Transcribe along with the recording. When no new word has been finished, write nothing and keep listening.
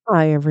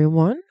Hi,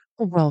 everyone.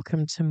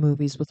 Welcome to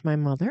Movies with My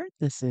Mother.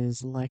 This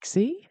is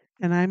Lexi.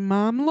 And I'm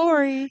Mom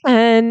Lori.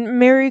 And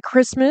Merry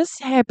Christmas,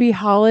 Happy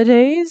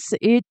Holidays.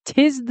 It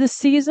tis the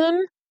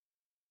season.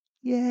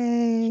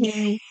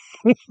 Yay.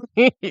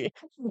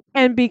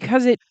 And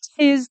because it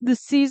is the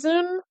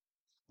season,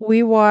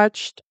 we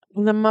watched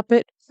The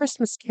Muppet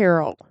Christmas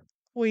Carol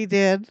We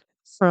did.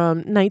 from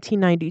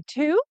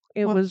 1992.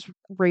 It Well, was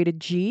rated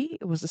G.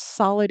 It was a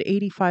solid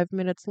 85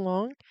 minutes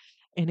long,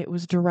 and it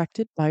was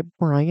directed by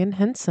Brian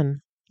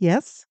Henson.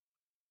 yes.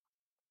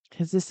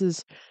 Because this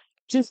is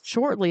just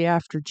shortly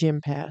after Jim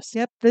passed.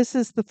 Yep. This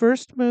is the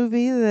first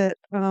movie that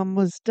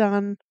was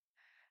done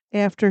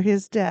after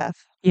his death.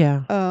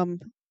 Yeah. Um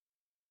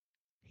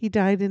he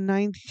died in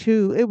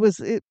 92. It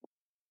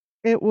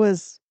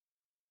was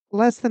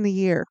less than a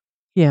year.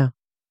 Yeah.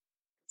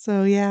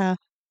 So yeah,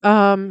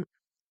 Um,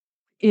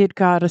 it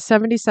got a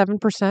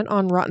 77%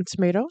 on Rotten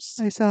Tomatoes,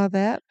 I saw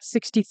that.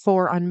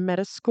 64 on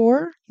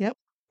Metascore, Yep.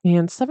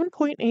 and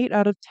 7.8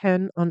 out of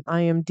 10 on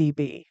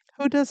IMDb.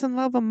 Who doesn't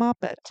love a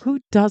Muppet? Who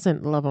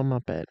doesn't love a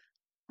Muppet?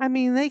 I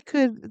mean,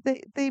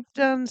 they've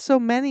done so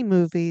many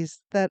movies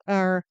that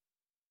are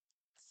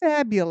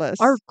fabulous.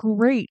 Are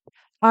great.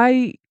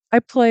 I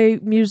play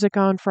music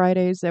on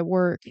Fridays at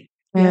work, Yep.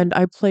 and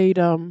I played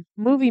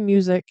movie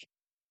music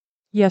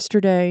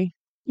yesterday,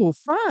 Oh,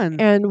 fun.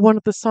 and one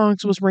of the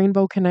songs was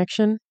Rainbow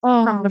Connection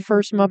from the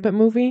first Muppet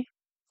movie.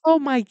 Oh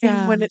my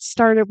And when god. it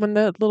started, when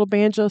the little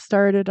banjo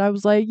started, I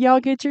was like, "Y'all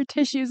get your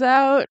tissues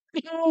out."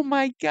 Oh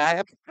my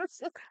god.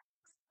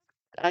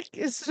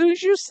 As soon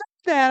as you said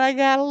that, I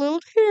got a little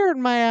tear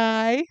in my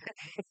eye.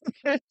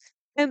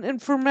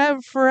 And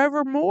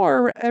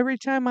forevermore, every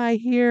time I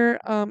hear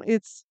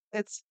it's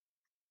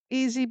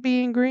easy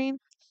being green,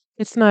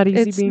 It's not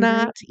easy it's being green.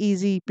 not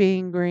easy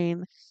being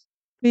green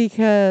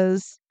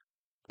because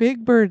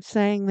Big Bird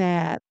sang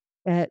that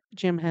at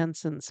Jim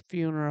Henson's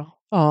funeral.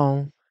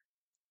 Oh,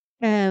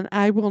 And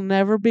I will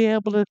never be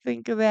able to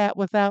think of that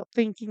without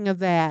thinking of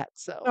that.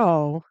 So,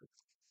 oh.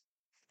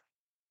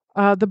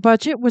 The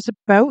budget was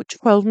about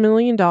 $12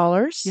 million,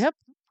 yep,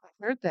 I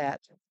heard that.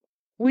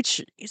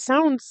 which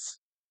sounds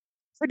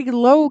pretty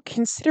low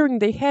considering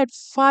they had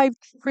 5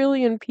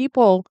 trillion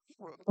people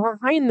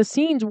behind the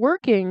scenes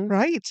working.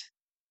 Right.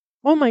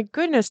 Oh my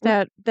goodness,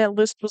 that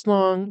list was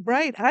long.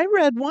 Right. I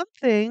read one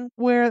thing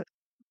where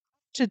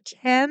to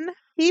 10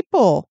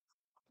 people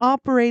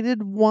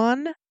operated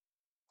one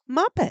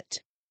Muppet.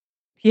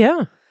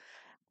 Yeah.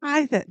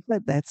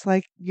 That's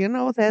like,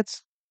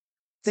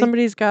 they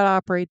Somebody's got to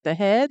operate the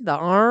head, the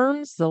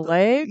arms, the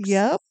legs,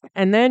 yep,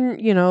 and then,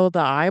 the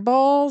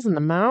eyeballs and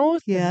the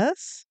mouth.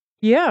 yes,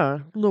 Yeah,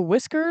 little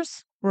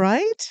whiskers.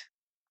 right?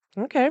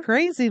 Okay.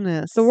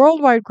 Craziness. The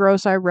worldwide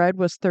gross I read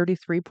was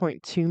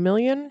 33.2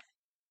 million.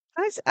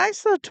 I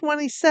saw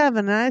 27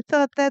 and I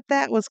thought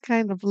that was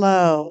kind of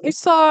low. I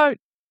saw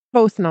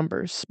both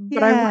numbers,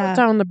 but I wrote Yeah.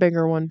 down the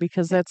bigger one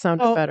because that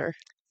sounded Oh, better.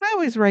 I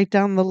always write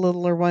down the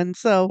littler one.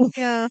 So,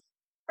 yeah,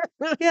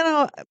 you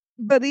know,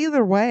 but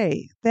either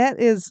way, that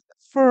is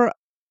for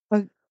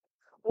a,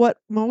 what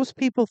most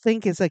people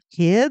think is a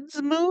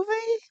kids movie.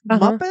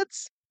 Uh-huh.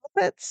 Muppets.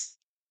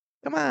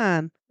 Come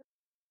on.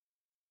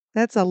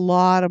 That's a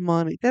lot of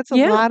money. That's a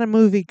Yeah. lot of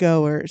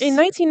moviegoers. In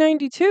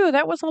 1992,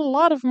 that was a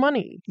lot of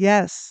money.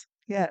 Yes,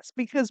 yes,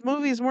 because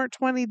movies weren't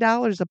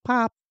 $20 a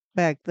pop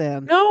back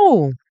then.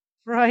 No.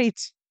 Right,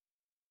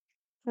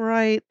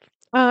 right.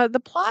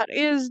 The plot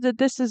is that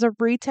this is a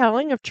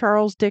retelling of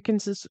Charles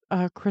Dickens's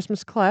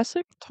Christmas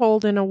classic,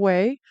 told in a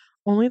way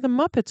only the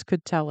Muppets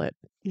could tell it.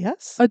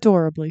 Yes,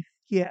 Adorably.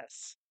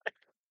 yes.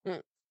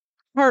 Mm.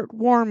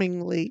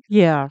 Heartwarmingly.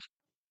 Yeah.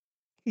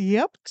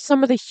 Yep.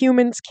 Some of the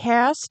humans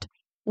cast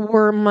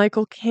were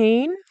Michael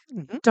Caine,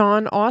 hmm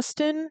Don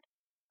Austin,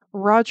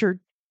 Roger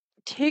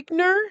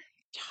Tigner,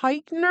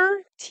 Tyg,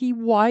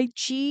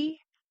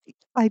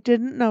 I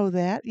didn't know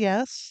that.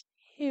 Yes,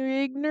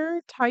 Tigner,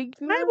 I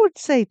Tigner. would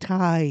say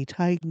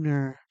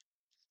Tigner.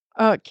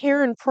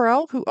 Karen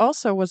Prell, who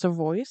also was a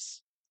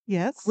voice.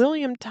 Yes.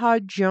 William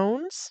Todd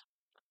Jones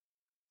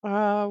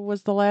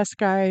was the last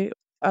guy,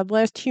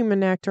 last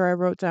human actor I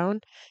wrote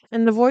down.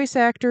 And the voice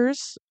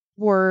actors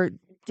were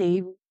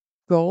Dave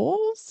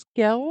Gels,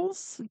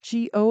 Goelz.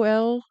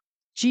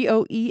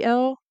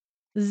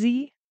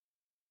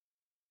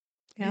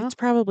 Yeah. It's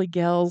probably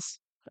Gels.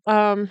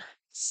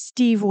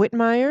 Steve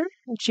Whitmire,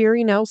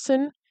 Jerry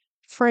Nelson,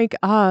 Frank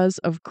Oz,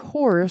 of Of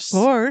course,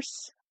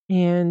 course.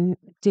 and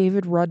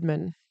David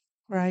Rudman.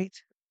 Right.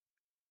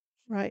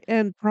 Right.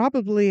 And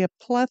probably a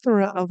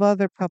plethora of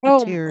other Oh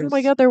my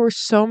puppeteers. god, there were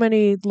so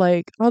many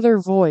other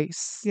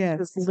voice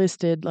Yes.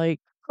 listed,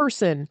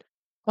 person,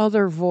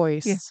 other Yeah.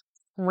 voice, Yeah.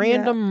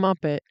 random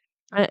Muppet.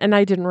 And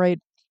I didn't write.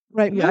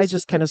 Right. Yeah, I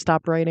just kind of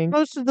stopped writing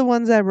Most of the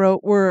ones I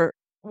wrote were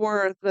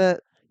the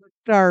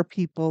star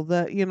people,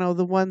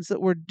 the ones that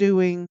were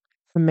doing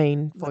the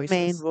main the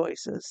main voices.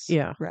 voices.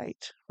 Yeah.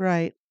 Right.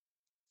 Right.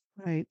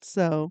 Right.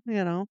 So,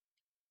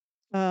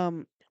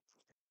 um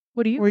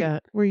What do you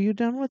got? were you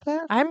done with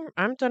that?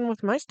 I'm done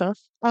with my stuff.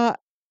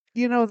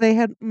 They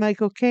had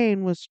Michael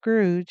Caine was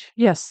Scrooge.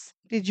 Yes.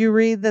 Did you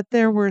read that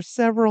there were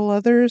several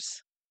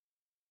others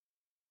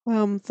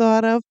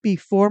thought of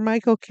before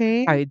Michael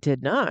Caine? I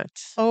did not.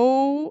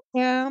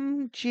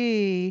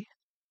 OMG.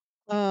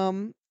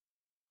 Um,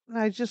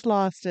 I just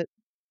lost it.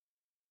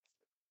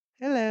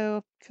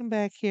 Hello, come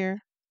back here.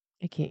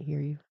 I can't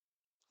hear you.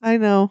 I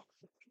know.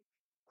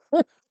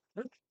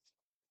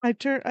 I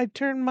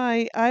turned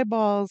my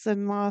eyeballs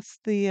and lost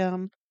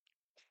the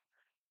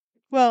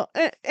well,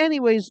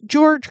 anyways,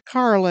 George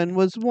Carlin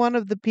was one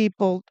of the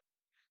people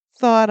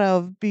thought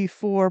of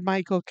before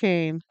Michael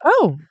Caine.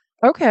 Oh,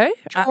 okay.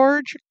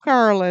 George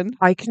Carlin.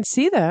 I can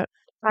see that.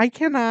 I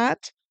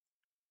cannot.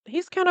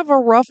 He's kind of a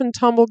rough and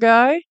tumble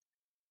guy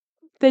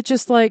that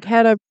just like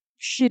had a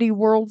shitty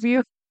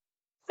worldview.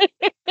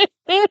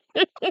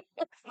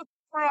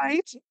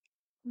 Right.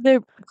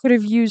 That could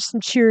have used some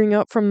cheering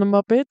up from the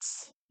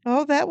Muppets.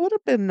 Oh, that would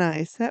have been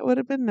nice. That would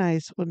have been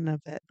nice, wouldn't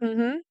have it?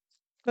 Mm-hmm.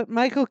 But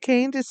Michael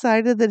Caine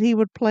decided that he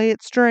would play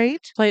it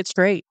straight, Play it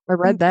straight. I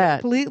read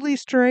that. completely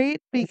straight,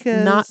 Not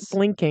because,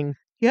 blinking.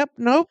 yep,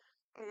 nope,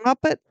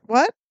 Muppet,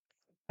 what?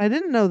 I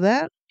didn't know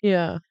that.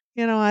 Yeah.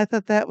 I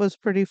thought that was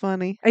pretty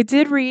funny. I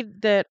did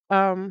read that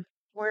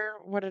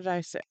what did I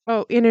say?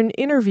 Oh, in an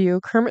interview,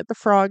 Kermit the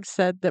Frog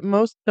said that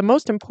the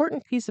most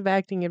important piece of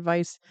acting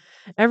advice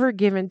ever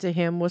given to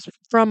him was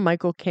from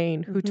Michael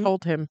Caine, who Hmm.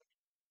 told him,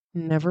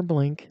 "Never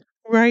blink."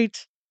 Right,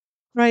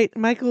 right.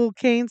 Michael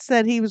Caine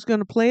said he was going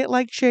to play it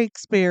like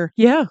Shakespeare.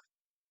 Yeah,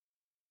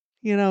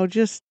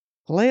 Just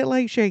play it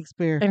like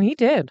Shakespeare. and he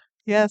did.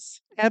 Yes,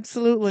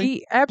 absolutely.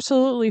 He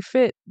absolutely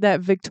fit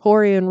that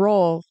Victorian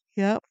role.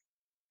 Yep.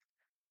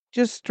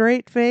 Just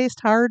straight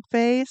faced, hard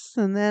face,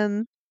 and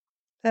then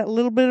that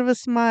little bit of a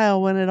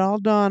smile when it all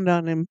dawned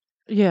on him.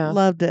 Yeah.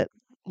 Loved it.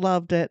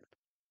 Loved it.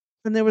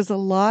 And there was a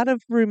lot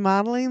of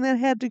remodeling that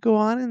had to go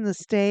on in the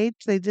stage.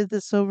 They did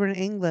this over in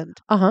England.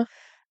 Uh-huh.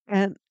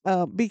 And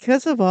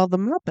because of all the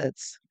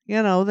Muppets,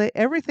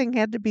 everything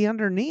had to be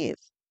underneath.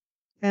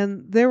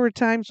 And there were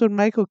times when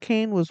Michael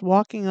Caine was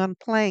walking on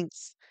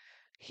planks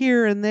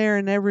here and there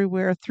and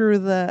everywhere through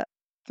the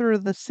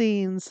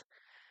scenes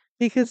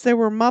because there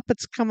were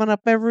Muppets coming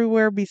up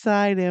everywhere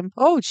beside him.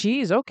 Oh,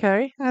 geez,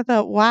 okay. I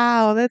thought,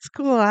 wow, that's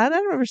cool. I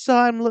never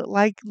saw him look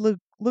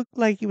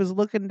like he was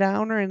looking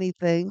down or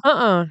anything.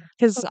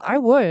 Because I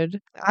would.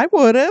 I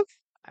would have,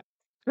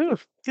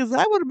 Oof. because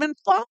I would have been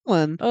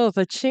falling. Oh,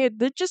 the chance,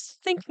 they're just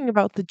thinking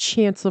about the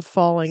chance of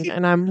falling,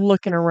 and I'm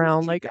looking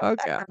around like, oh,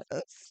 God.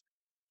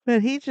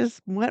 But he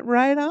just went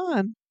right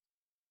on.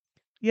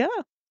 Yeah.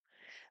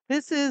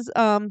 This is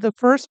the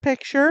first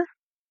picture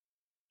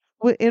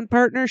in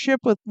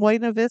partnership with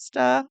Buena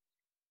Vista.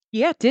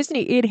 Yeah,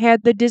 Disney. It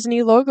had the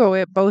Disney logo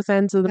at both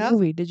ends of the Yep.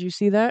 movie. Did you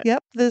see that?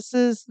 Yep. This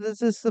is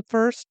the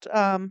first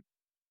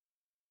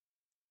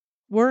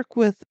work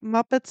with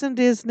Muppets and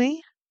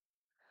Disney.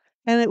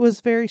 And it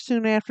was very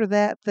soon after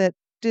that that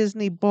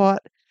Disney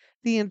bought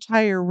the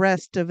entire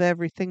rest of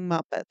everything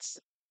Muppets.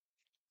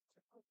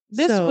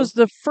 This So, was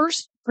the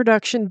first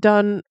production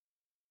done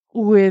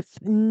with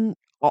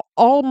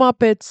all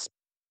Muppets,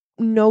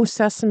 no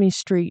Sesame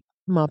Street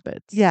Muppets.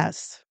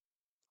 yes,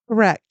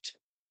 correct.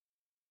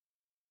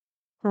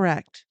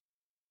 Correct.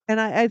 And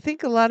I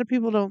think a lot of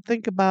people don't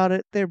think about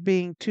it there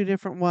being two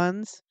different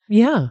ones.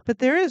 Yeah. But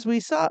there is.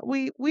 We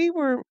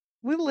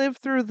lived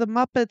through the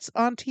Muppets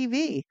on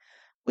TV.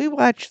 We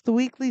watched the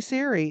weekly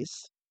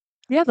series.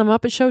 Yeah, the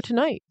Muppet Show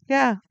Tonight.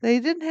 Yeah, they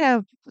didn't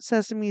have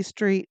Sesame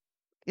Street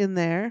in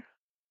there,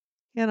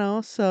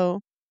 so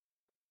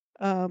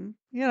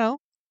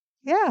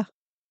yeah,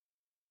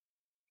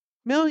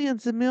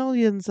 millions and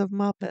millions of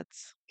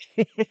Muppets.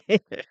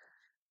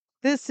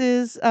 This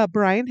is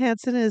Brian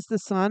Henson is the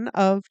son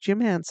of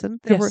Jim Henson.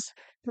 There were Yes.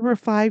 there were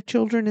 5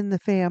 children in the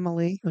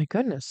family. My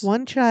goodness.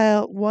 One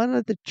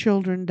of the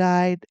children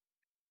died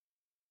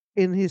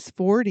in his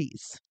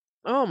 40s.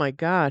 Oh my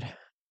God.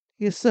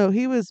 Yeah, so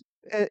he was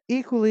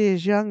equally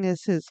as young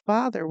as his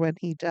father when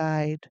he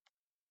died.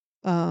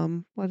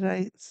 What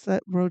did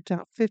wrote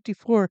down?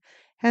 54.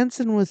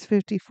 Henson was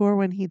 54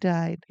 when he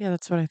died. Yeah,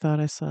 that's what I thought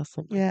I saw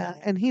something. Yeah,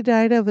 and he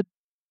died of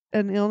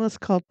an illness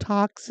called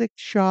toxic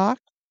shock.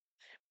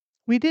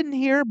 We didn't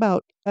hear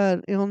about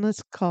an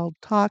illness called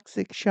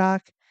toxic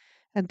shock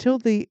until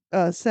the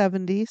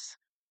 70s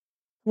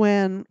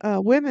when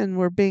women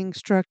were being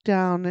struck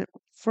down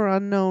for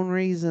unknown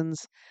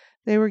reasons.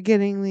 They were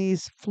getting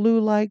these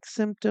flu-like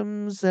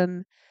symptoms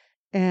and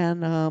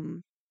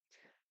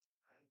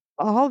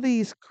all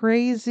these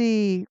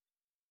crazy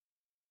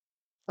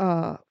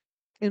uh,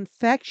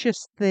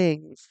 infectious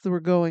things that were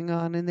going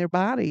on in their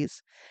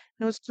bodies.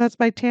 It was caused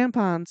by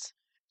tampons.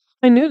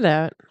 I knew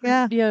that.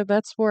 Yeah, Yeah,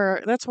 that's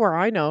where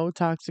I know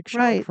toxic shock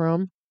right,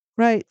 from.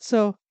 right.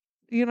 So,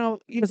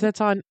 Because that's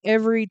on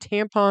every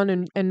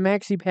tampon and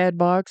maxi pad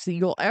box that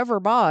you'll ever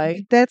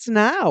buy. that's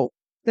now.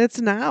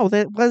 That's now.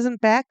 That wasn't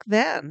back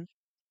then.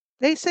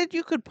 They said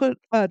you could put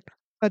a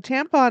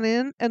tampon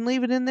in and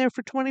leave it in there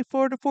for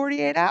 24 to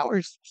 48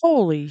 hours.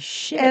 Holy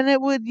shit. And it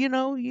would,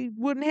 you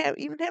wouldn't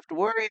even have to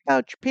worry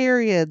about your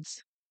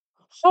periods.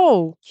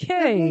 And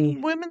Okay.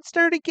 then women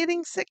started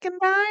getting sick and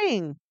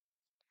dying.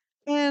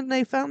 And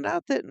they found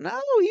out that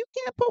no, you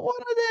can't put one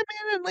of them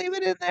in and leave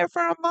it in there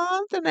for a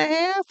month and a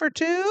half or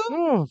 2.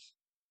 Oh,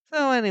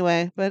 So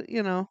anyway, but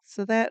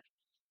so that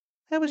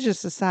was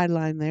just a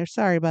sideline there.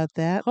 Sorry about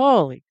that.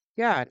 holy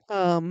God.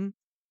 Um,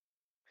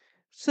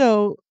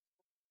 so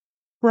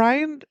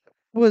Brian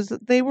was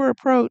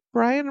approached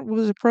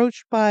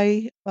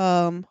by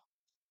wasn't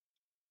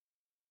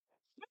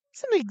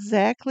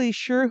exactly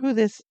sure who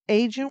this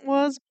agent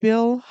was,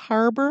 Bill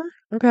Harbor,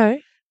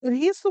 Okay. but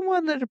he's the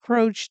one that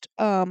approached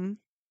Brian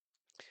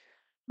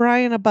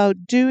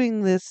about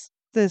doing this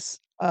as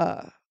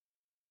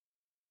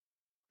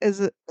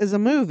a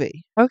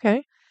movie.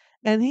 Okay.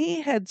 And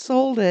he had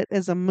sold it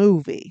as a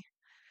movie,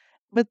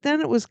 but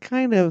then it was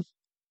kind of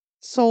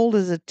sold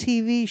as a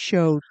TV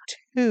show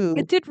I too.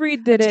 did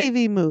read A that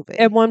TV at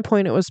movie. one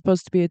point it was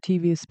supposed to be a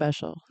TV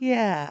special.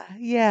 Yeah,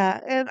 yeah.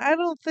 And I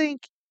don't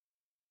think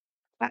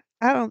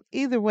I don't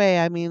either way,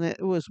 I mean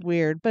it was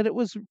weird, but it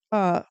was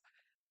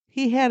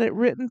he had it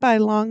written by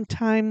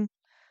longtime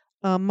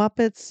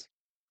Muppets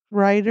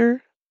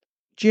writer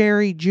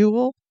Jerry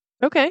Jewell.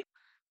 Okay.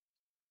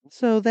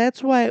 So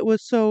that's why it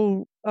was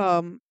so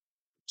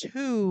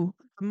to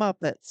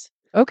Muppets.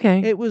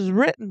 Okay. It was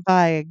written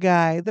by a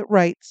guy that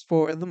writes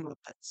for the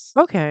Muppets.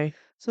 Okay.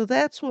 So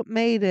that's what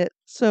made it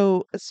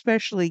so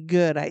especially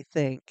good, I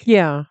think.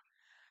 Yeah.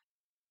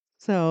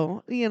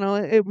 So,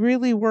 it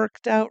really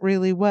worked out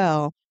really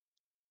well.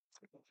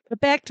 But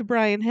back to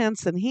Brian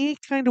Henson, he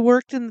kind of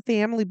worked in the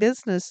family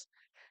business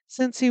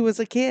since he was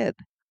a kid.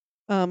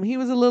 He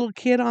was a little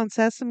kid on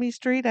Sesame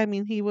Street. I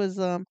mean, he was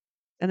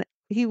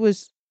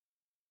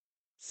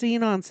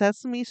seen on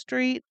Sesame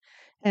Street,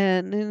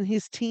 and in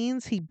his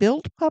teens, he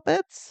built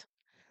puppets.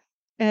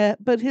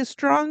 But his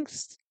strong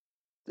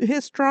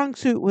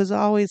suit was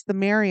always the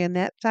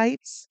marionette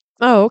types,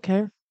 Oh,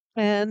 okay.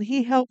 and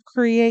he helped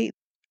create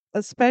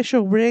a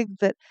special rig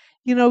that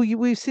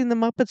we've seen the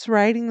Muppets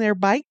riding their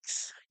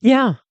bikes.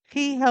 Yeah.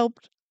 He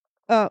helped.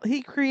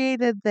 He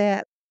created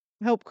that.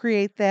 Helped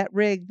create that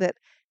rig that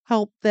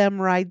helped them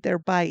ride their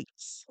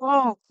bikes.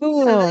 Oh,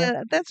 And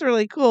cool. that's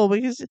really cool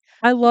because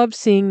I love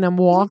seeing them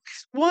you walk.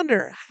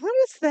 wonder how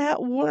does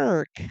that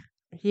work?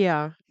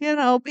 Yeah.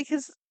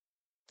 Because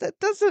that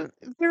doesn't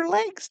their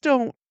legs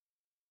don't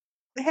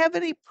have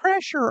any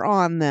pressure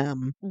on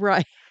them.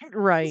 Right.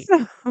 Right.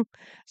 So,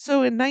 so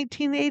in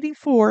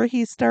 1984,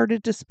 he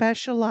started to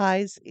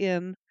specialize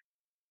in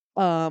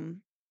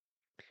um,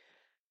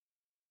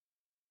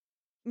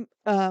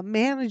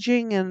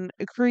 managing and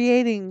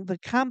creating the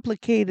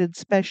complicated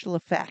special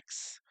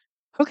effects.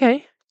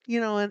 Okay.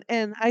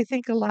 And I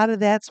think a lot of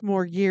that's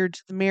more geared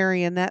to the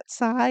marionette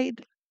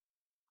side.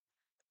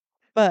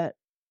 But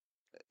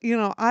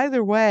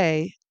either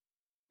way,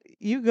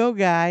 you go,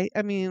 guy.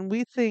 I mean,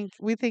 we think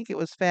it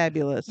was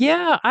fabulous.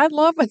 Yeah, I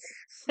love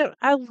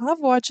I love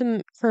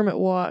watching Kermit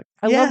walk.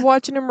 I love Yeah.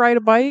 watching him ride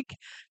a bike.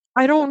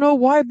 I don't know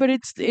why, but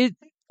it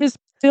just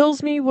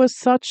fills me with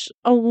such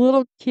a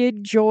little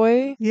kid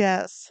joy.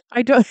 Yes.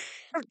 I don't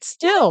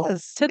still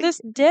Yes. to this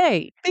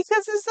day.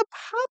 Because it's a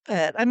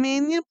puppet. I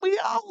mean, we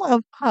all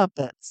love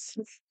puppets.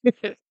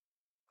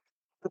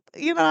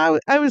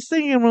 I was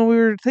thinking when we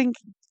were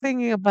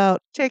thinking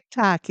about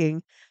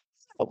TikToking,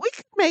 we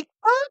could make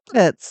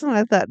puppets. And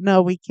I thought,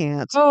 no, we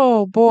can't. Oh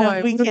No, boy, we what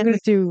are we can't gonna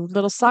make do?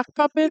 Little sock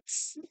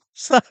puppets?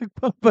 sock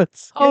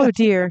puppets. Yeah, Oh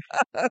dear.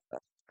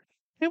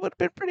 it would have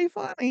been pretty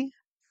funny.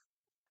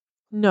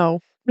 No.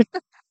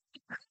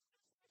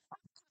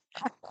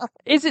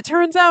 As it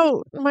turns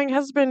out, my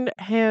husband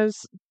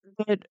has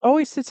it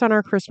always sits on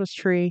our Christmas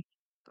tree.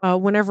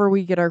 Whenever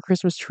we get our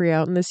Christmas tree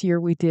out, and this year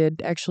we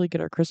did actually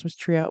get our Christmas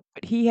tree out,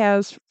 but he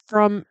has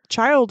from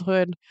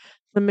childhood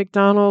the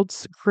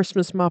McDonald's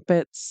Christmas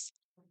Muppets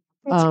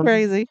That's um,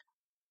 crazy.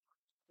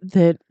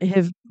 that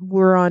have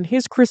were on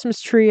his Christmas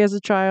tree as a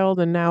child,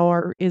 and now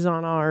are is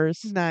on ours.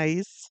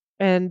 Nice.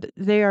 And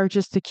they are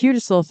just the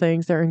cutest little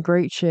things. They're in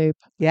great shape,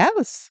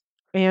 Yes,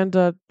 and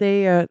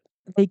they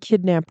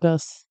kidnapped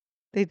us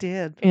they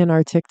did. in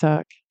our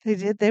TikTok. They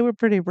did. They were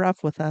pretty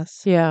rough with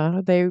us.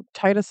 Yeah, they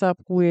tied us up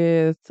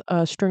with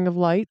a string of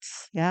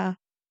lights, Yeah,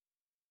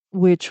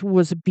 which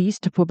was a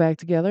beast to put back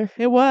together.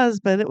 it was,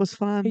 but it was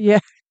fun. Yeah.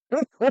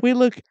 We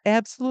look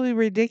absolutely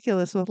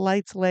ridiculous with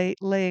lights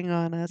laying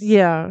on us.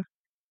 Yeah.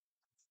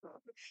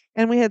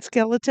 And we had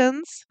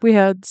skeletons. We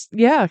had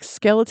yeah,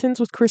 skeletons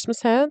with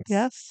Christmas hats.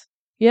 Yes.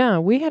 Yeah,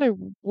 we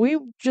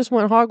just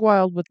went hog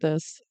wild with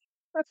this.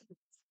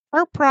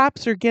 Our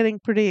props are getting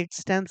pretty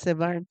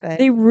extensive, aren't they?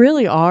 They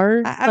really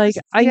are. I Like was,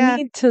 I yeah.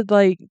 need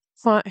to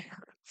find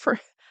for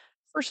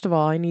first of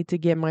all, I need to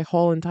get my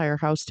whole entire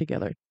house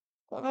together.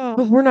 But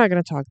Oh, we're not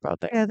going to talk about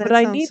that. yeah, But that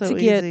I sounds need to so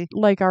get easy.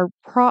 like our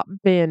prop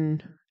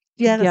bin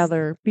Yes.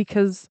 together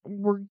because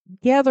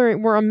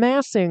we're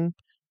amassing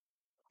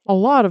a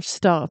lot of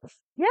stuff.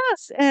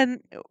 Yes. And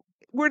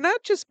we're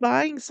not just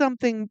buying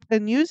something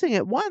and using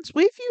it once.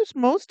 We've used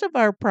most of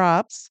our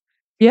props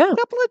Yeah. a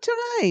couple of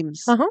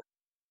times. Uh-huh.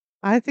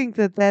 I think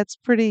that that's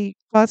pretty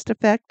cost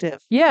effective,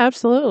 Yeah,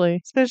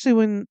 absolutely. especially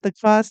when the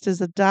cost is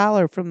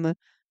 $1 from the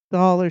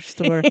dollar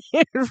store.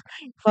 For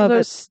Love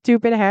those it.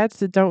 stupid hats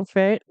that don't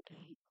fit.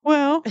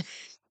 Well,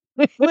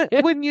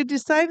 when you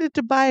decided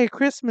to buy a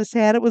Christmas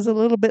hat, it was a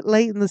little bit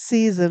late in the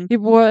season. It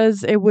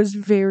was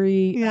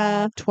very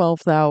Yeah.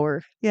 12th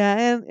hour.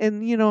 Yeah,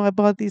 and I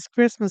bought these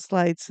Christmas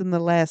lights in the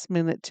last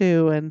minute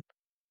too and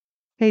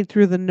paid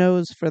through the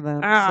nose for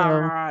them. So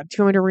Do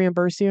you want me to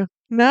reimburse you?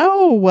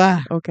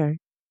 no, Okay.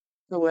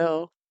 I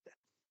will.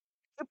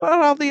 I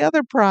bought all the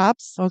other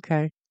props.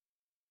 Okay.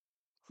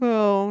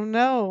 Oh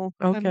no.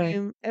 I Okay.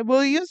 mean,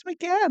 we'll use them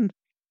again.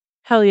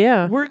 Hell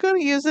yeah. We're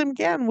gonna use them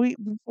again.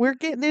 We're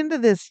getting into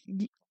this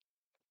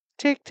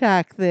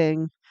TikTok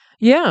thing.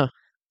 Yeah.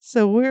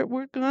 So we're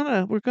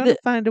gonna Th-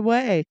 find a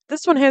way.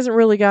 this one hasn't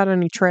really got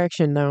any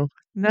traction though.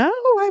 No,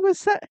 I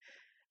was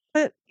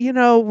but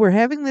we're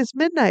having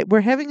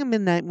a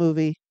midnight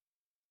movie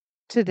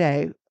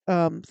today.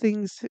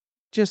 Things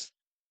just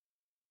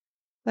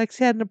Lex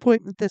had an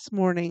appointment this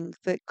morning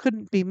that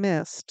couldn't be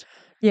missed.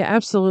 Yeah,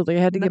 absolutely.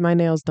 I had to No, get my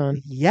nails done.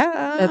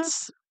 yeah.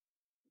 That's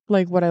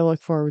like what I look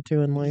forward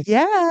to in life.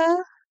 Yeah,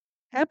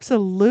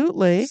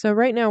 absolutely. So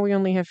right now we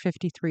only have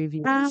 53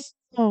 views,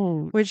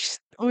 Oh, which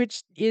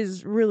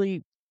is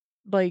really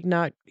like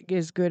not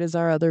as good as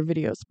our other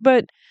videos.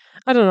 But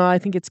I don't know, I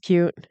think it's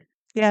cute.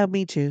 yeah,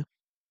 me too.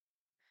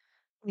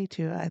 Me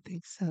too. I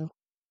think so.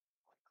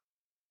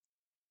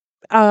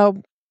 Uh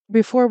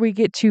before we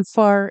get too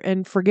far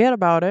and forget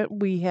about it,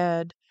 we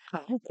had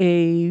Oh,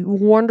 a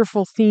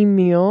wonderful theme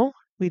meal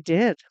we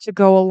did. to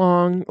go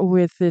along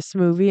with this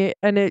movie,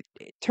 and it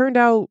turned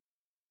out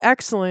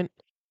excellent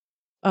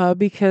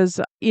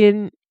because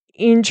in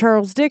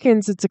Charles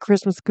Dickens it's a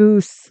Christmas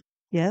goose,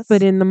 but Yes.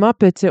 in the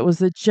Muppets it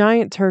was a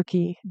giant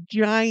turkey.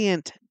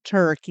 Giant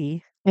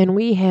turkey, And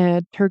we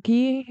had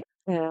turkey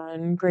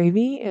and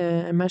gravy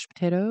and mashed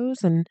potatoes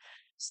and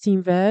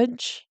steamed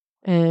veg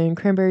and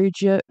cranberry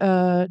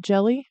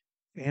jelly.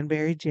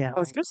 cranberry I was jelly.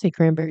 going to say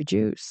cranberry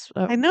juice.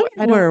 I know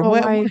I you don't were. know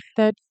why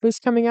that was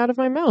coming out of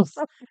my mouth.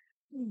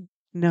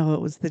 No,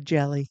 it was the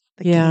jelly,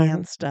 the Yeah,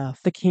 canned stuff.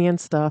 the canned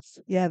stuff.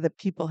 Yeah, that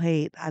people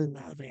hate. I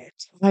love it.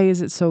 Why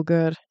is it so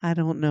good? I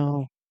don't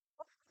know.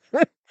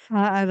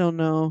 I don't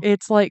know.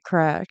 It's like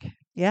crack.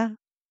 Yeah,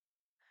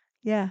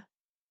 yeah.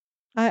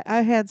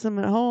 I had some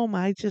at home.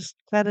 I just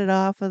cut it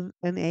off and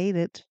ate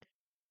it.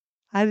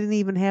 I didn't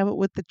even have it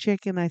with the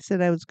chicken I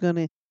said I was going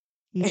to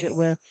eat it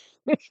with.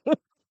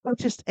 I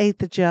just ate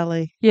the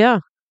jelly. Yeah,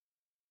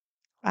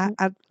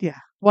 Yeah,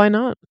 why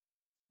not?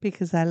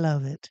 because I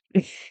love it.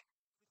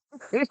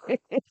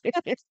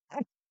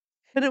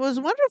 But it was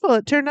wonderful.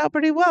 It turned out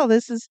pretty well.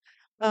 This is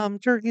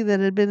turkey that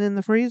had been in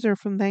the freezer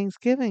from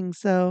Thanksgiving.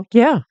 So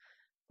Yeah,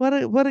 what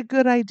a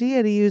good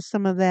idea to use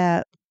some of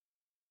that,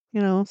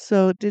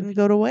 so it didn't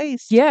go to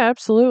waste. yeah,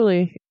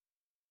 absolutely.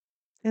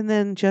 And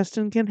then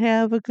Justin can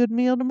have a good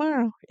meal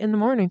tomorrow. In the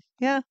morning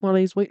Yeah. while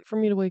he's waiting for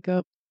me to wake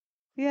up.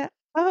 Yeah.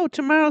 You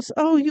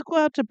go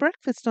out to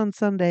breakfast on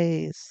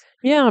Sundays.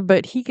 Yeah,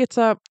 but he gets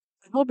up.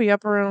 He'll be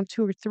up around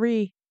 2 or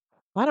 3.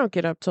 I don't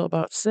get up till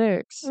about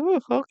 6. Ooh,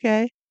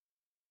 okay.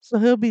 So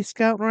he'll be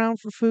scouting around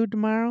for food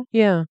tomorrow?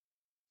 Yeah,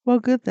 Well,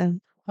 good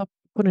then. I'll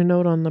put a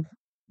note on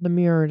the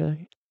mirror to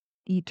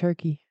eat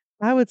turkey.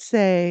 I would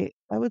say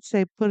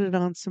put it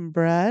on some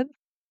bread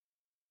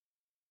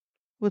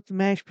with the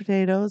mashed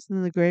potatoes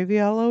and the gravy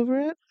all over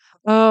it.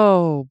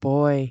 Oh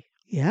boy,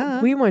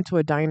 Yeah. we went to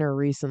a diner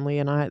recently,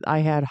 and I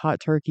had hot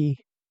turkey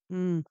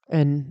Mm.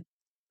 and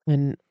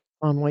and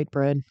on white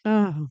bread.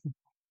 Oh,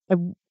 I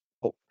w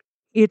oh,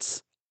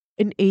 it's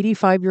an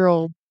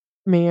 85-year-old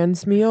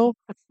man's meal.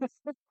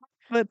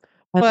 but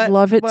I but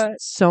love it but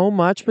so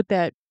much with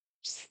that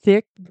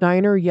thick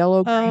diner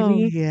yellow oh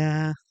gravy.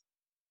 yeah.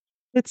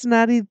 It's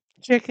not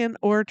chicken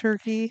or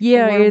turkey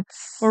Yeah,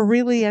 it's or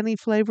really any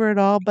flavor at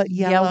all but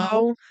yellow.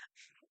 yellow.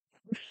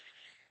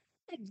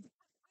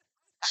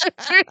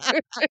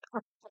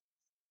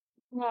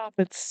 Oh,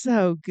 it's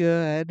so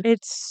good.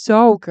 It's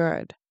so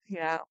good.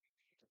 Yeah.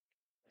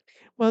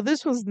 Well,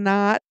 this was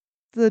not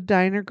the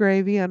diner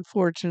gravy,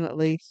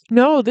 unfortunately,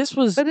 No, this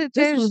was but it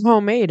this was tastes.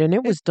 homemade, and it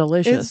It, was it's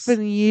delicious.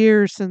 been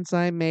years since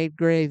I made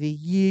gravy,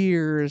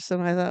 years,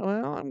 and I thought,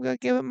 well, I'm gonna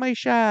give it my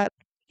shot.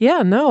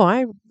 Yeah, no,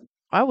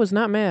 I was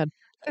not mad.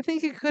 I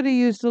think it could have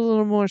used a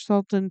little more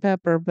salt and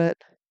pepper, but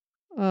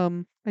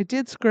I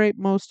did scrape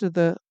most of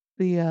the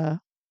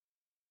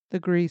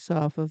grease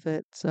off of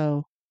it,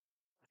 so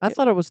I it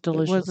thought it was it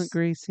wasn't delicious.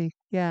 greasy.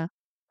 Yeah.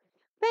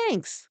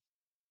 Thanks.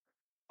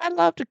 I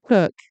love to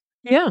cook.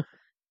 Yeah,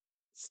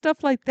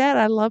 Stuff like that,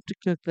 I love to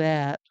cook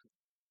that.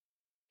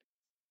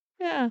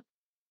 Yeah.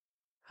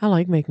 I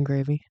like making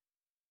gravy.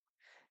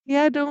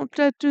 Yeah, I don't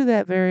do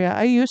that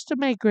I used to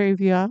make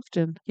gravy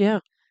often. Yeah,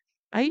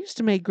 I used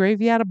to make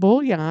gravy out of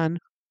bouillon.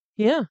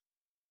 yeah,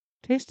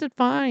 Tasted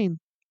fine,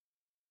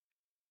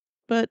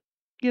 but,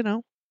 you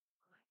know,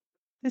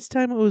 this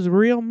time it was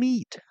real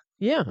meat.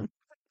 yeah.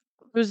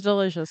 It was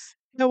delicious.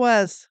 It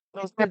was.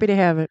 I was happy to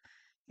have it.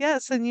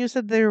 Yes, and you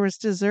said there was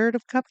dessert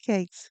of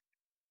cupcakes.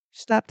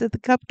 Stopped at the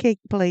cupcake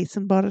place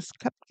and bought us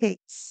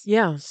cupcakes.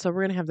 Yeah, so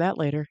we're gonna have that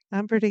later.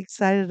 I'm pretty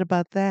excited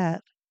about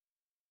that.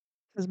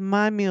 'cause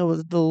my meal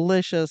was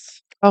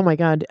delicious. Oh my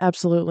god,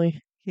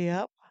 absolutely.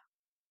 Yep.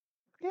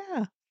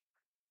 Yeah.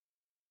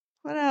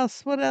 What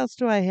else? What else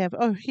do I have?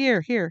 Oh,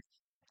 here.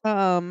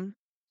 Um,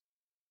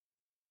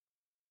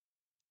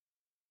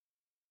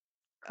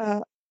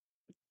 uh,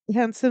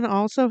 Henson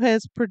also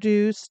has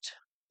produced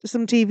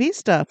some TV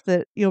stuff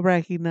that you'll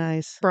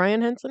recognize.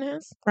 Brian Henson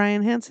has?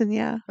 Brian Henson,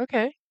 yeah.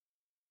 Okay.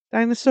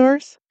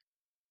 Dinosaurs?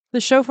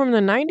 The show from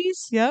the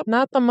 90s? Yep.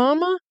 Not the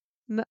mama?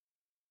 N-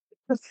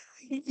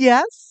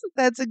 yes,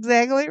 that's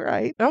exactly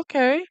right.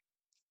 Okay.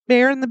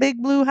 Bear in the Big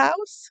Blue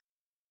House?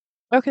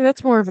 Okay,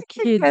 that's more of a I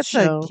think kid's that's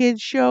a show.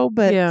 kid show,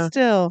 but Yeah,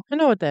 still. I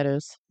know what that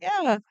is.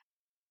 Yeah,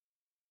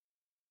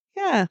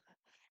 yeah.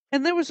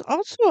 And there was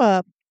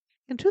also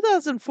in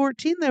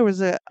 2014 there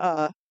was a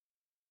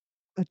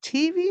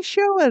TV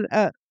show and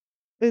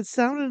it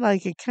sounded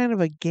like a kind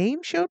of a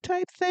game show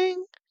type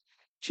thing.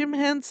 Jim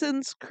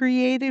Henson's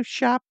Creative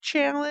Shop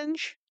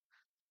Challenge,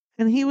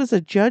 and he was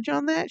a judge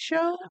on that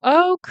show.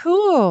 Oh,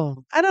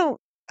 cool. I don't.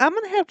 I'm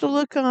gonna have to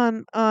look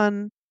on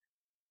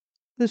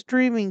the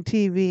streaming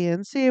TV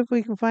and see if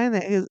we can find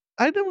that. 'Cause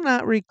I do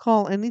not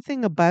recall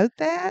anything about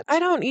I that.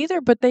 don't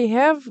either, but they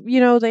have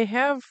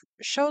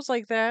shows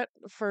like that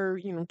for,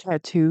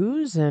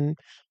 tattoos and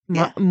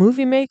Yeah,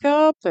 movie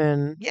makeup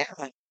and yeah,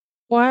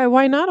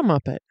 why not a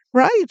Muppet?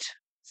 right.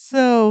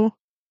 So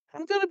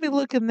I'm gonna be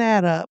looking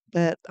that up.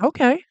 But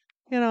Okay,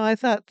 I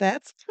thought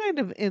that's kind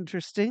of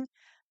interesting.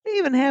 They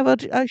even have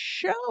a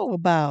show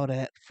about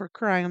it for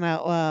crying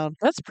out loud.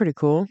 that's pretty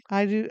cool.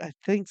 I do. I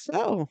think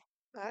so.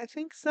 I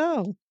think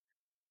so.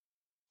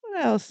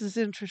 What else is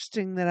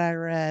interesting that I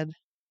read?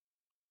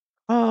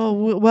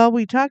 Oh, well,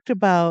 we talked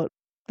about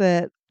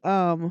that.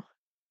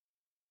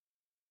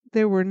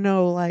 There were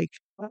no like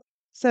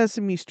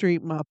Sesame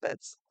Street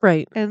Muppets,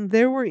 Right. and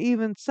there were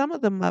even some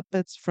of the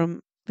Muppets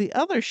from the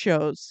other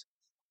shows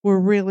were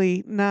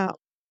really not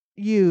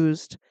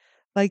used.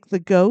 Like the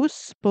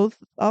ghosts,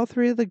 all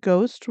three of the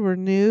ghosts were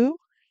new.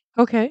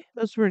 Okay.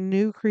 Those were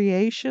new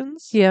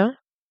creations. Yeah.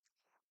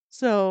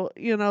 So,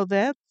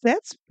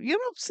 that's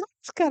someone's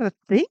gotta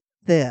think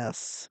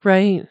this.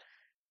 Right.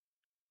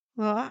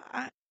 Well,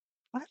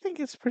 I think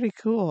it's pretty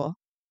cool.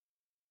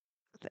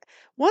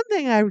 One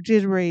thing I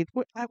did read,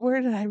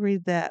 where did I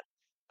read that?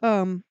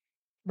 Um,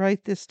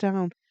 write this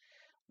down.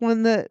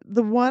 When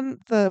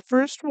the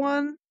first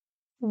one,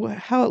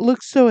 how it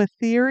looks so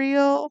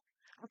ethereal,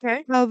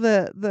 Okay. how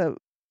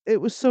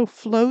it was so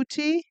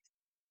floaty.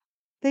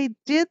 They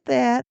did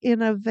that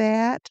in a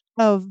vat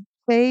of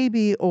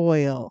baby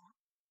oil.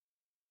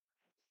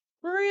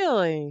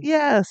 Really?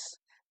 Yes.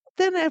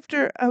 Then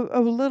after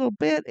a little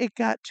bit, it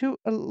got too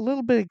a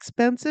little bit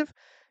expensive.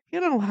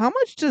 How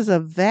much does a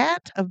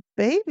vat of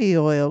baby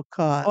oil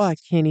Oh, I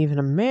cost? can't even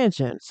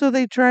imagine. So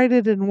they tried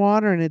it in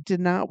water and it did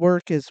not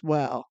work as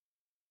well.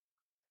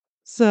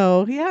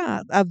 So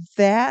yeah, a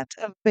vat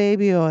of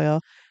baby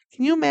oil.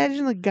 Can you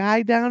imagine the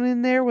guy down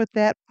in there with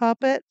that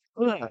puppet?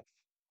 Ugh.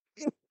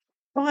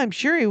 Oh, I'm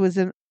sure he was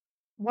in.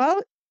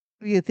 Well,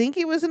 you think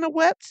he was in a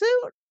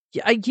wetsuit?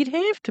 Yeah, you'd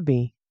have to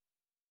be.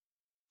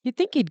 You'd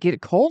think you'd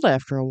get cold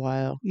after a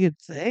while. You'd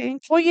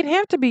think. Well, you'd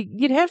have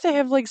to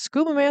have like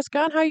scuba mask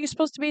on. How are you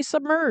supposed to be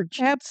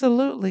submerged?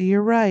 Absolutely,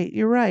 you're right.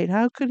 You're right.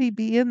 How could he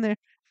be in there?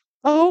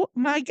 Oh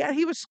my God,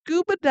 he was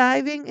scuba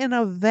diving in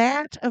a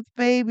vat of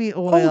baby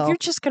Oh, you're oil.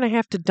 just gonna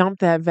have to dump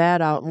that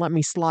vat out and let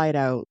me slide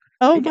out.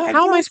 Oh my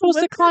How am I gosh, supposed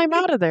to wouldn't that climb be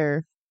out of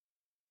there?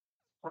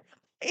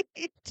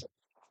 great?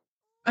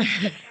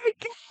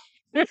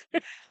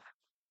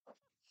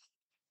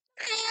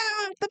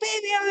 Ah, the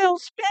baby oil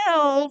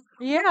spilled.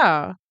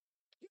 Yeah.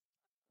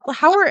 Well,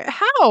 how?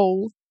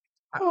 Oh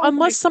my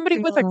Unless somebody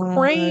with a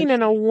crane gosh.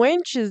 and a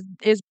winch is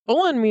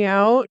pulling me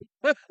out.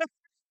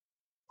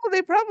 Well,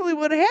 they probably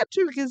would have had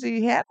to because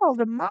he had all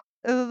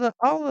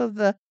of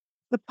the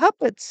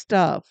puppet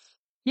stuff.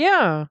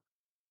 Yeah.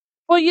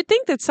 Well, you'd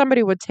think that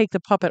somebody would take the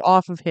puppet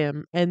off of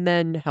him and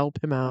then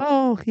help him out.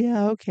 Oh,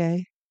 yeah,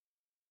 okay.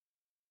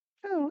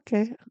 Oh,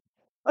 okay.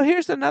 Oh,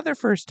 here's another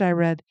first I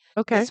read.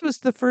 Okay. This was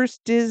the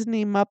first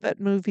Disney Muppet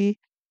movie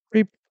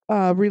re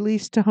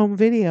released to home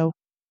video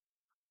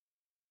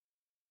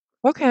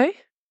Okay.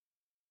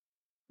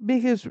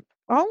 because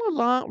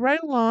right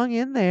along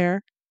in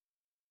there,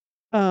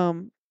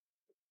 um,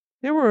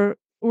 there were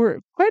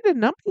quite a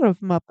number of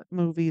Muppet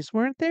movies,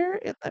 weren't there,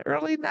 in the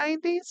early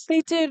 90s?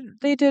 They did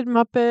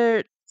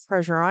Muppet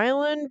Treasure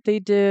Island. They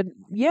did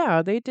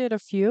a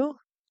few.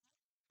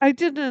 I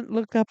didn't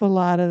look up a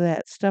lot of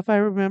that stuff. I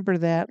remember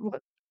that.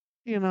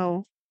 You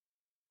know,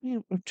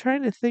 I'm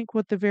trying to think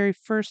what the very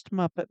first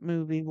Muppet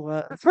movie The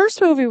was.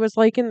 first movie was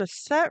like in the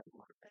set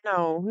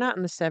no, not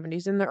in the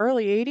 70s, in the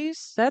early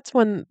 80s. That's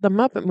when the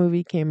Muppet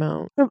movie came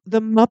out.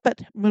 The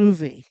Muppet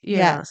movie.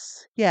 Yeah.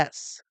 Yes,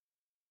 yes.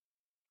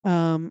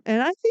 And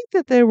I think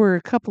that there were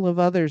a couple of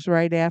others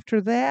right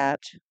after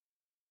that.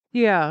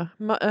 Yeah,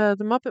 the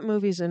Muppet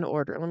movies in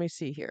order. Let me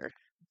see here.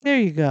 There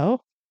you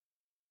go.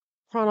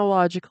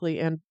 Chronologically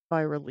and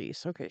by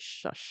release. Okay,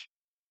 shush.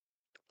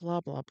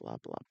 Blah blah blah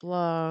blah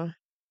blah.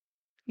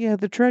 Yeah,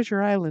 the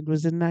Treasure Island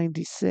was in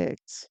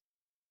 96.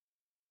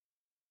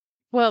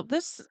 Well,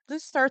 this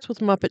starts with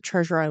Muppet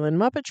Treasure Island.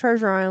 Muppet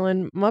Treasure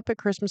Island, Muppet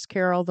Christmas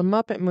Carol, the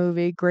Muppet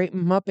Movie, Great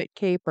Muppet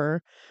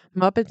Caper,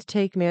 Muppets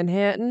Take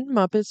Manhattan,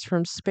 Muppets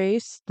from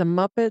Space, The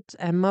Muppets,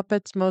 and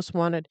Muppets Most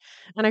Wanted.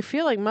 And I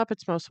feel like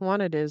Muppets Most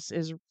Wanted is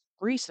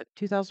recent,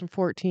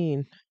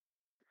 2014.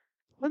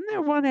 Wasn't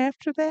there one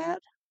after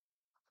that?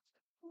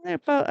 Wasn't there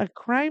about a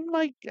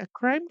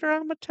crime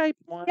drama type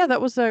one? Yeah,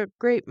 that was a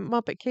Great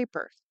Muppet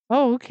Caper.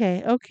 Oh,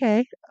 okay,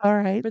 okay, all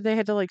right. Where they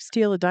had to like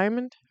steal a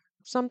diamond,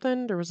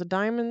 something. There was a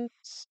diamond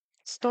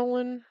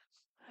stolen.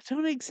 I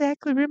don't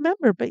exactly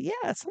remember, but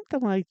yeah, something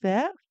like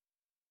that.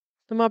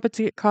 The Muppets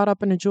get caught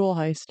up in a jewel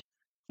heist.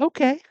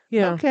 Okay,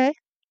 Yeah, okay.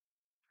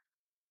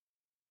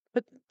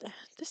 but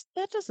this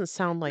that doesn't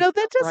sound like No,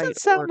 the that doesn't right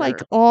sound like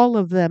order. all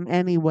of them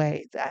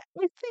anyway.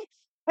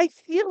 I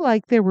feel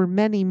like there were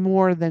many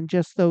more than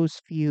just those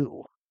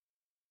few.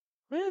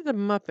 When did the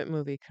Muppet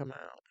movie come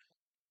out?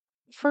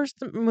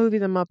 First movie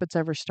the Muppets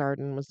ever starred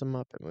in was the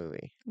Muppet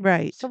movie.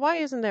 Right, So why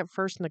isn't that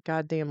first in the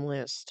goddamn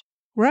list?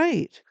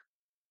 right,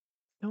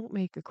 Don't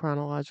make a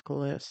chronological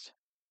list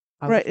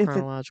out right. of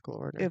chronological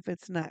order. If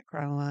it's not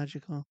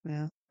chronological,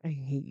 yeah. I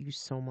hate you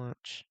so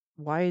much.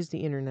 Why is the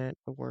internet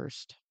the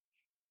worst?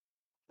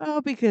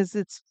 Oh, because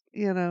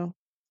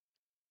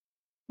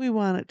we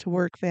want it to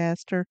work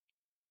faster.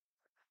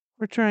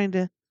 We're trying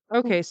to.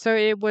 Okay, so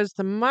it was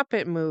the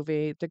Muppet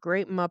movie, The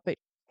Great Muppet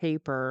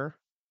Caper,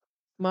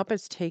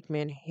 Muppets Take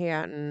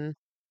Manhattan,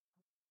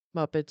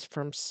 Muppets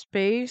from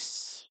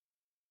Space.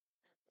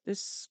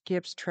 This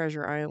skips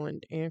Treasure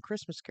Island and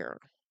Christmas Carol.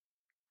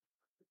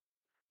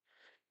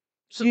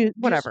 So Do you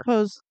whatever.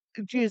 suppose?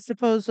 Do you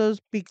suppose those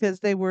because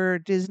they were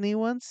Disney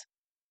ones?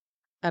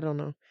 I don't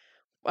know.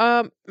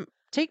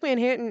 Take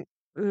Manhattan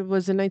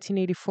was in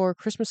 1984,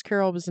 Christmas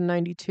Carol was in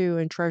 92,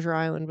 and Treasure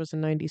Island was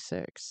in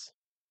 96.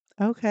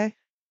 Okay,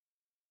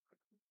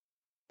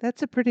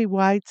 that's a pretty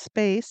wide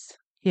space.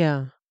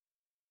 Yeah.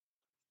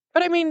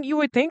 But I mean, you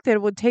would think that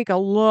it would take a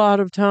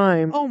lot of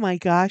time. Oh my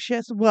gosh,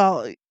 yes.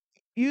 Well,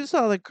 you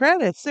saw the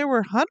credits. There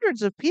were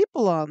hundreds of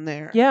people on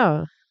there.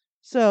 Yeah.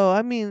 So,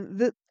 I mean,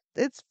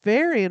 it's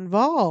very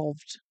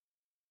involved.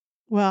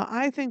 Well,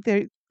 I think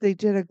they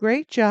did a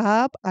great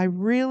job. I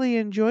really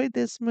enjoyed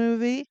this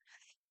movie.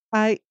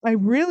 I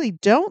really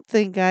don't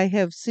think I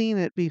have seen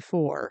it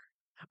before.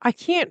 I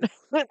can't,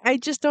 I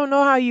just don't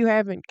know how you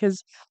haven't,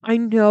 because I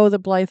know that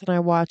Blythe and I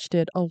watched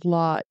it a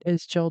lot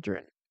as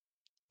children.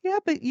 Yeah,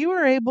 but you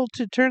were able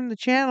to turn the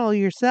channel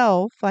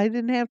yourself. I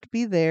didn't have to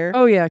be there.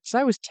 Oh, yeah, because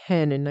I was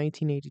 10 in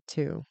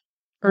 1982.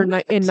 Or in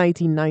What?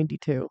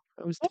 1992.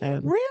 I was Oh,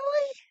 10.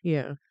 really?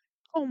 Yeah.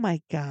 Oh my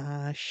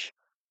gosh.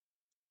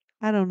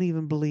 I don't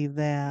even believe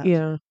that.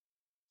 Yeah.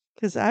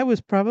 Because I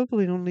was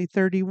probably only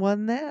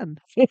 31 then.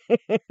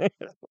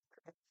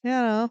 You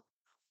know?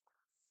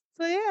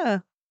 So yeah.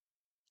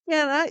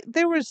 Yeah, and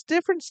there was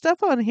different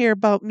stuff on here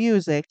about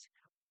music.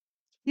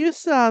 You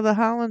saw the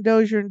Holland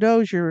Dozier and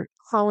Dozier,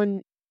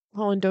 Holland,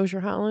 Holland Dozier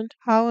Holland.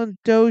 Holland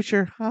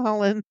Dozier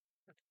Holland.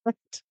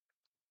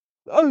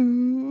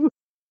 Oh,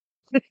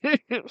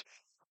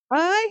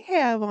 I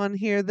have on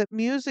here that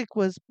music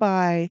was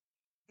by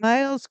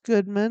Miles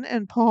Goodman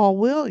and Paul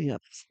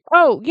Williams.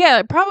 Oh, yeah,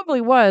 it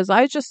probably was.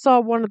 I just saw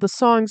one of the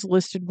songs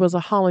listed was a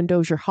Holland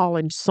Dozier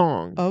Holland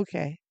song.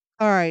 Okay.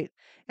 All right.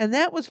 And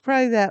that was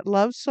probably that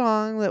love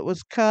song that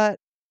was cut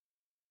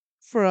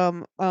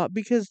from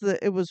because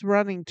it was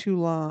running too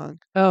long.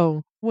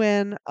 Oh,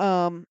 When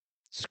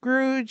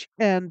Scrooge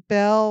and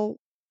Belle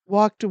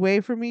walked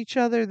away from each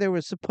other, there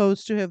was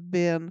supposed to have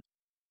been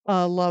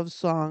a love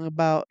song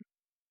about,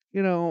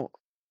 you know,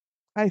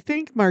 I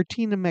think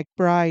Martina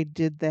McBride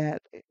did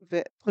that,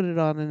 put it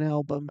on an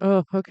album.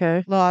 oh,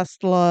 okay.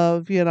 Lost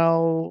love,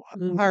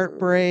 Mm,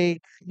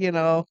 heartbreak,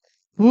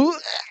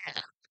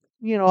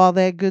 all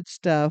that good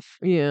stuff.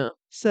 yeah.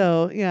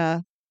 So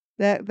yeah,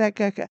 that got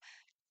cut. A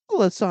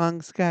couple of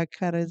songs got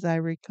cut, as I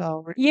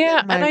recall,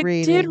 Yeah, in my and I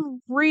did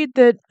reading. read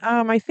that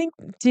I think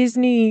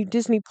Disney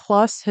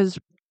Plus has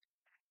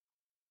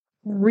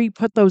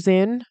re-put those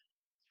in.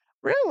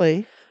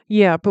 Really?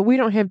 Yeah, but we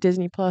don't have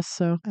Disney Plus,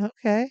 so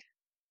Okay.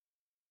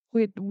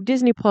 we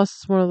Disney Plus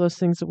is one of those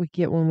things that we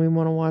get when we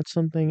want to watch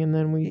something and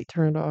then we Y-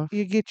 turn it off.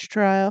 You get your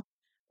trial.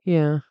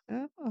 Yeah.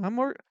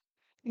 Oh,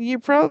 you're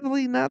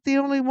probably not the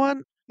only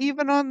one,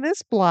 even on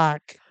this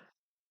block.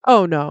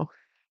 Oh no.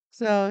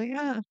 So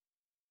yeah,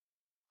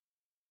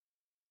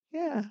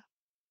 yeah.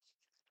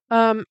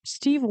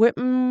 Steve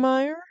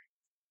Whitmire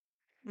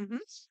hmm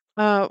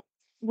uh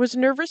was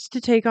nervous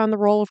to take on the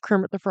role of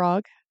Kermit the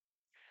Frog.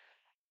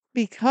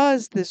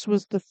 Because this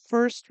was the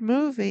first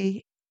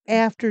movie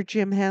after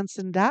Jim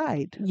Henson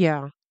died.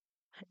 Yeah.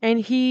 And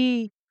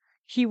he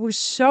was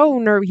so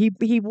nervous.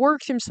 He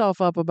worked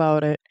himself up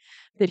about it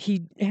that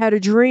he had a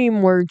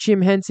dream where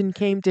Jim Henson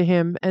came to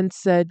him and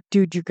said,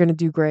 "Dude, you're gonna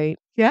do great."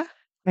 Yeah,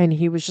 And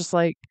he was just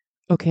like,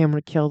 "Okay, I'm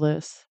gonna kill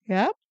this."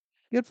 yeah.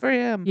 Good for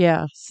him.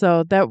 Yeah.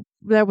 So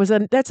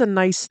that's a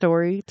nice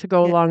story to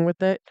go Yeah, along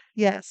with it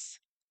yes.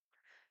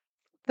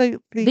 The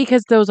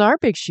because those are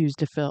big shoes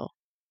to fill.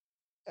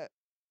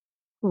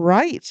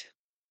 right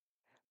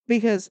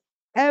because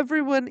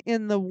everyone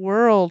in the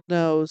world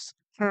knows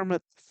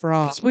Kermit the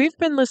Frog. 'Cause we've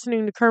been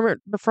listening to Kermit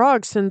the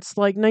Frog since,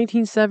 like,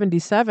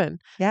 1977.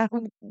 Yeah.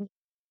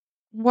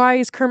 Why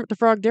is Kermit the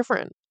Frog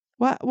different?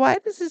 Why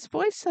does his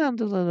voice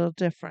sound a little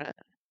different?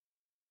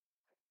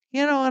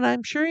 And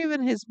I'm sure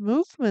even his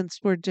movements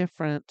were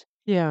different.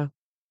 Yeah.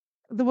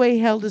 The way he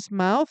held his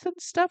mouth and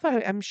stuff,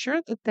 I'm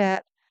sure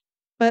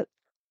but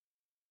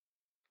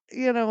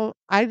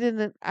I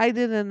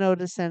didn't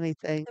notice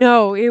anything.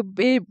 No,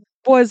 it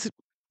was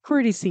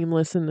pretty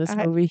seamless in this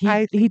I movie. He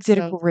I he think did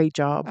a so. great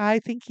job. I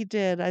think he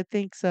did. I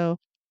think so.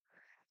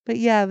 But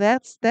yeah,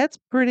 that's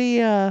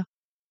pretty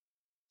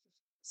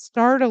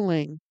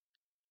startling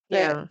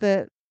that Yeah.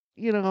 that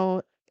you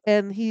know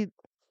and he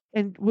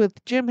and with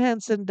Jim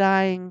Henson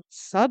dying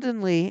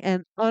suddenly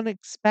and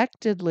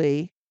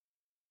unexpectedly,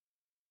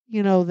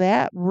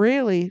 that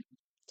really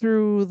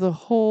threw the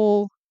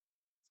whole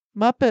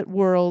Muppet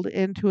world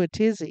into a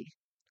tizzy.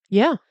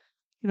 Yeah.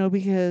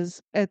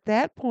 Because at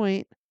that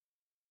point,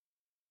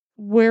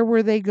 where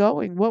were they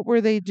going? What were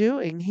they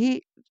doing?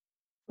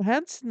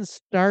 Henson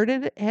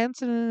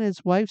and his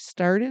wife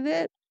started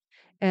it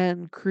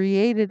and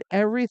created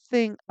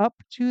everything up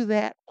to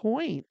that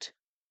point.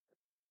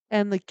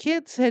 And the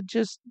kids had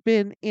just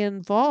been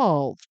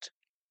involved.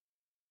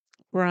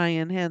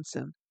 Brian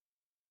Henson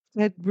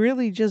had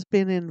really just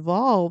been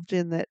involved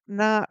in that,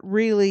 not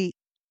really,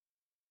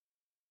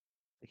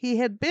 he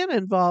had been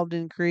involved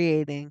in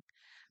creating,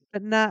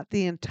 but not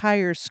the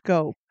entire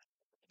scope.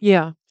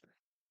 Yeah.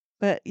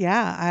 But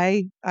yeah,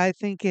 I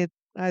think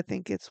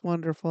it's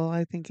wonderful.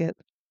 I think it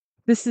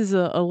This is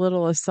a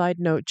little aside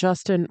note.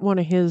 Justin, one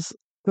of his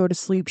go to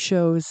sleep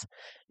shows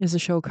is a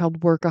show called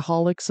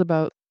Workaholics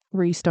about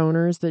three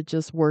stoners that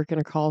just work in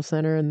a call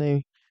center and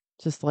they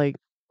just like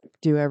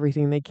do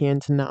everything they can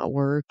to not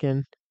work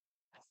and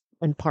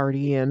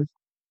party and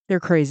they're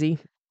crazy.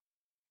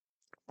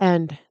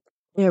 And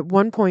at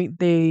one point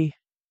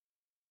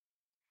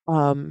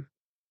um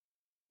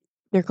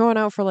they're going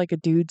out for like a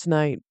dude's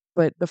night,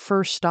 but the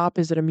first stop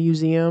is at a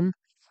museum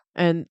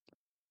and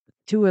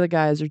two of the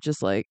guys are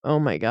just like, "Oh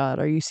my god,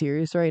 are you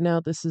serious right now?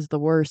 This is the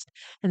worst."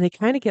 And they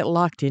kind of get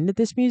locked into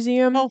this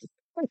museum oh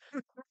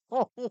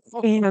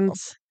and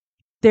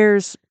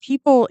there's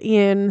people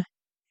in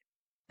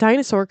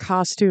dinosaur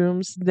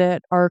costumes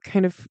that are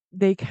kind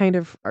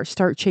of are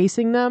start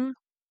chasing them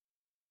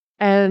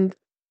and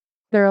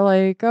they're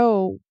like,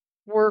 "Oh,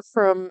 we're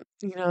from,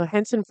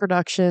 Henson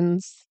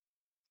Productions.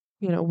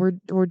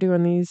 We're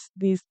doing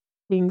these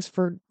things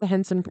for the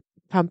Henson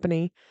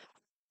Company."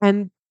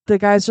 And the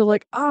guys are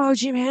like, "Oh,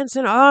 Jim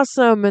Henson,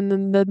 awesome!" And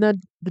then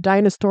the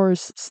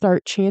dinosaurs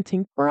start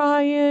chanting,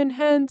 "Brian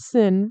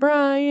Henson,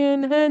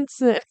 Brian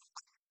Henson,"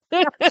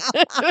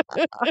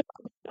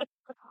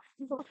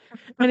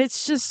 and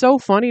it's just so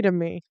funny to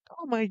me.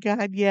 my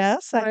God,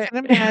 yes, I Right.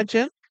 can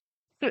imagine.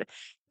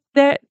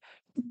 that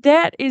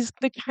that is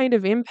the kind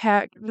of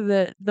impact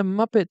that the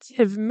Muppets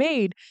have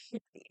made.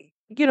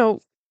 You know,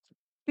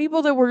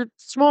 people that were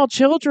small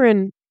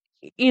children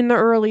in the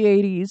early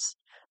 '80s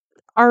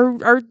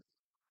are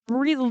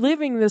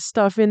reliving this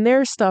stuff in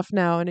their stuff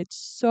now, and it's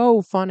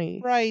so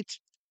funny Right.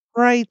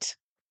 Right.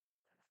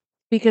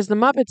 because the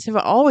Muppets have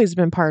always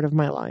been part of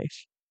my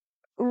life.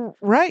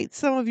 Right.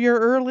 Some of your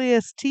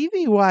earliest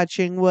TV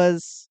watching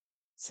was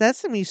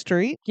Sesame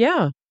Street,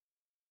 Yeah,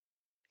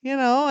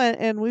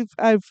 and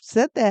I've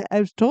said that.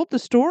 I've told the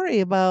story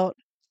about,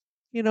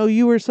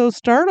 you were so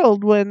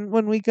startled when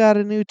we got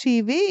a new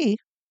TV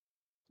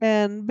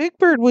and Big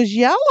Bird was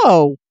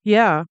yellow.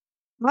 yeah,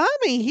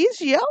 Mommy,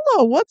 he's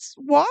yellow.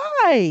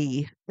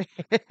 Why?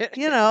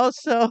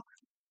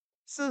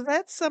 So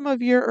that's some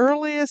of your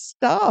earliest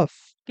stuff.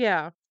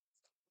 yeah.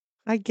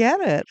 I get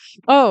it.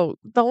 Oh,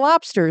 the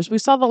lobsters. We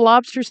saw the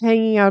lobsters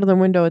hanging out of the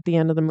window at the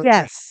end of the movie.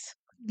 Yes.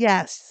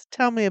 Yes.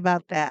 Tell me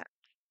about that.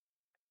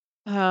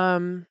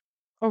 Um,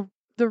 oh,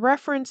 the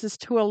reference is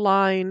to a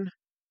line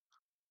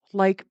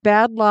like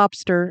 "bad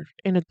lobster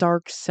in a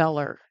dark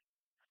cellar."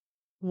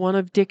 One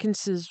of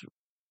Dickens's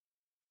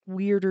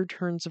weirder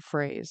turns of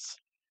phrase.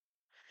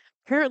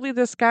 Apparently,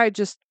 this guy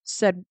just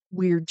said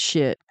weird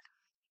shit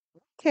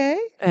Okay.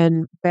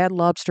 and "bad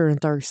lobster in a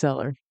dark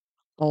cellar."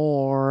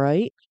 All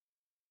right.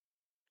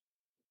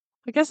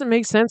 I guess it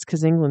makes sense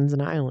because England's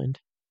an island.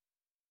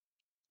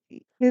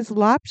 Is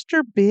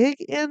lobster big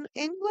in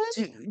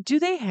England? Do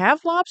they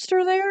have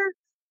lobster there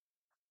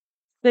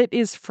that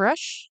is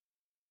fresh?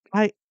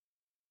 I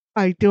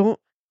I don't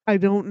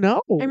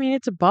know. I mean,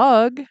 it's a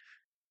bug.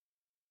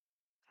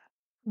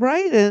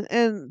 Right,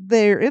 and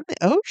they're in the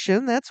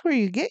ocean. That's where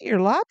you get your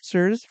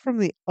lobsters, from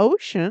the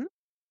ocean,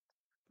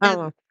 I don't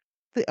and know.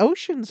 the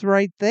ocean's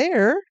right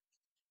there.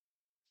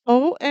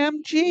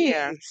 OMG.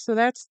 Yeah, so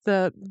that's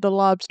the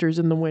lobsters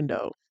in the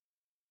window.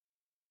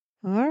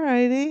 All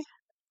righty.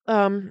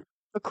 Um,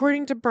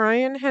 according to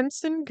Brian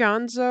Henson,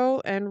 Gonzo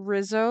and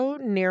Rizzo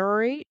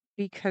narrate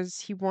because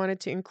he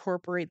wanted to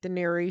incorporate the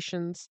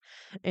narrations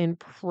and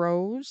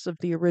prose of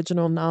the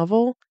original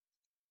novel.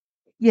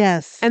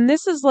 Yes. And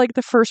this is like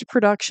the first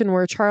production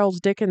where Charles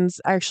Dickens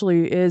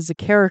actually is a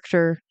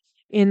character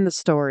in the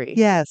story.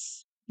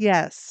 Yes.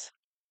 Yes.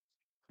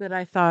 that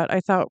I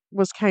thought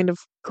was kind of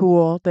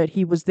cool that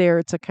he was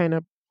there to kind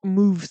of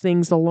move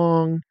things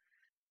along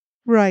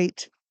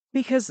Right.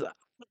 because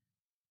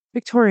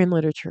Victorian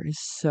literature is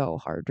so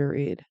hard to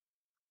read.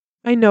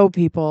 I know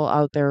people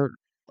out there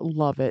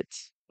love it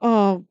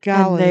Oh, and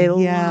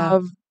golly. Yeah.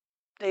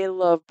 they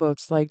love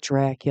books like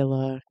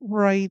Dracula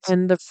Right.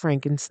 and the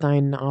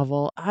Frankenstein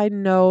novel. I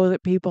know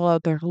that people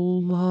out there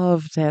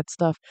love that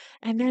stuff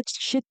and that's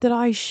shit that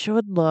I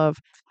should love.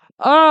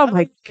 Oh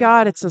my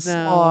god, Oh, it's a no.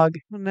 slog.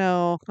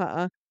 No.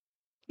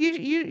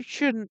 You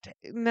shouldn't.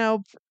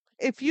 No.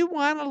 If you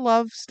want to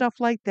love stuff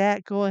like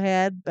that, go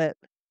ahead. But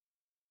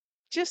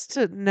just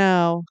to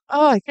no.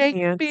 Oh, I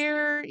can't.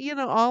 Shakespeare,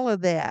 all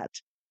of that.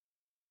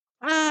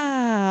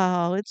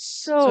 Oh, it's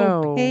so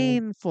So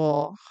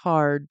painful.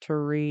 hard to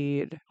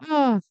read.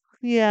 Oh,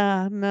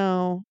 yeah,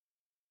 no,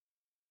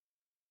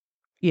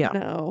 Yeah.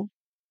 no.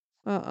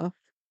 Uh-uh.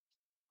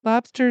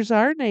 Lobsters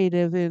are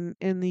native in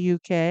the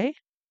UK.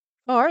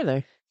 Oh, are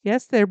they?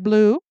 Yes, they're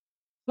blue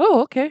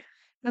Oh, okay.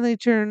 and they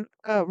turn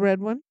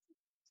red when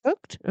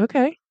cooked.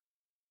 Okay.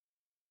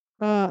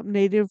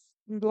 Native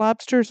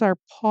lobsters are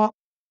hot,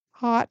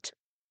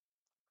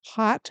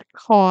 hot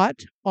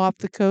caught off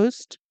the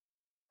coast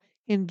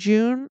in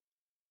June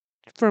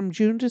from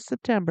June to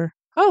September.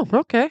 Oh,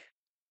 okay.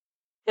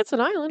 It's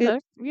an island,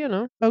 It you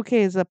know,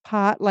 okay, is a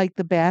pot like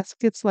the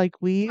baskets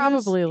like we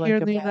use probably here like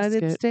in a the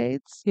United basket.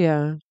 States?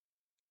 Yeah.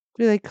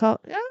 Do they call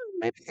yeah,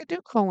 maybe they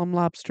do call them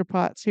lobster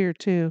pots here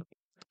too,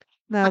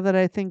 I, now that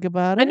I think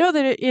about I it. know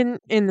that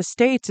in the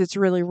States it's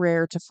really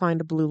rare to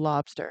find a blue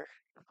lobster.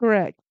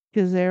 Correct,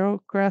 because they're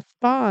Crest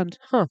Bond.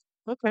 Huh.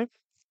 Okay.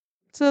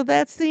 So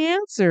that's the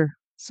answer.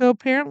 So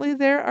apparently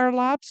there are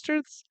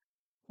lobsters.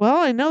 Well,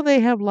 I know they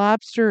have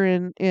lobster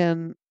in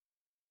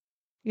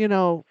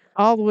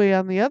all the way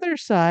on the other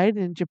side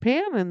in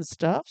Japan and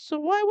stuff. So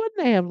why wouldn't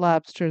they have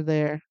lobster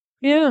there?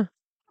 Yeah.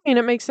 I mean,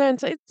 it makes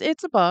sense.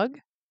 It's a bug.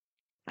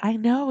 I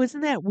know,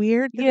 isn't that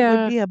weird that it would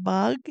Yeah. be a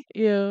bug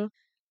Yeah.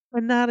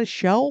 and not a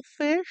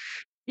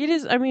shellfish? It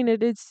is. I mean,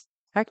 it is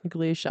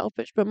technically a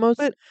shellfish, but most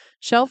But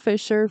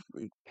shellfish are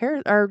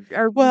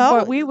are well,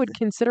 what we would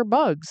consider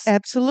bugs.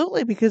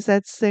 absolutely, because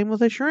that's same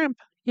with a shrimp.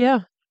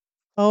 Yeah.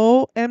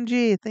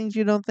 OMG, things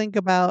you don't think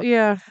about.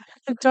 Yeah.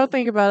 Don't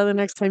think about it the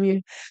next time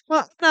you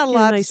Well, not a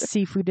get a nice lobster.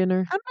 seafood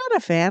dinner. I'm not a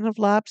fan of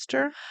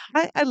lobster.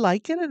 I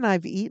like it and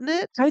I've eaten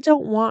it. I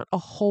don't want a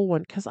whole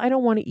one because I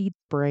don't want to eat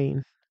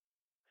brain.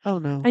 Oh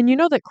no, And you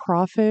know that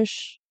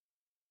crawfish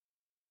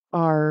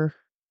are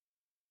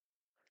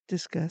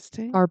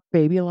disgusting. are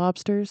baby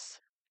lobsters?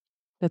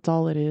 That's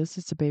all it is.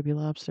 It's a baby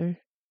lobster.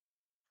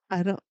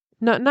 I don't.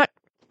 Not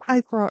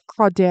I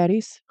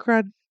crawdaddies.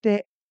 crud.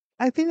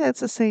 I think that's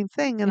the same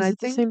thing, and Is I it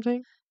the think same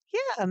thing?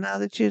 yeah. Now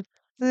that you,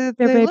 they,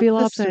 They're they look baby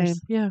the lobsters.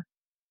 same. Yeah.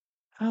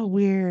 Oh,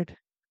 weird.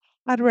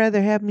 I'd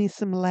rather have me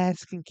some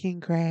Alaskan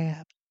king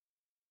crab.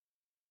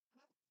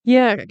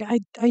 Yeah,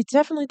 I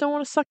definitely don't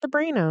want to suck the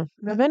brain out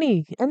No, of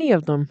any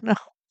of them. no,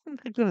 I'm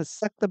not gonna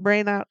suck the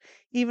brain out,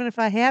 even if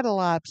I had a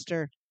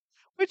lobster,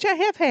 which I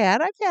have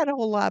had. I've had a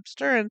whole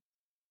lobster, and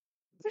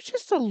there's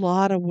just a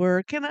lot of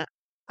work, and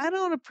I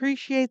don't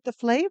appreciate the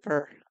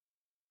flavor.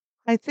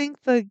 I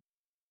think the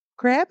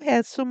crab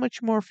has so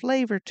much more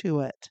flavor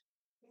to it.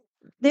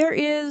 There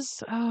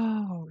is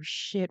oh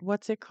shit,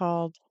 what's it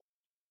called?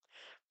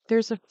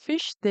 There's a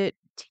fish that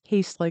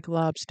tastes like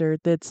lobster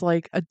that's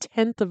like a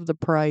tenth of the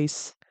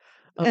price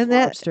of And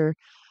that lobster.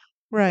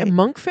 A right.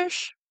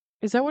 monkfish?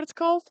 Is that what it's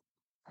called?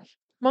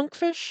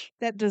 Monkfish?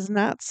 That does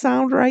not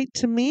sound right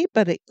to me,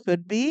 but it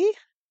could be.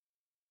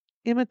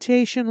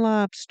 Imitation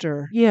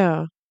lobster.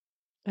 Yeah,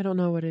 I don't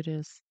know what it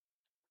is.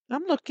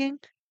 I'm looking.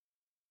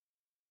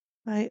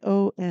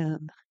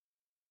 ION.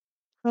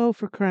 Oh,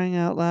 for crying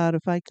out loud,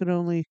 if I could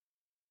only.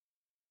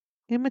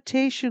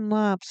 Imitation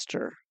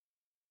lobster.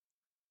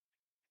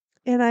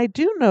 And I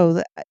do know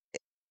that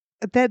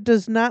that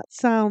does not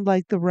sound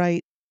like the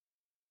right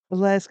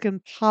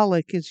Alaskan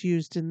pollock is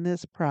used in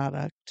this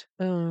product.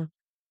 Uh,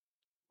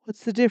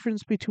 What's the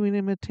difference between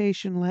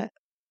imitation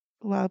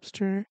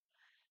lobster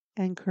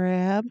and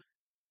crab?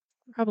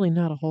 Probably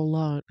not a whole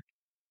lot.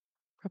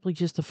 Probably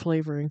just the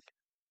flavoring.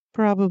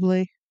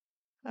 Probably.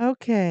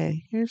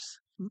 Okay,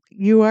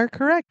 you are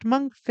correct.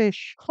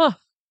 Monkfish. Huh.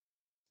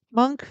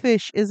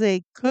 Monkfish is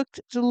a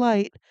cooked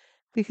delight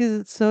because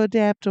it's so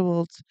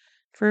adaptable. Its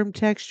firm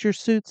texture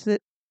suits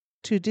it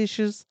to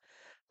dishes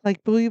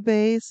like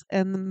bouillabaisse,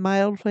 and the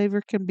mild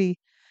flavor can be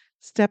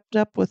stepped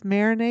up with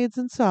marinades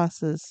and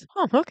sauces.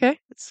 Huh, okay.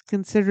 It's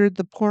considered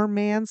the poor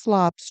man's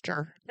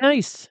lobster.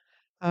 Nice.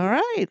 All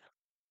right.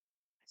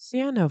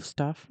 See, I know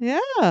stuff.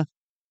 Yeah.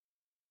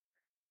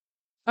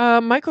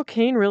 Michael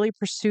Caine really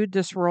pursued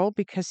this role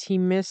because he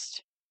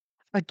missed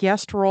a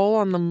guest role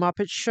on the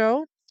Muppet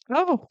Show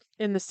Oh,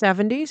 in the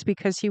 70s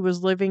because he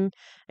was living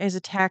as a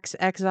tax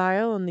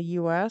exile in the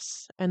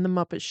US and the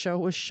Muppet Show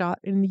was shot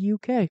in the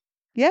UK.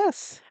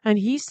 yes. And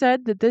he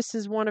said that this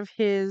is one of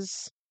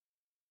his,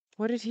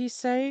 what did he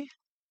say?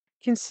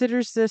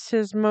 Considers this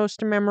his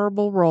most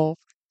memorable role.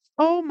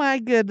 Oh my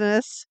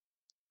goodness.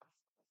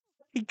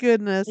 My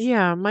goodness.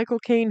 Yeah, Michael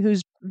Caine,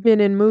 who's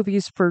been in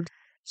movies for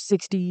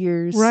 60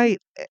 years. Right.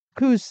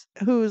 Who's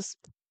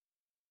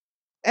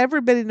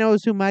everybody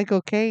knows who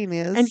Michael Caine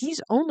And is.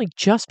 he's only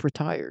just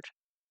retired.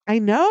 I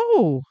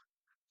know.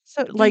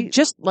 So Like,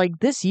 just like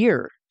this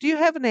year. do you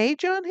have an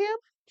age on him?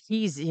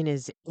 He's in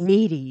his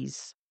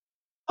 80s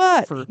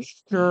But for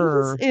he's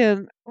sure.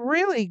 in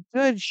really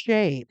good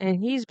shape.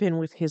 And he's been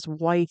with his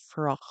wife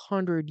for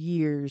 100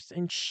 years.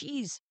 And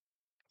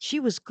she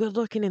was good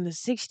looking in the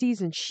 60s,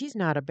 and she's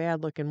not a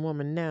bad looking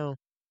woman now.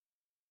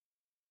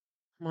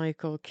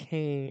 Michael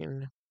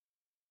Caine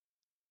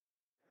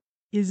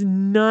is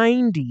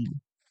 90.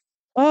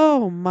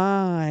 Oh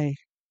my.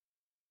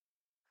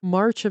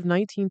 March of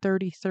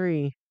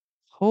 1933.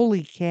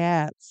 Holy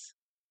cats.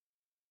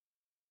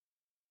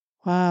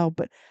 Wow,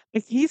 but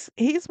like he's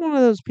one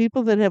of those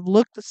people that have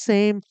looked the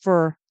same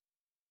for,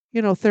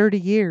 30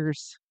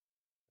 years.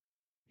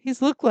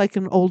 He's looked like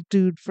an old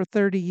dude for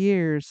 30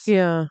 years.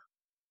 Yeah.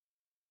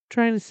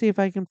 Trying to see if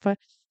I can find.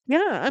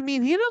 Yeah, I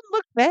mean, he doesn't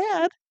look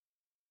bad.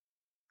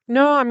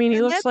 No, I mean, he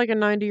And looks like a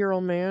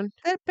 90-year-old man.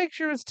 that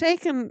picture was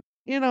taken,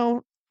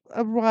 a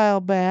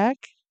while back.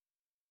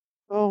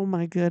 Oh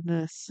my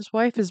goodness. His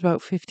wife is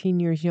about 15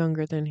 years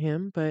younger than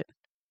him, but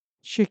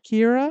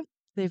Shakira?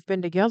 they've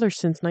been together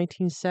since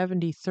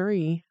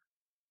 1973.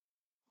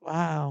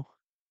 Wow.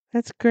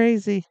 That's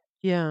crazy.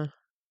 Yeah.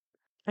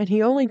 And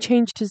he only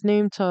changed his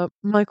name to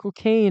Michael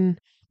Caine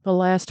the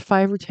last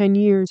 5 or 10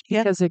 years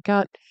Yeah, because it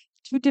got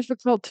too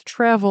difficult to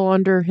travel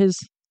under his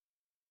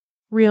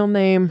real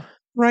name.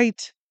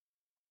 right.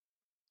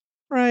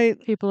 Right.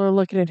 People are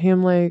looking at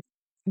him like,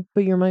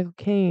 but you're Michael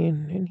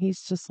Caine. And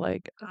he's just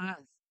like, ah,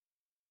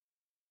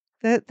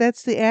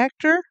 That's the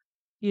actor?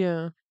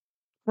 yeah.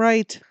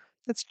 Right.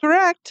 That's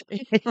correct.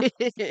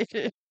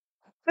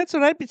 That's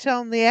what I'd be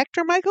telling the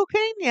actor Michael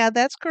Caine. Yeah,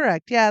 that's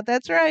correct. Yeah,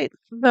 that's right.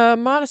 The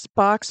modest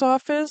box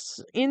office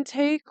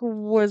intake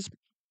was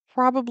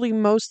probably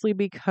mostly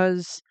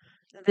because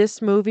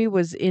this movie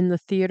was in the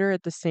theater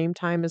at the same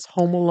time as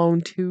Home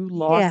Alone 2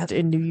 Lost Yes.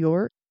 in New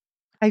York.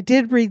 I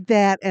did read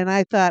that and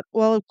I thought,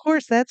 well, of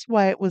course that's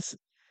why it was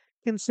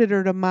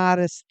considered a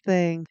modest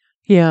thing.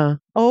 Yeah.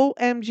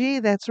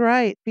 OMG, that's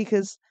right,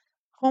 because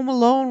Home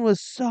Alone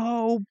was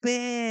so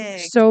big.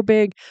 So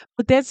big.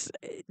 But that's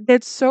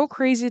so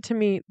crazy to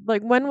me.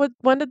 Like when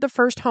did the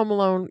first Home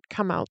Alone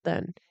come out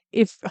then?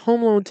 If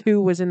Home Alone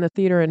 2 was in the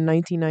theater in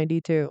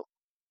 1992.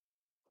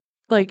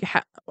 Like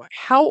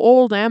how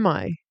old am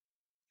I?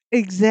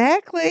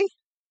 Exactly.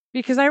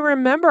 Because I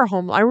remember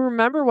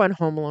when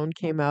Home Alone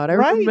came out. I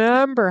Right.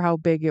 remember how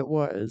big it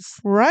was.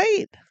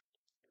 Right.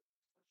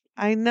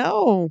 I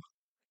know.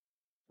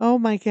 Oh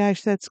my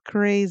gosh, that's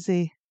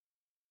crazy.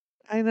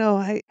 I know.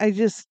 I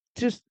just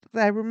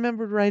I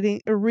remembered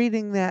writing or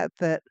reading that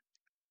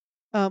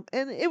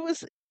and it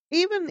was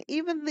even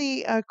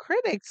the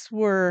critics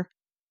were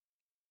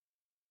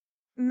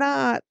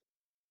not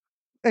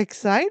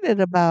excited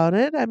about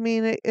it. I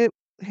mean, it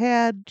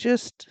had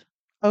just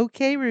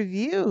okay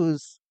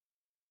reviews.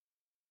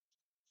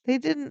 They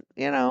didn't,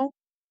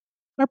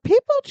 are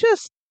people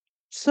just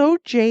so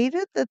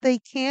jaded that they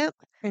can't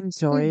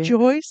Enjoy it.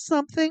 enjoy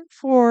something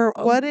for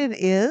Um, what it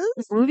is?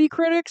 movie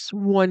critics,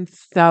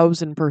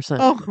 1000%.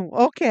 Oh,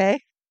 okay.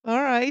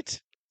 All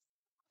right.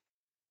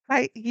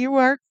 You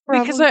are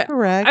Because probably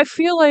correct. I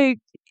feel like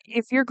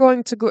if your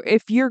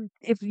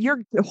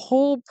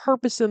whole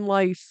purpose in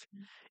life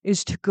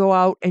is to go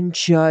out and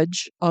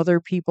judge other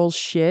people's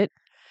shit,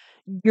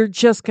 you're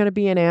just gonna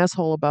be an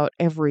asshole about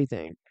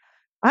everything.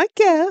 I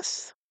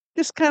guess.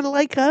 Just kind of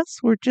like us.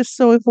 We're just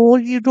so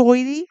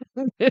hoity-toity.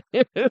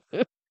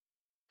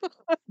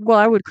 Well,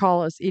 I would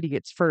call us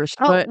idiots first,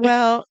 Oh, but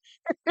well,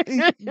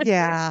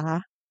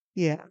 yeah.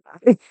 Yeah.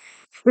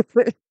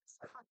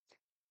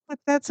 But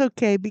that's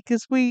okay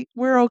because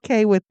we're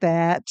okay with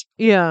that.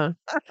 yeah.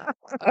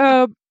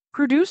 Uh,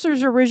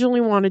 Producers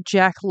originally wanted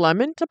Jack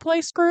Lemmon to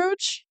play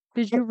Scrooge.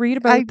 Did you read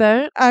about I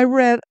that? I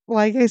read,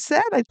 like I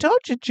said, I told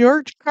you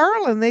George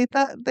Carlin. They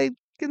thought they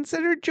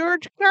considered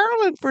George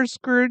Carlin for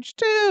Scrooge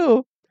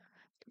too.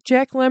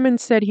 Jack Lemmon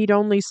said he'd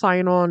only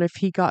sign on if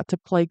he got to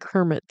play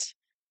Kermit.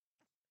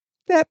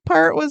 That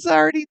part was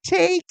already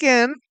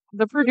taken.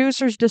 The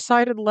producers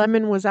decided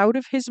Lemon was out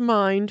of his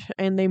mind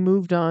and they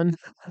moved on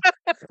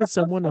to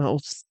someone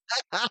else.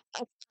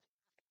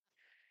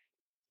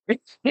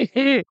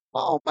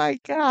 Oh my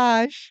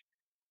gosh.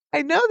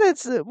 I know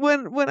that's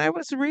when I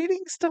was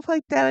reading stuff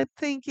like that, I'm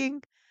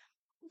thinking,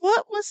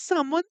 what was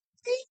someone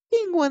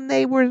thinking when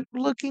they were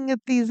looking at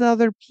these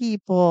other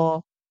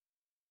people?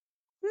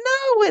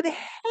 No, it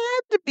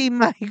had to be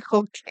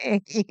Michael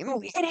Caine.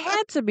 It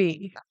had to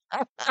be.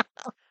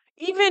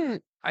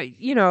 Even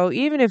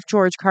if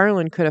George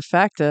Carlin could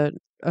affect a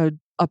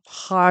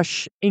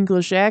posh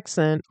English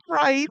accent,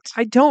 Right.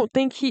 I don't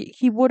think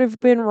he would have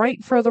been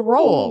right for the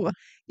role. Ooh,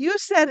 you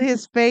said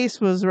his face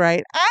was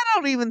right. I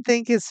don't even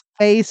think his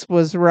face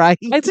was right.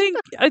 I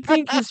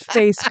think his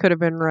face could have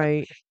been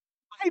right.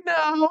 I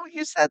know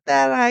you said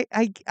that.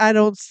 I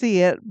don't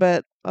see it,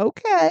 but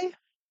okay.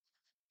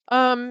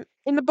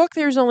 In the book,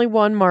 there's only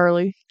one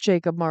Marley,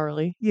 Jacob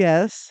Marley.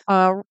 Yes.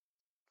 Uh,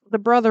 the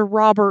brother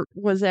Robert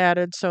was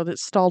added so that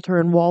Stalter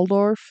and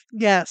Waldorf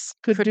Yes.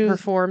 Could could do.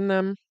 perform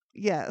them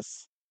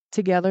Yes.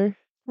 together.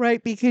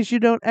 Right, because you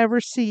don't ever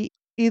see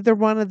either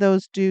one of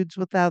those dudes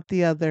without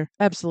the other.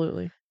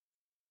 Absolutely.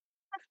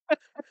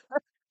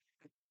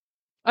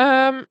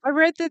 I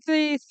read that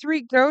the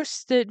three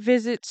ghosts that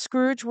visit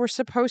Scrooge were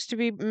supposed to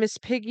be Miss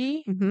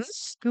Piggy, Hmm.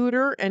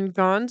 Scooter, and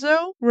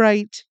Gonzo,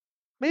 Right.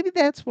 Maybe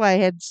that's why I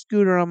had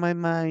Scooter on my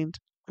mind.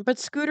 but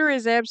Scooter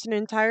is absent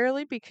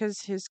entirely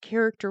because his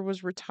character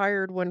was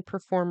retired when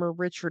performer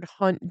Richard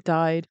Hunt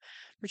died.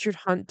 Richard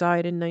Hunt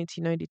died in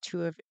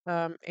 1992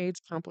 of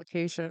AIDS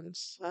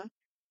complications. Huh?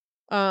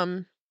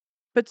 Um,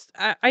 but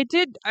I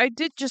did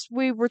just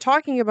we were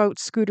talking about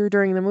Scooter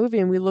during the movie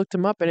and we looked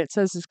him up and it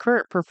says his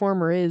current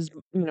performer is,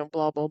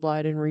 blah blah blah.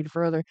 I didn't read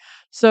further.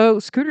 So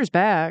Scooter's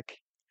back.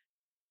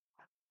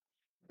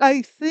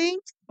 I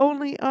think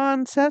only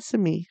on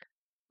Sesame,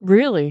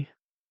 Really?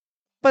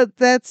 but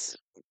that's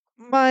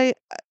my,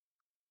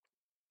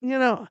 you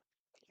know,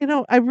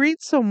 I read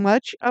so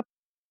much up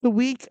the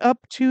week up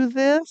to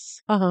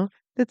this Uh-huh.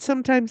 that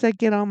sometimes I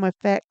get all my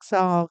facts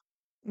all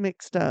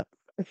mixed up.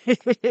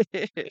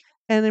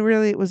 And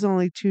it was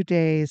only 2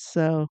 days,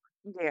 so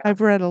Yeah. I've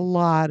read a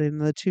lot in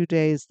the 2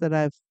 days that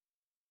I've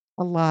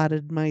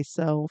allotted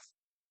myself.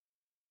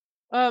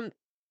 Um,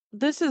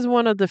 this is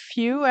one of the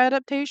few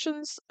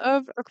adaptations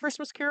of A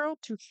Christmas Carol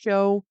to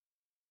show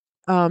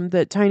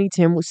that Tiny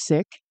Tim was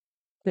sick,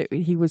 that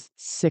he was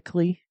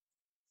sickly.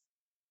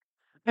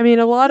 I mean,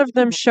 a lot of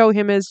them Oh, show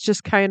him as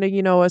just kind of,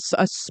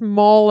 a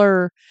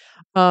smaller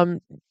um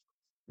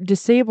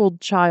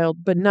disabled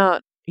child, but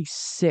not a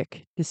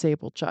sick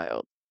disabled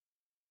child.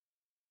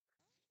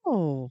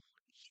 oh,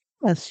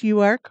 yes, you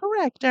are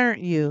correct,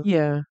 aren't you?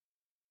 Yeah,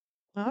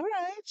 All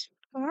right.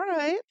 All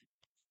right.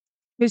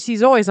 because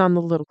he's always on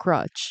the little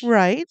crutch.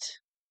 Right.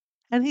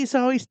 And he's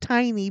always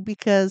tiny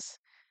because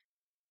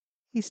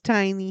he's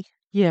tiny.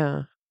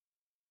 Yeah.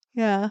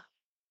 Yeah.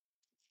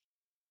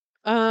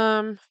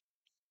 Um,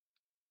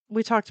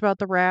 we talked about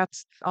the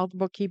rats. All the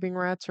bookkeeping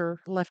rats are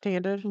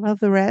left-handed. Love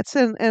the rats.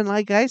 And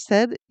like I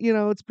said,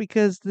 it's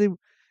because the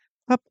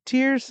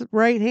puppeteer's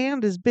right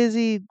hand is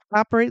busy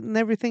operating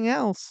everything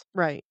else.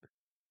 Right.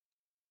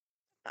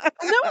 And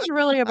that was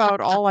really about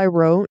all I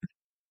wrote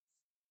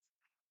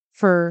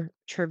for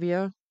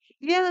trivia.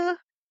 Yeah.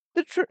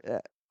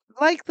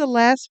 Like the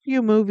last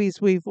few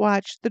movies we've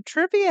watched, the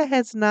trivia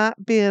has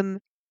not been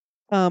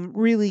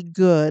really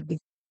good.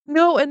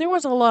 No, and there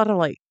was a lot of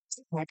like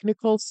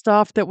technical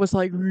stuff that was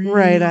like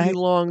Right. really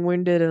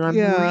long-winded, and I'm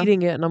Yeah.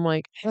 reading it and I'm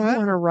like, I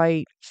want to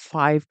write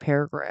 5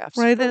 paragraphs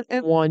Right. for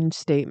And one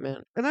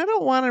statement. I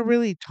don't want to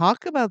really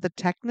talk about the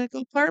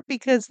technical part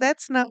because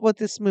that's not what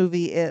this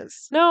movie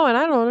is. No, and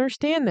I don't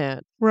understand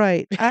that.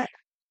 Right.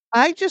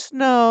 I just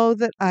know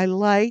that I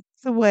like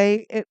the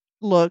way it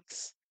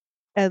looks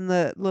and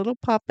the little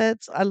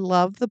puppets. I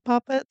love the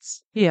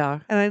puppets. Yeah.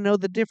 And I know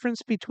the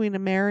difference between a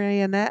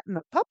marionette and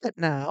a puppet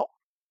now,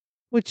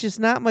 which is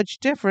not much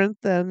different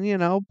than,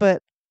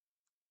 but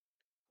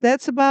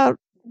that's about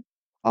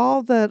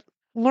all the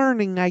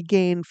learning I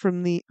gained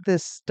from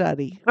this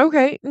study.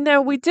 Okay.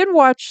 Now we did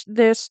watch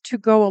this to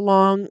go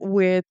along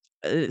with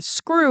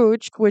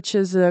Scrooge, which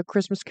is a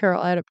Christmas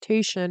Carol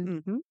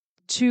adaptation, Hmm.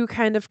 to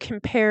kind of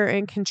compare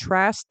and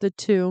contrast the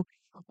two.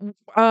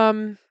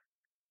 Um,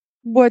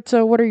 what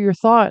are your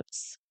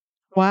thoughts?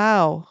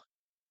 Wow.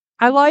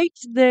 I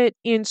liked that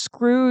in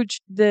Scrooge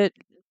that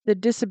the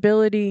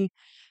disability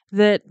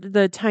that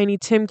the Tiny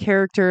Tim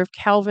character of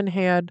Calvin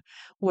had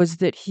was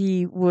that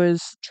he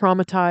was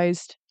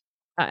traumatized.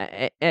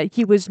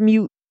 He was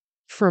mute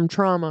from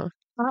trauma.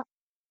 Uh,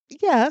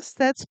 yes,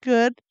 that's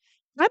good.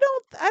 I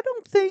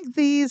don't think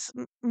these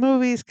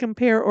movies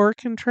compare or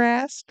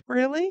contrast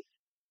really,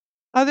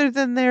 other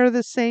than they're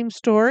the same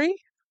story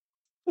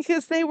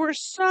because they were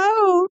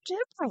so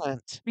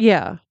different.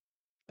 Yeah,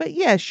 But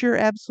yes, you're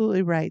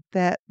absolutely right.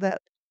 That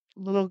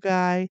little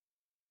guy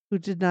who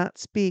did not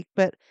speak,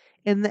 but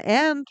in the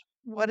end,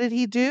 what did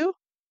he do?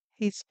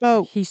 He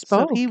spoke. he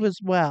So he spoke. was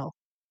well.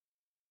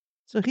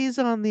 So he's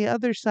on the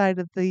other side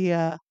of the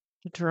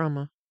The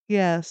trauma.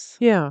 yes.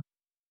 Yeah.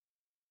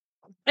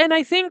 And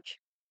I think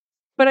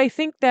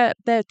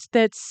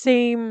that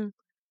same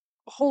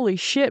holy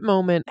shit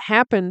moment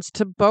happens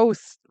to both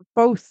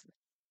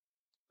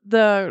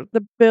the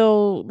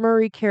Bill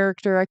Murray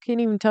character. I can't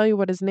even tell you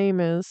what his name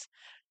is.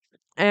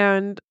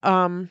 And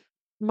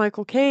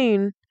Michael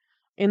Caine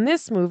in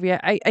this movie.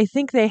 I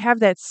think they have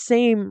that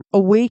same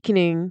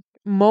awakening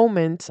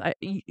moment. I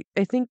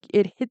think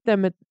it hit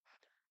them at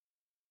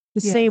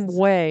the same Yes.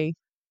 way.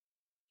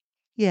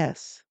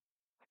 Yes.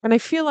 And I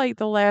feel like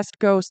The Last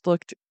Ghost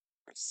looked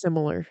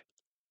similar.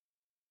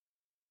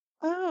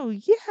 Oh,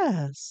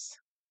 yes.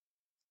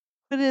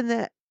 But in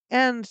the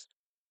end,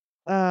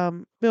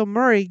 Bill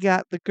Murray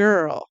got the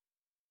girl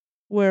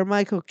where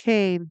Michael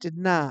Caine did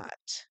not.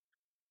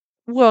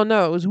 Well,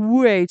 no, it was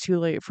way too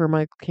late for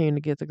Michael Caine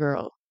to get the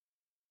girl.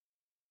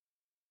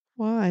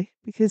 Why?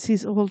 Because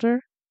he's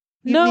older?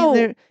 You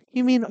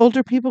mean No,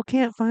 older people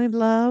can't find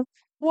love?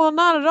 well,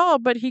 not at all,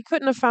 but he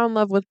couldn't have found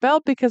love with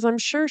Belle because I'm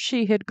sure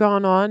she had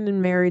gone on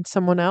and married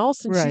someone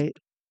else, and Right.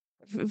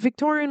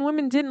 Victorian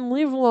women didn't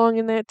live long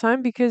in that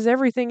time because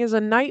everything is a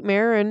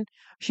nightmare, and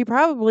she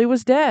probably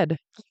was dead.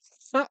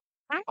 Uh,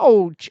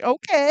 Ouch.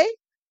 Okay.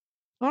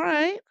 All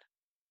right.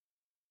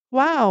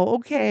 Wow.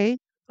 Okay.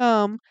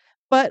 Um,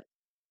 but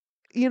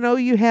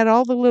you had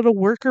all the little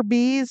worker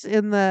bees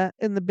in the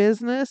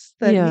business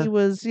that he Yeah.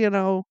 was,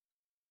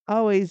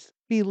 always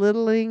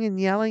belittling and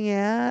yelling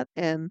at,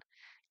 and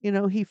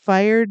he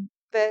fired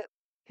that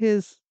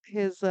his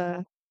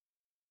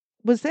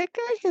was that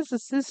guy his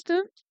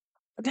assistant?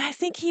 I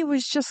think he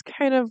was just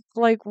kind of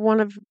like one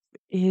of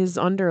his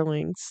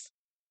underlings,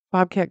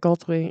 Bobcat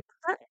Goldthwait.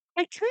 I,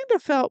 I kind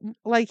of felt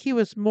like he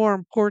was more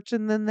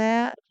important than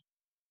that,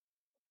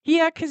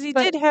 Yeah, because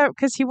but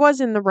he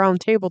was in the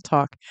round table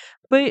talk,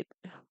 but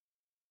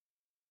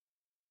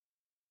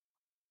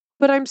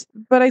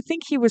but I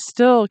think he was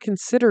still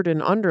considered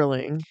an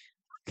underling.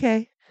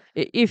 okay.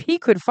 If he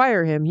could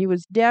fire him, he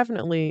was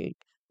definitely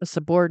a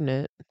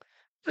subordinate.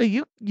 So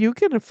you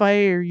can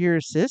fire your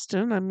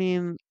assistant. I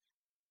mean,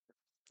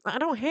 I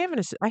don't have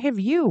I have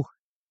you.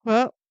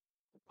 well,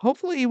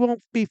 hopefully you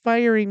won't be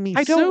firing me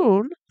I don't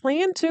soon.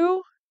 plan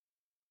to.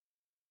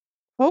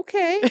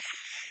 Okay,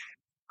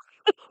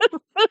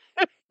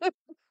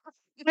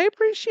 I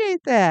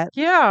appreciate that.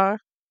 Yeah.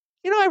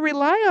 I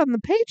rely on the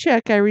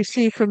paycheck I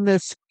receive from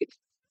this.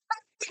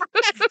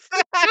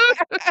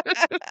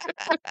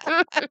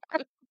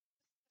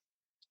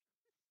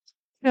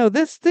 No,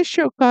 this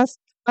show costs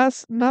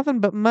us nothing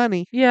but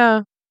money.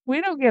 Yeah.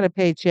 We don't get a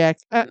paycheck.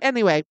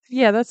 Anyway,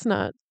 Yeah, that's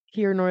not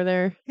here nor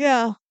there.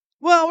 yeah.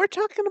 Well, we're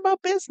talking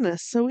about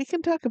business, so we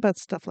can talk about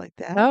stuff like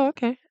that. Oh,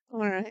 okay. All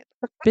right.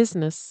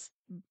 Business.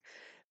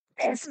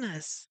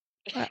 Business.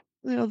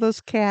 Those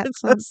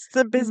cats on That's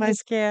the in my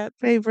business cat.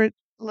 favorite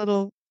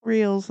little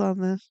reels on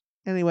this.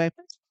 Anyway,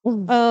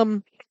 Mm.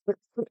 um,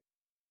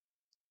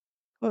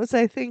 what was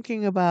I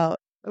thinking about?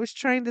 I was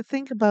trying to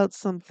think about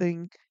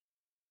something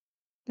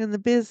in the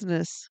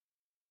business.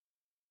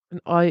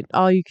 And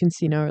all you can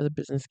see now are the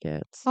business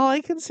cats. All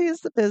I can see is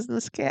the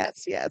business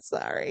cats. Yeah,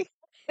 sorry.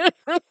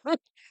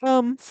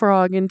 Um,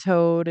 Frog and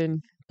Toad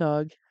and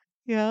Dog.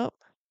 yeah.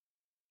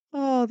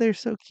 Oh, they're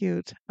so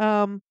cute.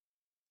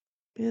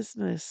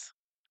 Business.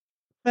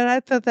 But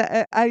I thought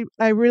that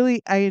I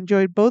really I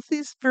enjoyed both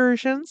these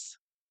versions.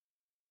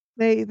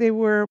 They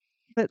were,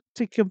 but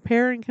to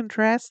compare and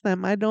contrast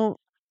them, I don't,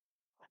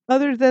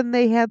 other than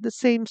they had the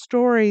same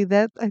story,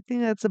 that I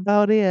think that's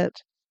about it.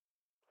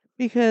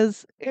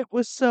 Because it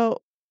was so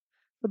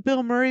the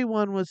Bill Murray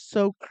one was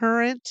so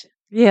current,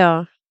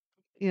 Yeah.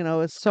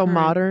 as So current,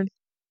 modern.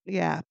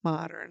 yeah,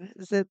 modern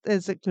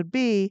as it could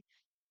be.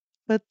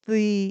 But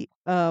the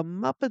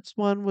Muppets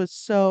one was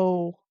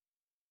so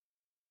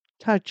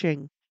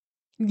touching.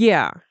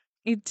 Yeah.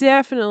 It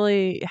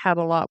definitely had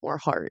a lot more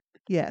heart.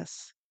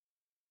 Yes.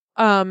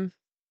 Um,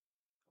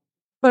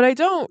 but I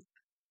don't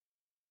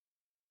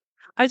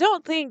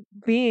think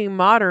being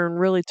modern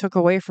really took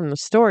away from the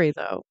story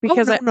though, Oh,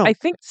 because no, I no.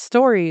 think the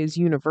story is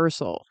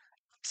universal.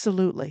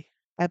 Absolutely.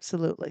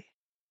 Absolutely.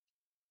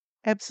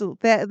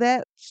 Absolutely.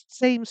 That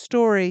same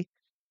story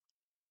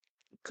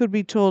could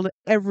be told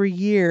every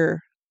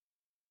year,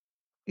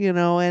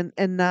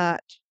 and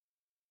not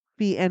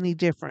be any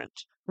different.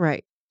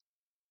 Right.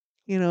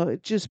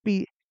 It just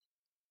be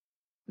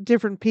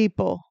different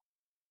people,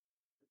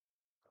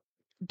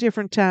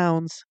 different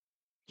towns,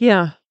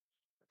 Yeah.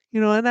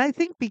 and I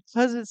think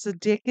because it's a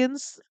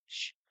Dickens,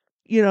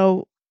 you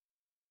know,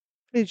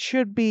 it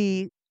should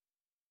be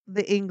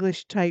the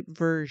English type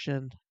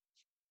version.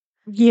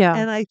 Yeah.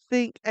 And I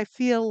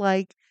feel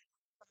like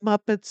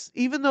Muppets,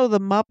 even though the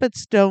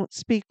Muppets don't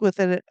speak with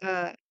an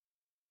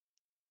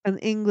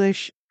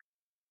English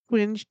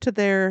twinge to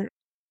their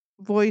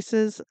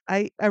voices,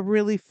 I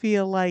really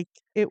feel like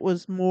it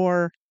was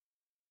more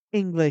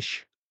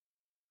English,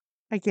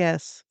 I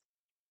guess.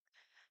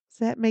 Is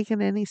that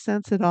making any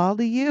sense at all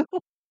to you?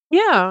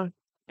 Yeah.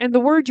 And the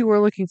word you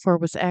were looking for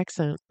was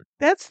accent.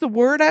 That's the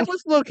word I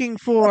was looking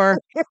for.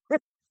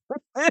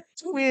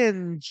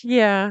 Twinge.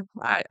 Yeah.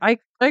 I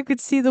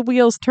could see the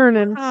wheels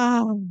turning.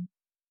 Oh,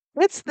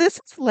 this is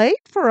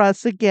late for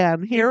us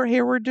again.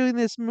 Here we're doing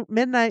this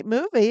midnight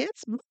movie.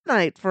 It's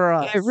midnight for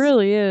It us.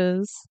 really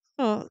is.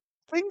 Oh,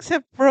 things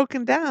have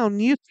broken down.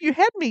 You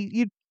had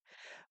me.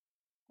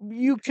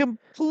 You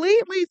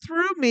completely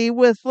threw me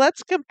with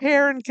let's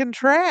compare and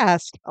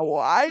contrast.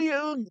 Why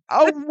you?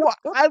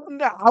 Oh,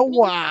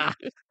 no.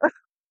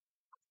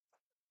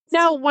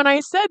 Now, when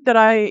I said that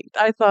I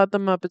thought the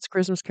Muppets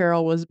Christmas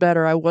Carol was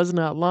better, I was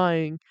not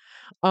lying.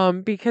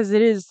 Because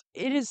it is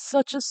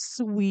such a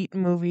sweet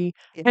movie,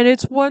 Yeah. and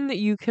it's one that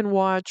you can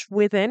watch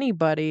with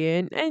anybody,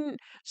 and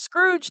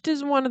Scrooged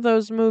is one of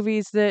those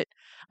movies that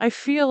I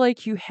feel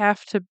like you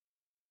have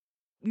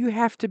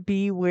to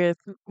be with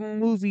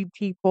movie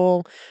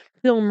people,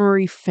 Bill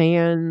Murray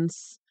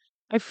fans.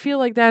 I feel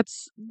like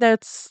that's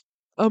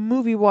a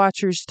movie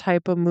watcher's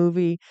type of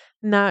movie,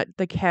 not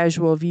the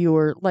casual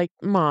viewer like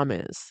mom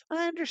is.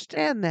 I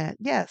understand that.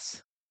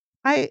 Yes.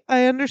 I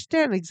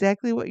understand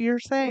exactly what you're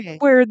saying.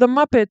 Where the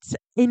Muppets,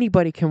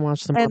 anybody can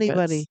watch the Muppets.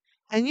 Anybody.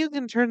 And you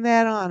can turn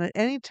that on at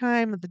any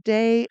time of the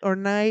day or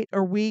night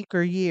or week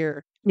or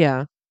year.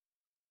 Yeah.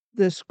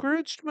 The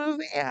Scrooged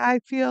movie, I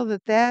feel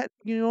that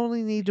you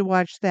only need to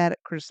watch that at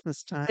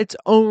Christmas time. It's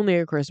only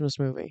a Christmas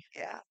movie.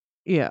 Yeah.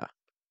 Yeah.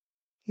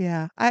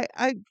 Yeah.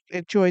 I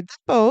enjoyed them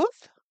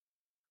both,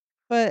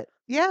 but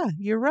yeah,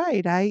 you're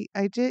right. I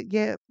did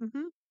get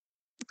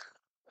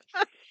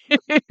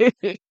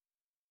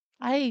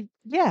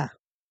yeah,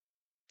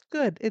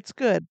 good. It's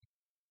good.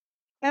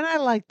 And I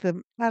like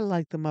them. I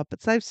like the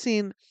Muppets. I've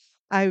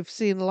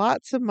seen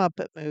lots of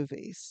Muppet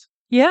movies.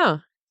 Yeah.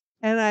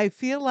 And I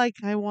feel like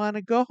I want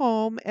to go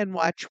home and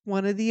watch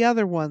one of the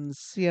other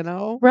ones, you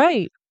know?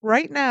 Right.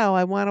 Right now,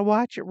 I want to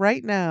watch it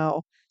right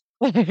now.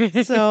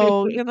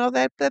 So,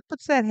 that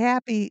puts that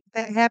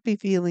happy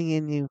feeling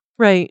in you.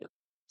 Right.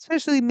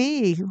 Especially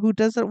me who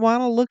doesn't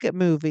want to look at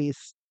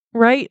movies.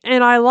 Right.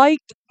 And I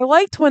liked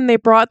when they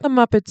brought the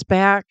Muppets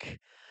back,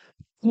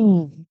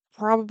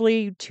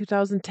 probably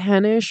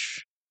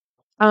 2010-ish.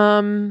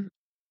 Um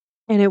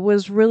and it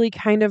was really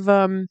kind of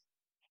a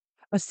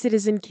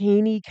Citizen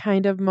Kane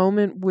kind of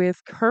moment with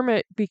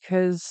Kermit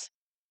because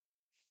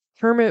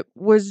Kermit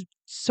was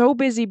so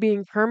busy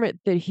being Kermit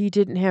that he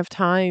didn't have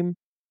time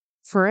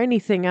for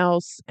anything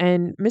else,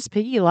 and Miss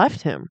Piggy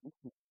left him.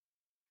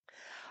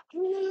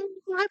 Oh,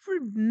 I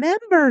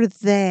remember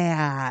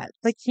that.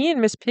 Like, he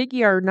and Miss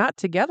Piggy are not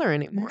together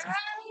anymore.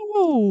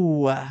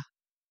 No.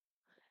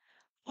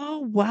 Oh,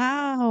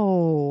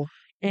 wow.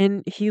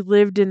 And he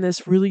lived in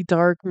this really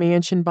dark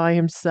mansion by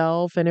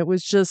himself, and it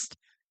was just,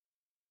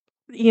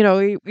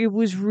 it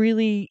was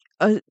really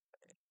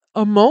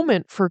a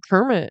moment for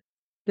Kermit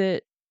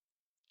that,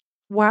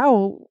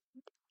 wow,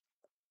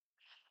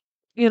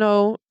 you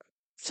know,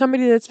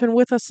 somebody that's been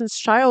with us since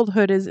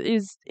childhood is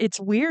it's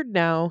weird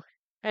now,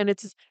 and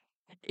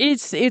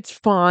it's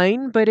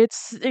fine, but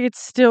it's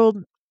still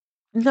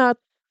not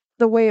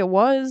the way it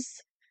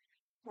was.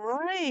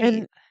 Right.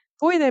 And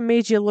boy, that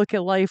made you look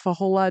at life a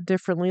whole lot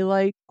differently.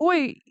 Like,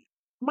 boy,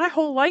 my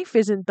whole life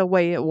isn't the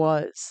way it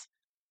was.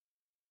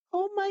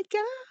 Oh my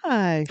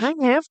I gosh.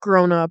 have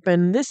grown up,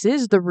 and this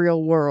is the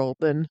real world.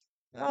 And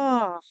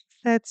Oh,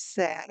 that's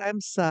sad. I'm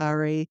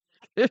sorry.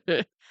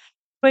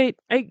 but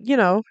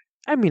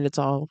I mean, it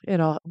all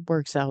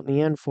works out in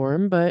the end for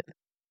him. But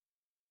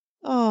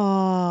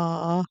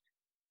Oh, I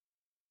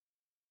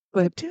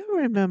but do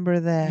remember yeah,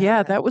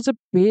 that. that was a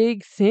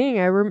big thing.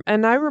 I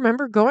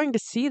remember going to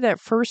see that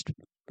first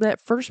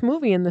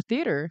movie in the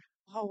theater.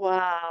 Oh,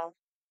 wow.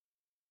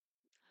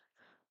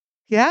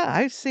 Yeah,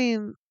 I've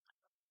seen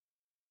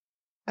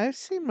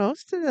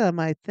most of them,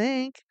 I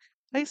think.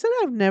 Like I said,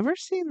 I've never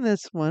seen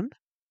this one.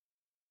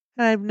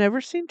 And I've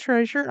never seen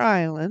Treasure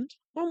Island.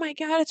 Oh my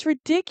god, it's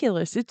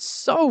ridiculous. It's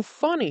so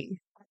funny.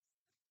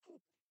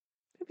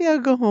 Maybe I'll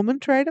go home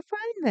and try to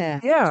find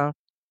that. Yeah.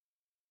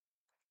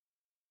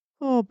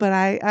 Oh, but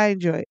I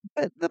enjoy it.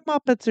 But the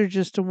Muppets are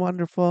just a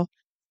wonderful,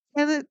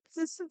 and this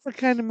is the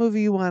kind of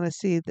movie you want to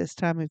see this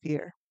time of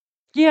year.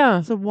 Yeah.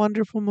 It's a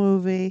wonderful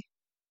movie.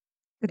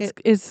 It's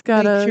It it's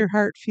got makes a your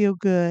heart feel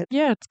good.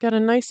 yeah, it's got a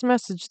nice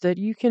message that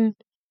you can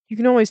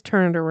always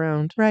turn it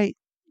around. Right.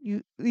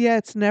 Yeah,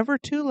 it's never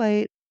too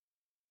late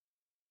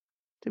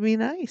to be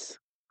nice.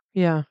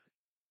 Yeah.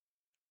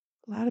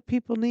 A lot of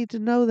people need to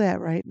know that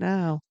right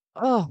now.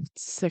 Oh,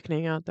 it's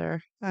sickening out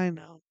there. I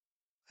know.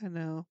 I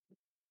know.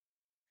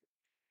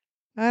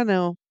 I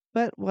know.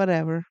 But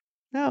whatever.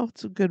 No,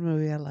 it's a good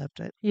movie. I loved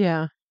it.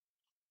 Yeah.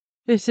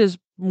 This is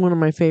one of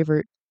my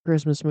favorite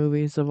Christmas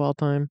movies of all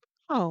time.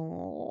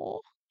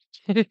 Oh,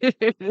 It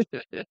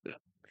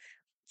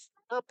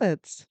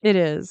Muppets.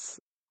 is.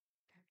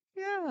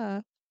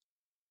 Yeah.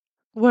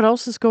 What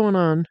else is going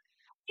on?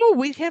 Oh,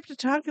 we have to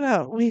talk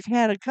about. We've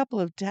had a couple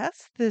of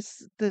deaths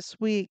this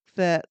week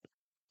that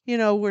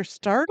were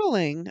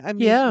startling. I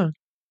Yeah. mean,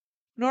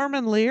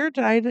 Norman Lear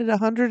died at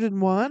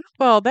 101.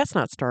 Well, that's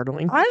not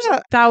startling. I He's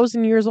thought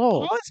 1,000 years I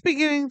old. was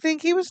beginning to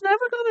think he was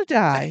never going to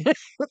die.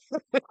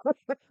 I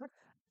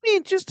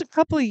mean, just a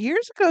couple of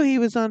years ago, he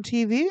was on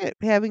TV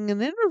having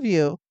an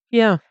interview.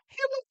 Yeah. He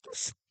looked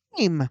the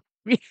same.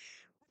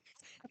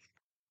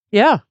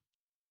 Yeah.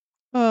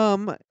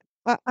 Um,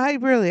 I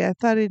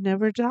thought he'd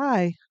never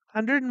die.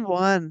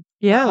 101.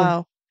 Yeah.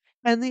 Wow.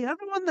 And the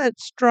other one that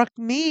struck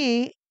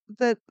me,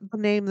 that the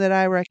name that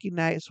I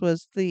recognized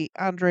was the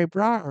Andre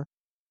Braugher,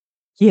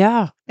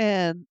 Yeah.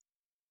 and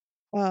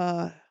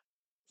uh,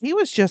 he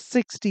was just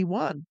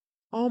 61.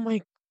 Oh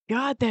my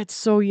god, that's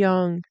so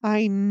young.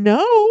 I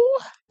know.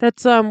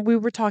 That's we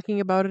were talking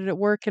about it at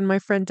work, and my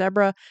friend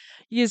Deborah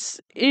is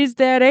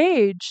that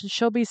age.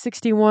 She'll be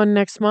 61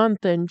 next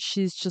month, and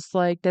she's just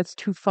like, that's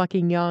too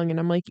fucking young. And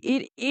I'm like,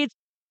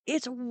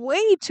 it's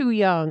way too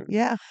young.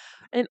 Yeah.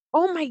 And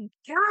oh my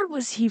god,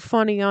 was he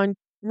funny on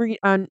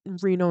Reno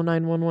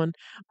 911,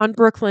 on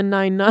Brooklyn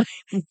 99.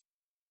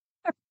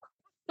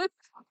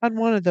 on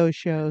one of those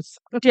shows.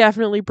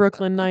 Definitely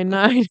Brooklyn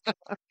Nine-Nine.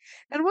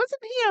 And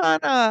wasn't he on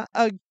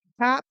a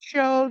cop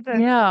show that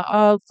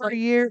Yeah, for a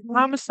year?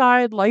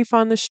 Homicide, Life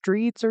on the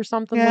Streets or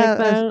something like Yeah,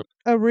 that.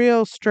 a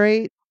real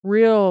straight.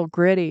 Real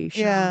gritty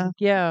show. Yeah.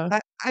 Yeah.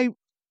 I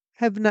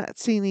have not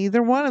seen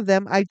either one of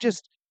them. I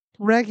just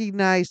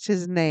recognized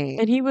his name.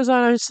 And he was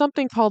on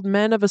something called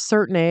Men of a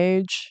Certain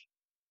Age.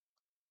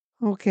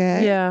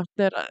 Okay. Yeah,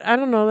 that I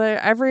don't know,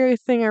 that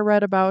everything I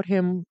read about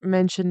him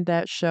mentioned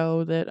that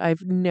show that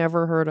I've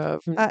never heard of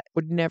and I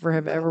would never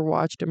have ever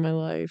watched in my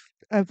life.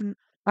 I've n-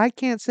 I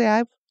can't say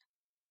I've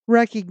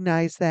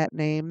recognized that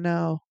name.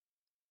 No.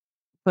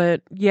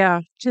 But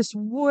yeah, just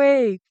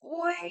way,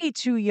 way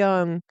too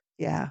young.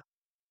 Yeah.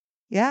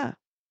 Yeah.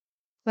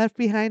 Left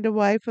behind a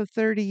wife of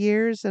 30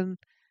 years and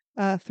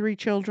 3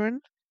 children.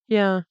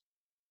 Yeah.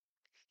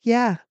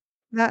 Yeah.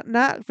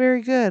 Not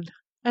very good.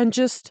 And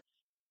just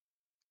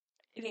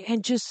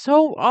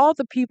so all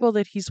the people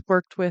that he's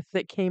worked with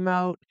that came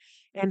out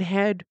and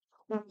had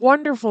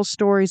wonderful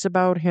stories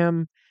about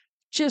him,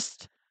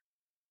 just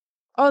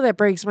oh, that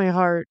breaks my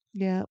heart.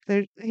 Yeah.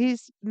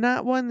 He's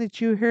not one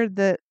that you heard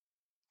that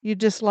you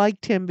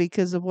disliked him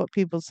because of what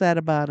people said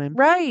about him.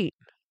 Right.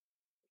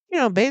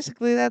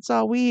 Basically that's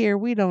all we hear.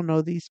 We don't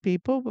know these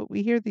people, but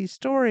we hear these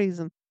stories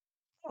and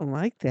I don't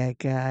like that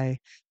guy.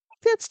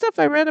 That stuff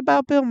I read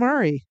about Bill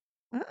Murray.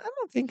 I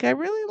don't think I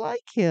really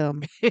like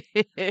him.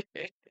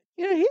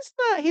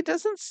 He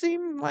doesn't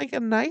seem like a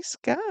nice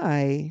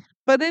guy.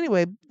 But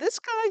anyway, this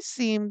guy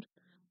seemed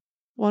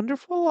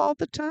wonderful all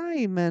the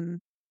time.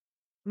 And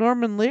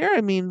Norman Lear,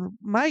 I mean,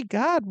 my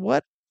God,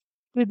 what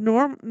did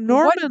What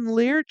Norman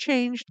Lear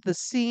changed the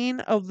scene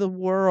of the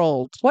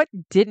world? what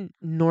didn't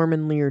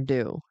Norman Lear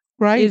do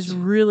Right, is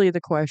really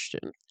the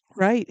question.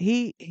 right.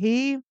 He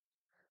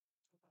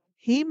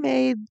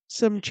made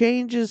some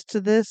changes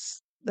to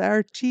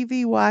our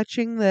TV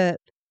watching that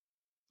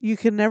you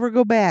can never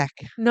go back.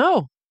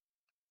 No.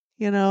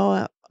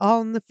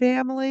 All in the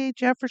Family,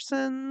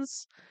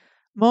 Jeffersons,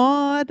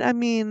 Maud. I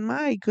mean,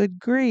 my good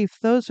grief,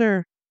 those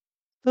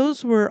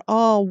were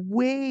all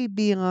way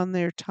beyond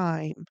their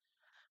time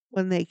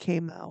when they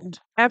came out.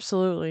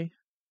 Absolutely.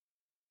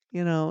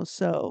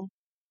 So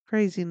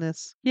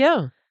craziness.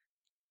 Yeah.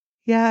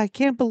 Yeah, I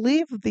can't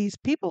believe these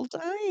people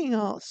dying.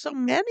 So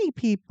many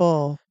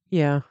people.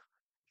 Yeah.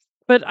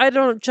 But I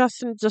don't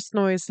Justin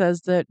always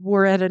says that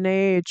we're at an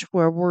age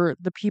where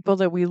the people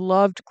that we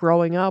loved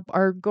growing up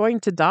are going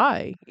to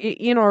die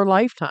in our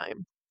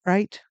lifetime.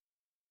 Right,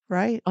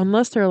 right.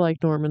 Unless they're like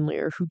Norman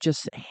Lear who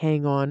just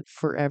hang on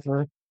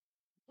forever.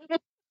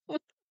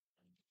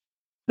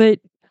 But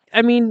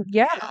I mean,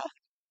 yeah,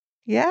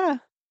 Yeah,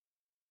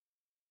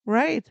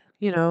 right.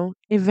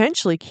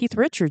 eventually Keith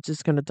Richards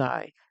is going to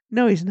die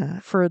No, he's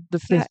not. for the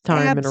fifth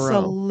time in a row.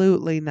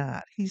 Absolutely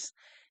not.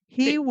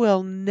 He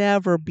will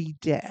never be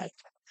dead.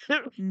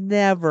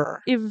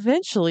 Never.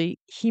 Eventually,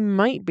 he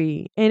might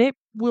be, and it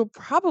will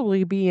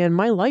probably be in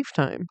my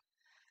lifetime.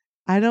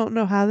 I don't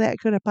know how that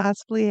could have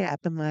possibly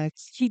happened,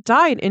 Lex. He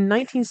died in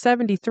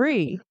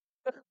 1973.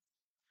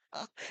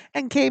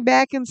 And came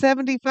back in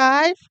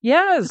 75?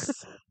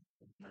 Yes,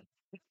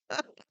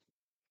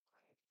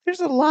 There's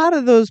a lot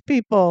of those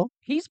people.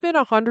 he's been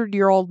a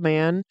 100-year-old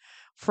man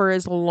for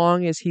as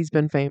long as he's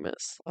been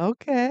famous,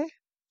 Okay.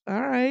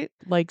 All right.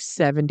 like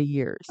 70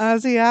 years.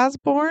 Ozzy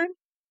Osbourne?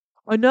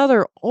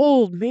 Another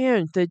old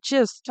man that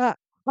just Uh,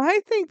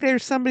 I think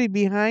there's somebody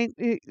behind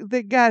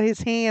that got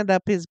his hand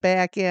up his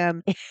back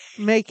end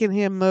making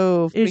him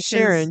move is because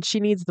Sharon. She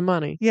needs the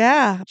money.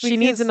 yeah, She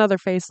needs because another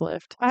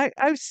facelift.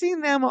 I've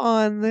seen them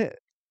on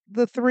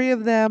the three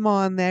of them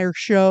on their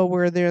show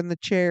where they're in the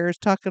chairs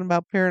talking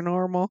about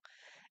paranormal,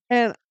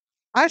 and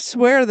I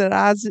swear that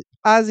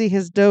Ozzy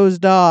has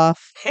dozed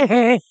off.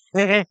 I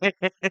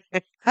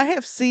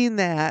have seen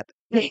that.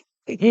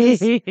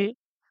 Does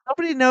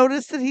nobody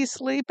notice that he's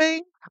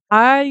sleeping?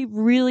 I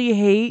really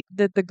hate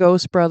that the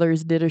Ghost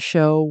Brothers did a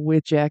show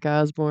with Jack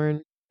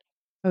Osbourne.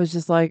 I was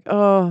just like,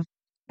 oh,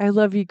 I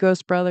love you,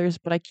 Ghost Brothers,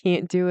 but I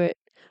can't do it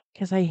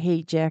because I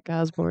hate Jack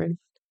Osbourne.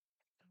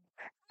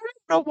 I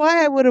don't know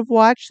why I would have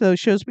watched those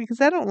shows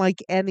because I don't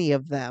like any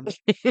of them.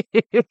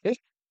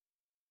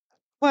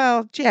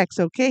 Well, Jack's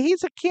okay.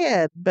 He's a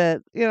kid,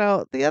 but the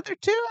other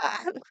two.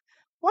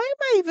 Why am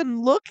I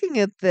even looking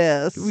at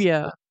this?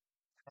 Yeah,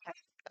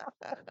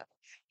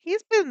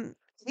 He's been.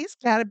 He's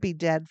got to be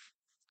dead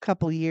a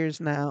couple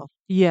years now.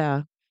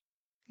 yeah.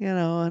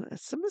 And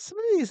some of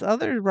these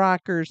other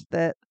rockers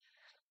that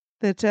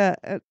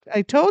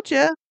I told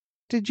you.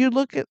 Did you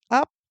look it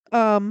up?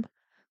 Um,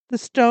 the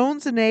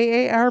Stones and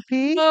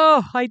AARP.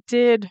 Oh, I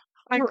did.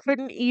 I Were,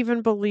 couldn't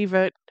even believe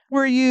it.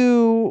 were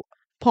you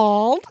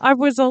appalled? I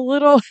was a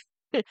little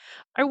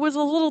I was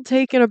a little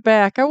taken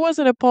aback. I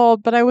wasn't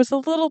appalled, but I was a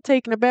little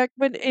taken aback,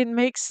 but it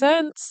makes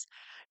sense.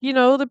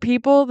 The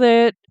people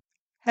that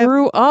Have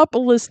grew up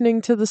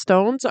listening to the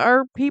Stones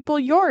are people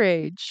your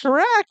age.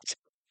 correct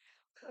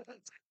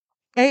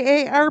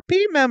AARP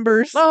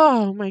members.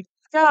 Oh my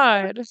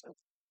god.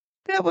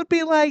 That would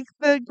be like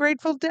the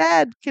Grateful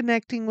Dead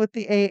connecting with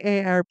the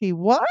AARP.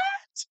 What?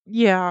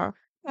 Yeah.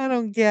 I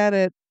don't get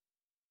it.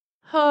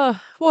 Well,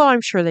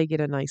 I'm sure they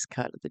get a nice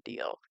cut of the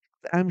deal,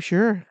 I'm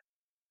sure.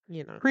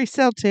 you know.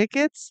 Pre-sale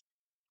tickets?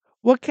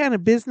 What kind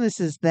of business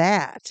is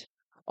that?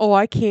 Oh,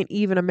 I can't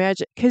even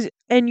imagine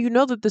and you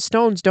know that the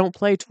Stones don't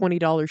play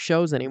 $20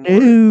 shows anymore.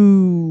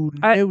 No,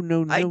 I no,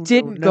 no, I no, no,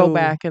 didn't go no.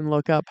 back and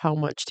look up how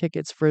much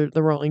tickets for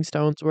the Rolling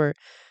Stones were.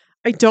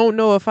 I don't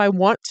know if I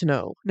want to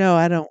know. No,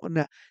 I don't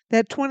know.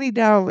 That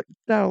 $20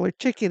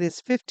 ticket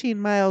is 15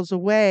 miles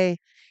away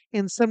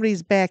in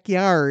somebody's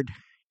backyard.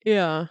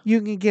 Yeah.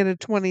 You can get a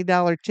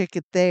 $20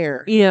 ticket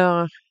there.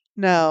 Yeah.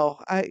 No,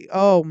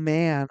 oh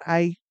man,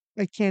 I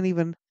can't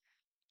even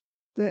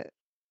the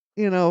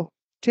you know,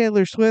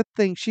 Taylor Swift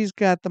thinks she's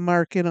got the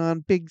market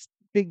on big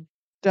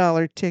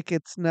dollar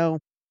tickets. No,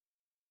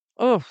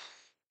 Oh.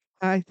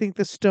 I think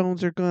the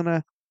Stones are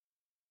gonna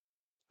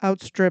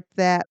outstrip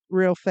that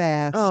real Oh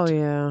fast.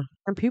 yeah.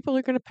 And people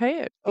are going to pay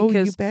it Oh,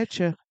 you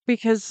betcha.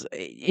 because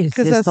is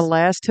Because this the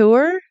last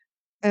tour?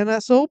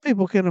 us old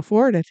people can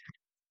afford it.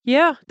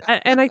 Yeah,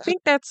 and I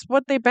think that's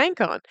what they bank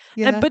on.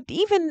 And Yeah. but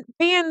even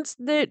bands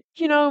that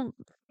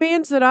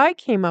I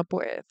came up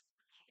with,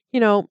 you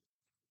know,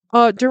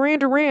 Duran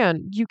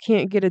Duran, you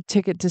can't get a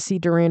ticket to see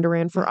Duran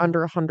Duran for No.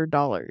 under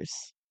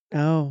 $100.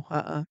 No.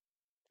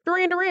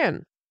 Duran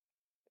Duran.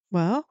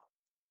 Well,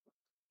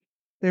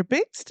 they're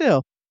big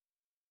still.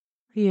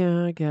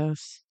 Yeah, I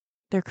guess.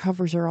 Their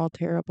covers are all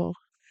terrible.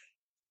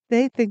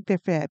 They think they're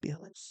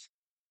fabulous.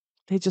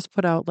 They just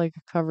put out like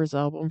a covers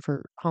album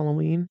for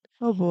Halloween,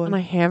 Oh and I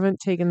boy. haven't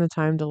taken the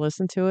time to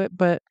listen to it,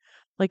 but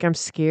like I'm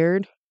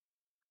scared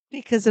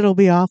Because it'll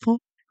be awful.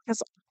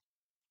 because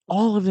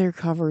all of their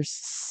covers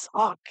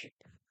suck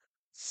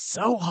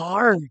so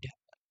hard.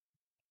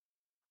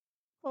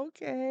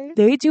 Okay.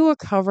 They do a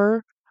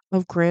cover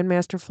of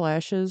Grandmaster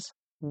Flash's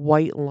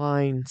White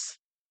Lines.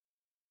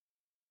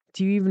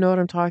 Do you even know what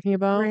I'm talking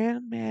about?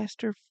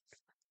 Grandmaster.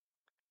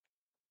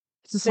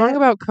 It's a song That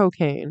about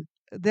cocaine.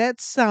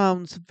 that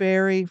sounds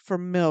very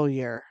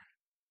familiar.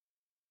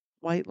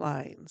 White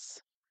lines.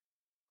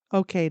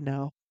 Okay,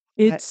 no.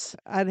 I It's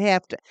I'd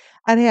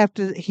have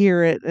to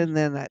hear it and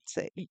then I'd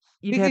say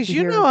you'd have because to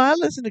hear. I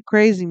listen to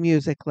crazy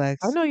music, I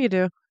Lex. know you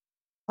do.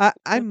 I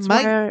That's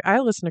might why I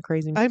listen to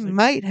crazy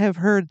music. have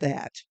heard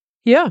that.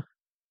 Yeah,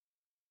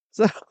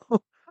 So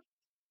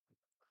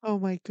oh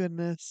my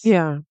goodness.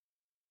 yeah.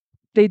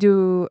 They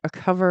do a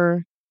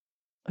cover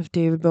of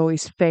David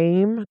Bowie's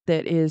Fame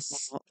that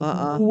is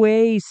Uh-uh.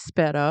 way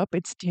sped up.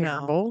 It's No.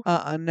 terrible.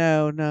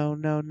 No, no,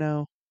 no,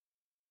 no.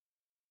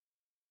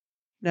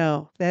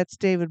 No, that's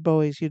David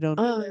Bowie's. You don't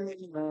do that.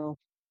 No.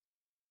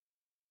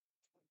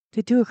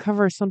 They do a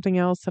cover of something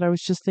else that I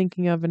was just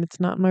thinking of, and it's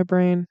not in my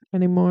brain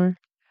anymore.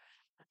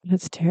 And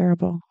it's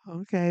terrible.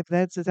 Okay,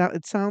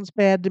 it sounds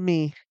bad to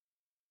me.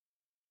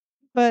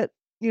 But,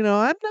 I'm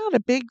not a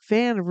big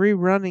fan of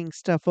rerunning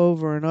stuff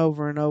over and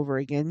over and over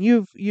again.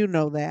 You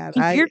know that.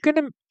 If you're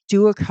gonna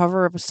do a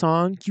cover of a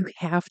song, you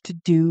have to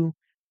do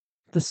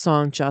the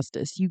song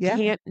justice. You Yeah.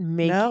 can't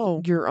make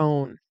No. your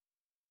own.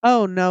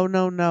 Oh, no,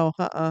 no, no.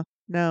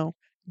 No.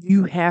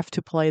 You have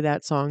to play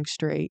that song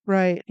straight,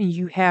 Right. and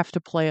you have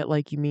to play it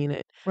like you mean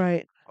it.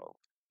 Right.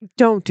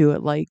 Don't do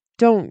it like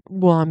don't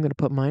well, I'm gonna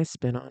put my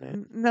spin on it.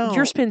 Your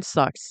No. spin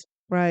sucks.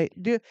 Right.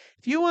 If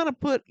you want to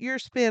put your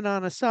spin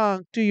on a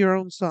song, do your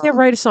own Yeah, song.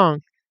 write a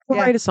song. Go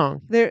Yeah. write a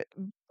song. There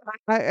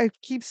I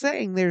keep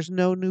saying there's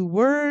no new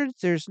words,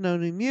 there's no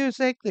new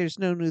music, there's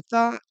no new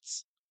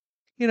thoughts.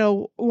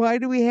 Why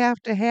do we have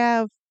to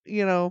have,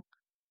 you know,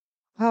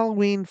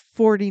 Halloween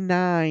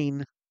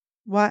 49?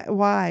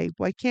 Why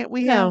can't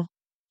we have Yeah.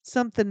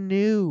 something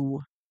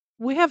new?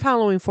 We have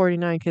Halloween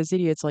 49 because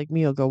idiots like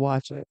me will go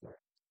watch it.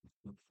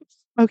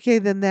 Okay,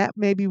 then that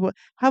maybe what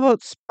how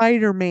about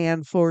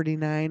Spider-Man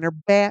 49 or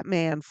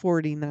Batman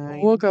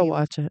 49? We'll go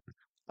watch it.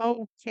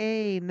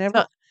 Okay,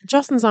 never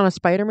Justin's on a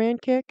Spider-Man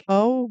kick,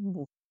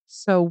 Oh,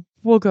 so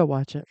we'll go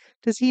watch it.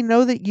 does he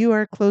know that you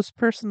are close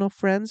personal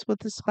friends with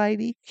the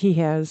Spidey? He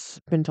has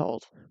been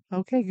told.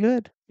 Okay,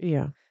 good.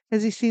 Yeah.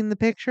 Has he seen the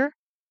picture?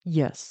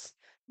 Yes.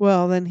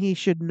 Well, then he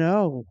should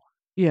know,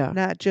 Yeah.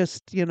 not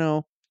just,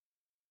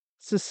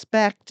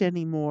 suspect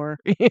anymore.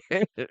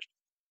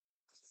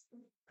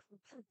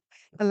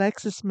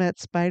 Alexis met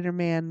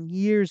Spider-Man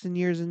years and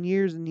years and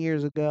years and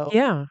years ago.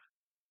 Yeah.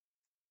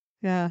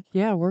 Yeah,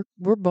 Yeah,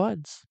 we're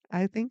buds.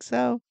 I think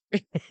so.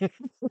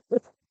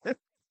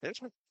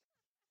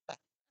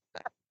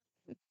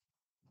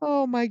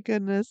 Oh my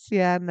goodness.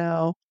 Yeah,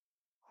 no.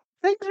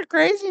 Things are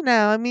crazy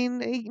now. I mean,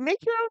 make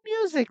your own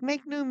music,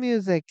 make new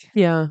music.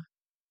 Yeah.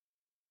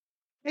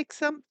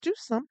 Do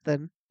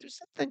something. Do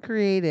something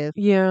creative.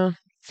 Yeah.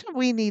 That's what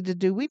we need to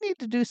do. We need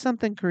to do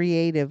something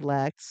creative,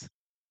 Lex.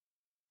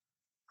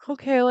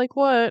 Okay, like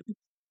what?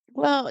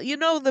 Well,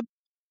 the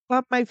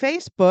on my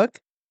Facebook,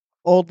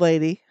 old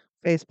lady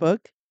Facebook,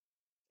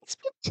 it's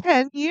been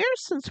 10 years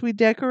since we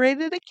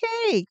decorated a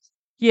cake.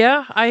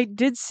 Yeah, I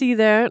did see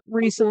that Oh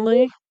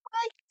recently.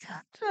 my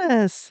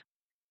goodness.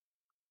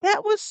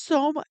 It was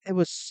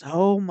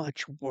so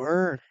much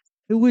work.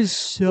 It was It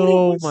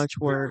so was much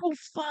work. so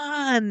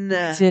fun.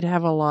 We did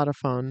have a lot of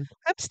fun.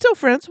 I'm still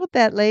friends with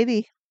that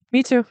lady.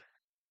 Me too.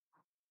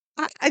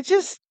 I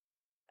just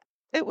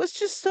it was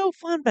just so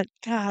fun, but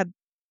God,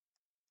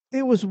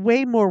 it was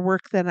way more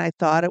work than I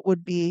thought it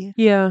would be.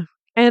 Yeah.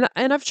 And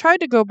I've tried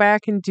to go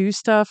back and do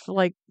stuff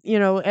like,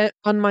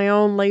 on my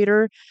own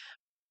later,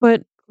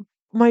 but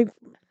my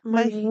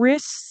my My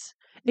wrists,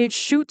 it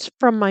shoots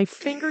from my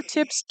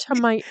fingertips to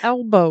my the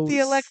elbows.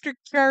 electric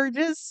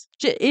charges.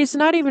 It's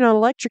not even an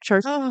electric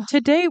charge. Oh,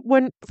 Today,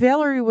 when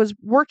Valerie was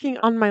working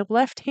on my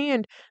left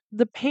hand,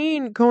 the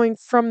pain going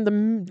from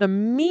the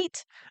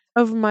meat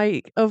of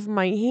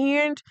my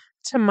hand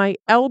to my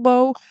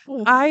elbow,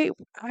 I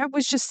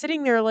was just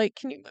sitting there like,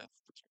 can you move?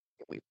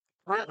 Can we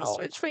I don't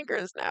switch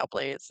fingers now,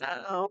 please?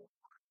 No.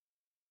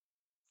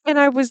 And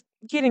I was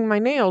getting my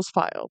nails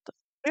filed.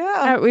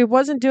 yeah, It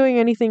wasn't doing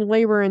anything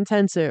labor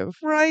intensive.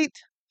 right.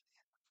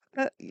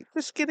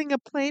 Just getting a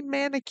plain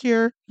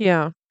manicure.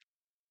 Yeah.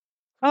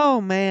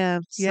 Oh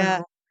man, yeah,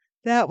 So,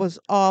 that was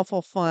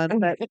awful fun.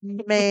 But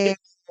man,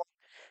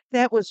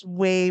 that was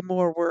way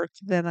more work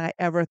than I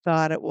ever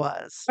thought it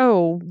was.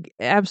 oh,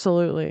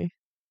 absolutely.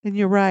 And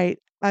you're right.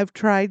 I've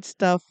tried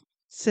stuff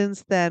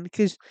since then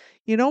because,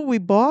 we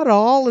bought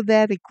all of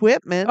that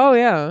equipment Oh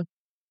yeah.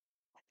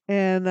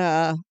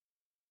 and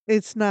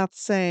it's not the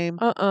same.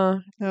 Uh-uh.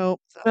 Nope,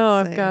 it's not No, the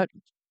I've same. got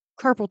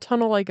carpal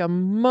tunnel like a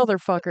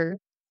motherfucker.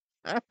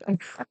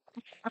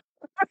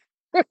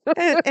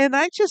 And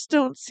I just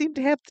don't seem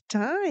to have the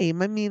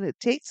time. I mean, it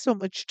takes so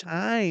much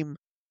time.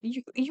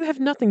 You have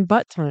nothing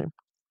but time.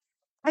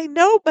 I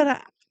know,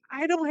 but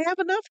I don't have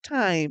enough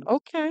time.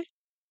 Okay.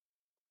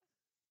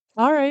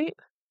 All right.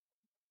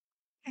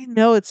 I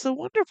know it's so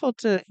wonderful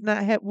to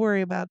not have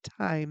worry about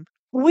time.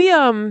 We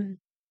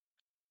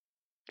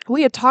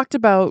we had talked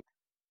about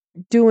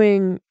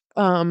doing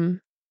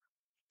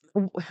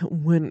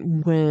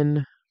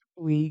when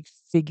we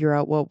figure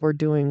out what we're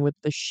doing with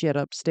the shit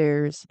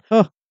upstairs,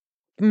 Oh,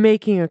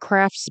 making a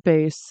craft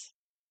space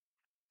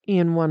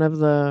in one of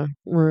the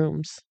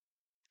rooms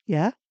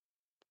yeah,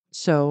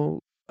 so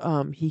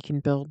he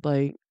can build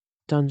like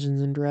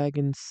Dungeons and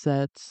Dragons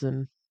sets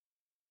and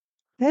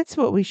that's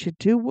what we should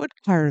do. Wood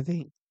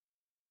carving.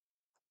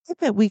 I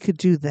bet we could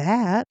do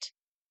that.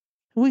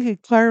 We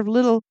could carve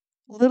little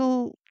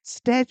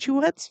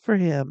statuettes for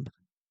him.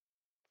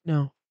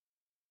 no.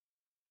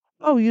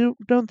 Oh, you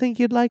don't think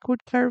you'd like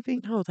wood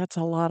carving? No, that's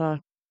a lot of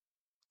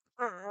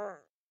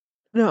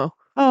no.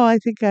 Oh, I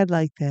think I'd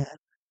like that.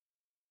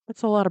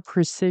 That's a lot of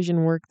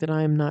precision work that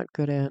I'm not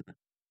good at.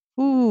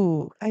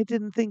 Ooh, I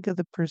didn't think of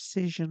the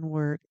precision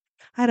work.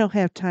 I don't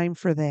have time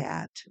for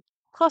that.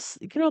 Plus,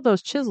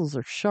 those chisels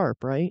are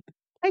sharp, right?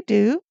 I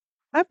do.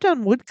 I've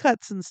done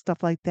woodcuts and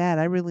stuff like that.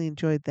 I really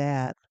enjoyed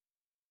that.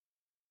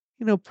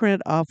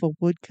 Print off of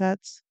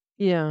woodcuts.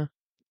 Yeah.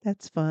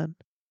 That's fun.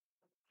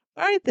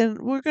 All right, then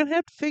we're going to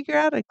have to figure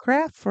out a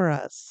craft for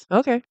us.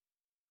 Okay.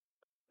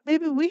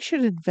 Maybe we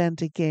should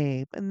invent a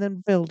game and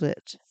then build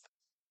it.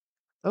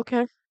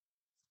 Okay.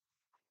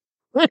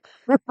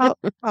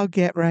 I'll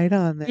get right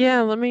on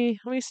Yeah, let me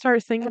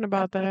start thinking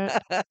about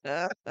that.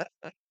 that.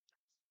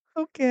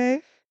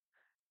 Okay.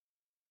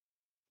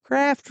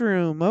 Craft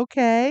room.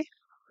 Okay.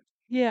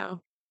 Yeah.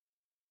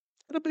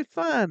 It'll be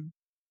fun.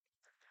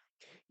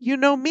 You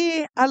know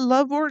me, I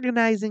love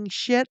organizing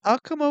shit. I'll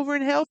come over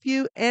and help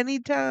you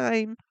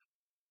anytime.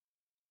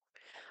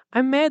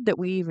 I'm mad that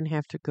we even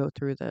have to go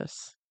through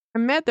this.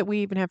 I'm mad that we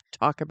even have to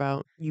talk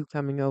about you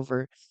coming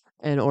over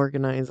and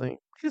organizing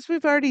Because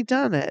we've already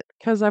done it.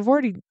 because I've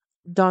already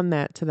done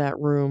that to that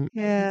room.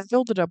 Yeah.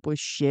 Filled it up with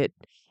shit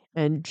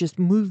and just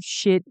moved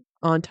shit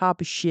on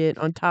top of shit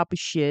on top of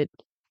shit.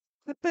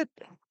 But but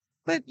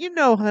but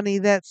honey,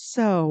 that's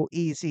so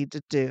easy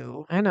to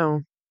do. I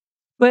know.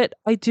 But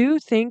I do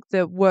think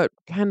that what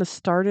kind of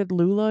started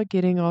Lula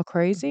getting all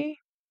crazy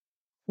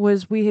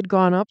was we had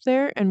gone up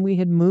there and we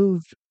had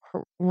moved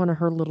one of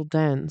her little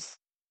dens.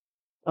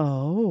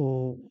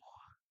 Oh.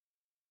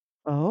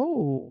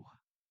 Oh.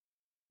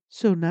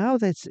 So now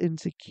that's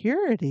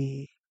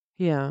insecurity.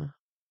 Yeah.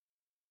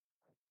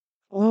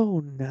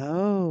 Oh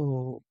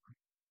no.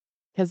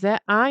 Because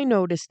that I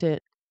noticed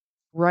it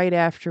right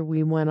after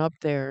we went up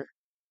there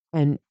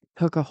and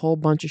took a whole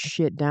bunch of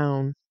shit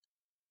down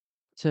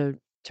to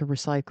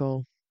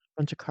recycle, a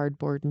bunch of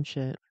cardboard and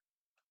shit.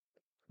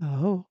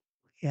 Oh.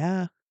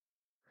 Yeah.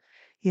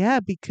 Yeah,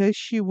 because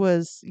she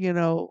was,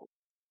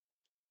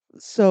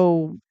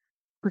 so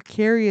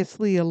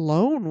precariously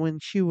alone when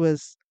she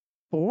was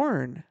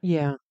born.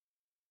 Yeah.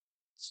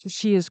 So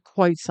she is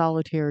quite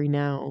solitary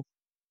now,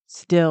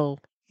 still.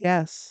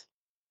 Yes.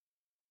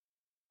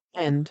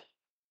 Yeah. And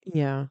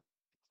yeah,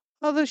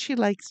 Although she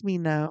likes me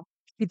now.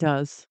 he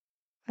does.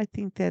 I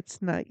think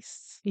that's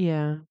nice.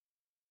 Yeah.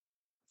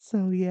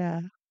 So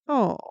yeah.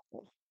 Oh.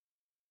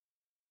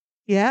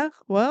 Yeah,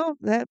 well,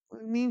 that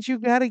means you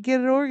gotta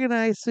get it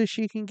organized so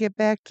she can get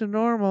back to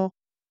normal.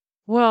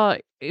 Well,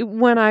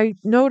 when I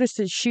noticed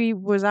that she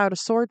was out of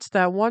sorts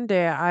that one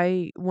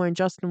day, when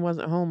Justin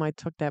wasn't home, I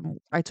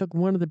took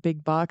one of the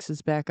big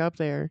boxes back up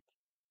there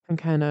and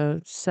kind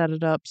of set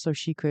it up so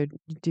she could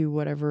do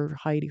whatever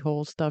hidey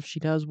hole stuff she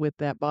does with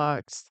that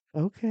box.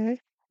 Okay.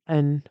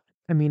 And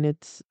I mean,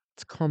 it's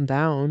calmed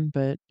down,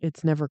 but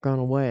it's never gone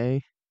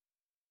away.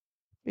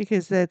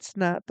 Because that's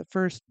not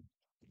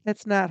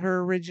her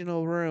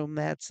original room.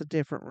 That's a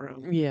different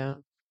room. Yeah,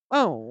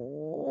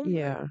 Oh, my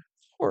yeah.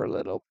 poor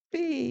little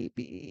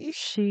baby.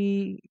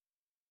 She,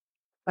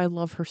 I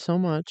love her so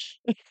much.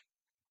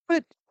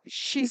 But She's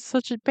she,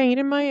 such a pain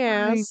in my I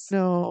ass.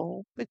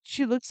 know, but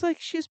she looks like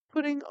she's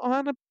putting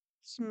on a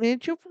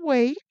smidge of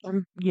weight.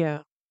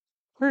 Yeah,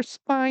 Her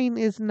spine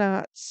is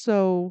not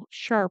so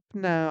sharp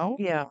now.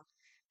 yeah,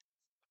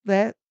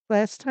 That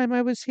last time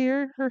I was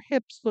here, her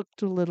hips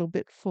looked a little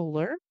bit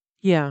fuller.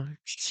 yeah.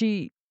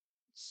 She,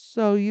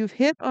 So you've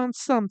hit on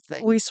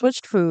something. we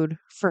switched food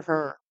for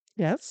her.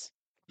 Yes.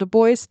 The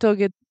boys still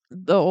get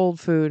the old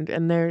food,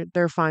 and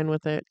they're fine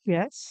with it.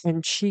 Yes.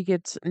 And she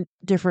gets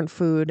different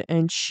food,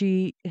 and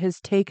she has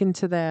taken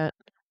to that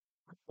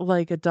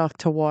like a duck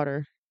to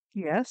water.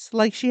 Yes.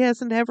 Like she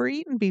hasn't ever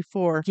eaten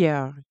before.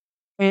 Yeah.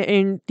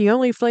 And the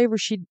only flavor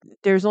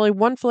there's only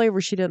one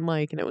flavor she didn't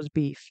like, and it was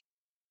beef.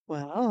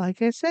 Well,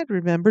 like I said,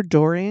 remember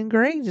Dorian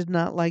Gray did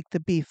not like the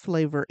beef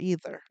flavor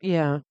either.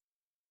 Yeah.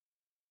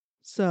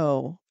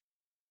 So,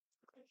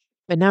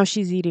 But now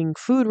she's eating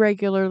food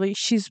regularly.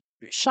 She's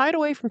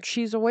away from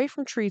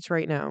treats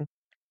right now.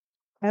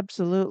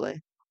 absolutely.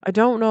 I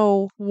don't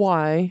know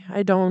why.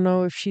 I don't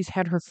know if she's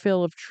had her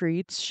fill of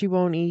treats. She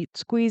won't eat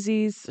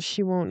squeezies.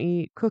 She won't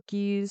eat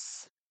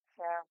cookies.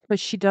 But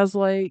she does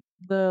like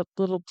the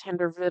little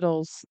tender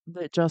vittles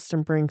that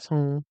Justin brings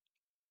home.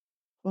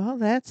 Well,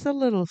 that's a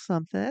little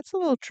something. That's a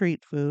little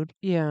treat food.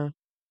 Yeah.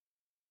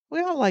 We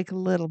all like a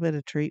little bit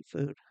of treat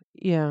food.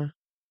 Yeah.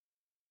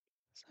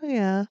 So,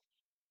 yeah.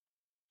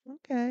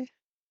 Okay.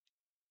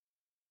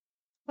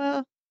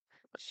 Well,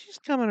 she's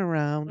coming I'm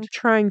around.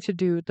 trying to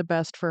do the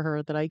best for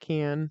her that I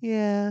can.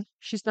 Yeah.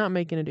 She's not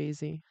making it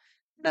easy.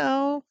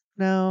 No,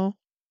 no.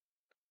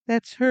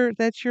 That's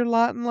your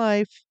lot in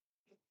life.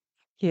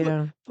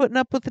 Yeah. Putting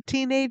up with a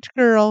teenage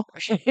girl.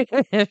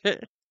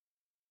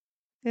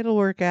 It'll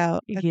work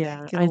out. I think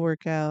Yeah, it'll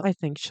work out. I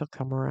think she'll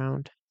come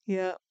around.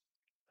 Yeah.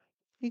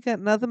 You got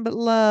nothing but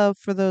love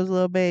for those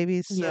little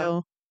babies, Yeah.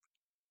 so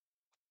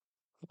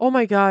Oh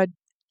my God.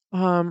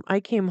 I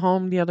came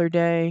home the other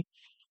day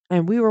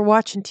and we were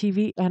watching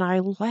TV and I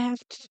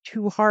laughed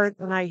too hard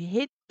and I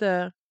hit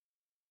the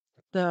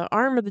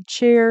arm of the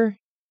chair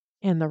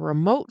and the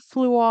remote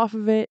flew off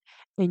of it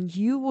and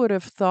you would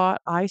have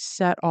thought I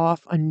set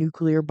off a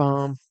nuclear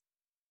bomb.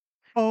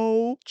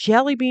 oh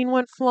Jelly Bean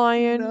went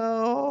flying,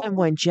 no. and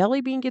when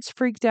Jelly Bean gets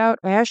freaked out,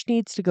 Ash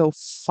needs to go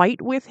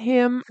fight with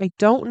him. I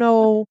don't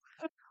know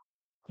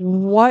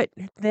what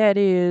that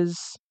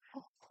is.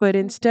 But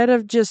instead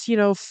of just,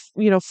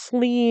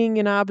 fleeing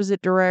in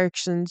opposite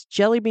directions,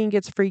 Jellybean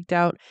gets freaked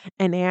out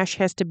and Ash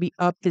has to be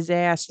up his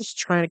ass just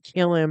trying to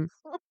kill him.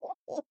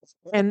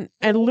 And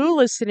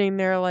Lula's sitting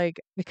there like,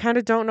 I kind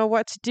of don't know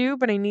what to do,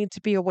 but I need to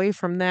be away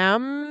from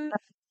them.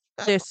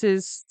 This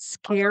is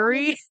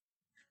scary.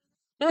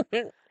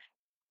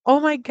 Oh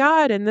my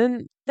god. And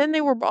then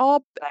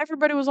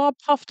everybody was all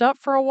puffed up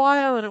for a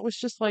while and it was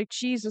just like,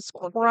 Jesus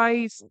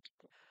Christ.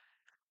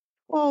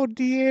 Oh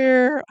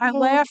dear. I Oh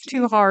laughed too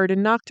dear. hard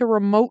and knocked a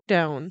remote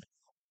down.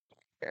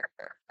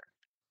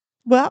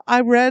 Well,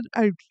 I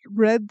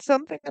read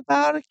something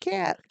about a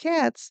cat.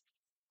 Cats,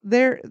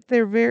 their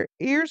very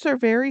ears are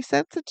very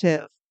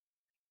sensitive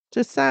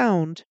to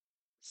sound.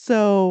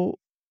 So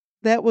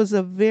that was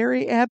a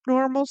very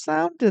abnormal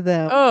sound to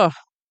them. Ugh.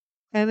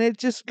 And it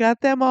just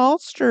got them all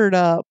stirred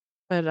up.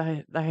 But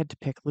I had to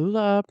pick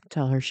Lula up,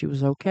 tell her she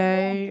was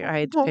okay. I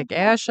had to pick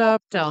Ash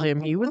up, tell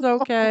him he was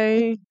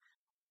okay.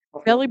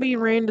 Jellybean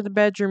ran to the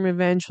bedroom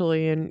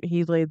eventually, and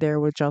he laid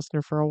there with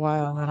Justin for a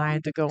while, and I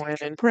had to go in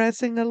and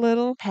Pressing a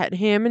little. pet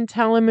him and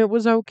tell him it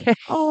was okay.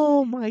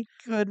 Oh my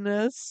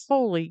goodness.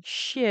 Holy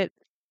shit.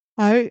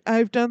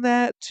 I've done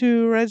that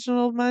to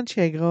Reginald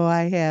Manchego.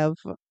 I have,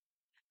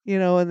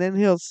 and then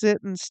he'll sit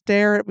and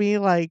stare at me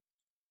like,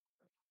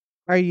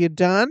 "Are you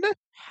done?"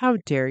 How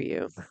dare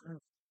you?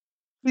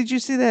 Did you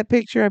see that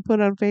picture I put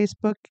on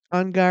Facebook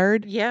on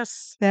guard?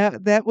 Yes.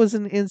 That was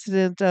an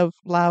incident of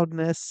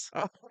loudness.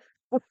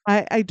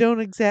 I don't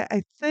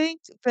I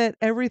think that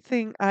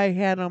everything I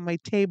had on my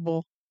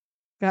table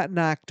got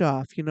knocked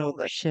off, Holy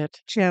the shit.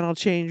 channel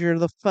changer,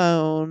 the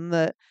phone,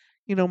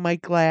 my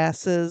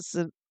glasses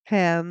and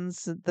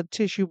pens, and the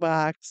tissue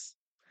box.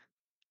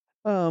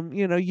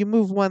 You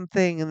move one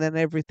thing and then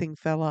everything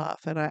fell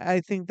off. And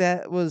I think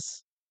that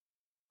was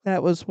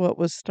what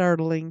was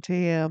startling to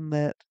him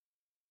that,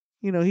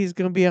 he's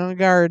gonna be on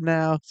guard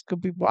now. He's gonna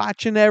be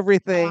watching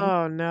everything.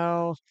 Oh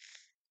no.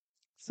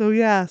 So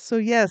yeah, so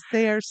yes,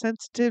 they are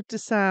sensitive to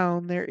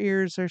sound. Their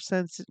ears are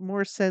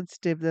more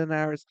sensitive than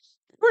ours.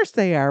 Of course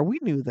they are. We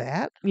knew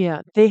that.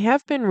 Yeah, they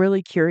have been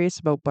really curious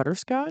about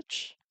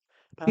butterscotch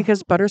because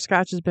Oh,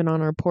 butterscotch has been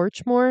on our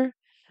porch more.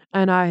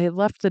 And I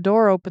left the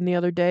door open the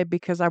other day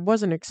because I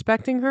wasn't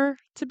expecting her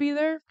to be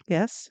there.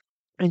 yes.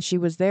 And she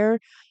was there.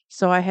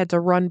 So I had to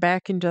run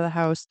back into the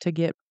house to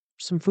get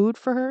some food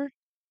for her.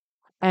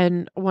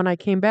 And when I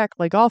came back,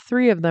 like all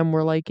three of them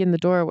were like in the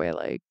doorway,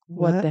 like,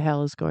 what What? the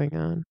hell is going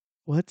on?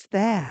 What's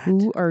that?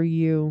 Who are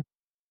you?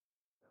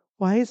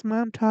 Why is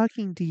mom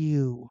talking to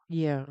you?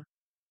 Yeah,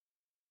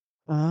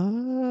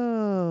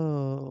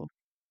 Oh.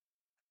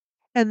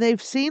 And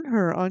they've seen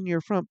her on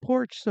your front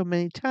porch so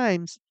many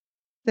times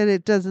that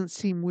it doesn't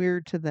seem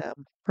weird to them,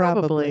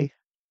 probably.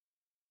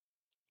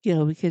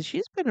 probably. Because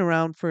she's been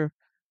around for a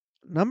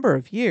number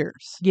of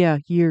years. Yeah,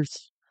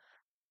 years.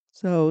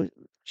 So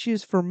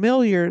she's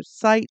familiar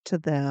sight to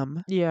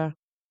them. Yeah,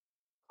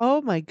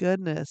 Oh my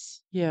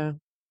goodness. yeah.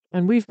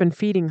 And we've been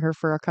feeding her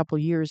for a couple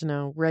years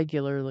now,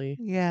 regularly.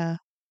 Yeah.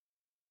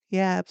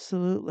 Yeah,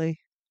 absolutely.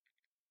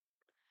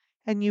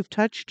 And you've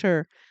touched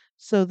her,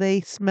 so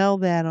they smell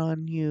that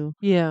on you.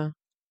 Yeah,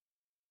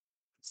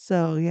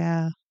 So,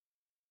 yeah.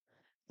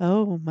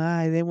 Oh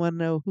my, they want to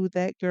know who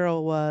that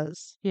girl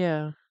was.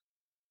 yeah,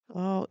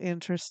 Oh,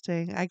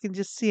 interesting. I can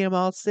just see them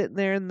all sitting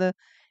there in the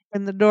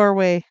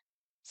doorway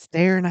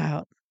staring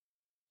out.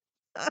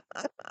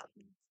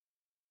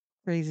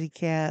 Crazy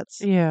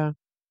cats. yeah.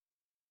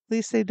 At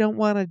least they don't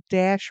want to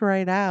dash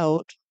right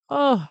out.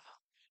 Oh, I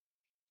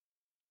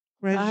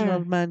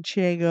Reginald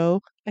Manchego.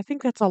 I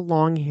think that's a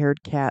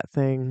long-haired cat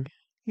thing.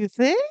 You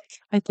think?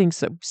 I think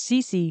so.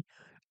 Cece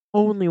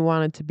only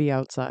wanted to be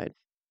outside,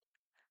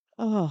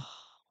 Oh,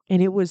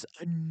 and it was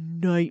a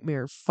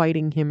nightmare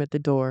fighting him at the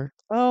door.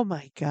 oh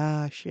my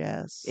gosh,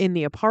 yes. In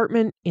the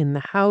apartment, in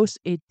the house,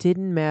 it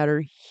didn't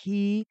matter.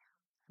 He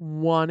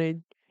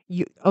wanted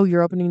you. Oh,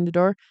 you're opening the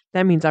door?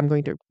 That means I'm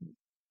going to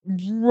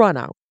run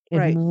out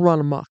Right, and run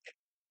amok.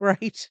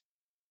 right.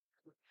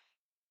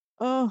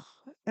 Oh,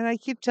 and I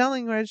keep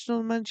telling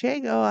Reginald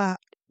Manchego,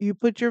 you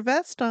put your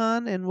vest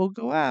on and we'll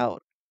go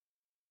out.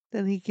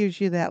 Then he gives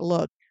you that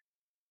look.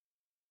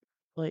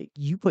 Like,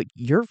 you put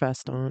your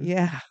vest on.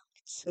 Yeah,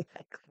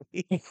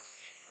 exactly.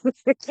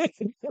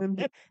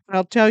 And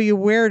I'll tell you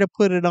where to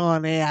put it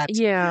on at.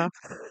 Yeah,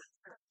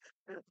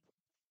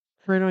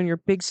 right on your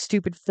big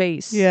stupid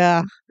face.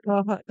 Yeah.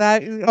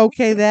 That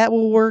okay, that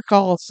will work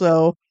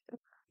also.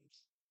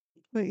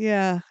 But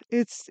yeah,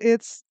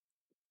 it's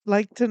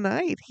like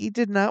tonight. He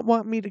did not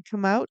want me to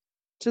come out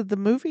to the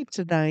movie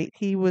tonight.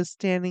 He was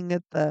standing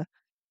at the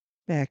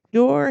back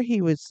door.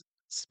 He was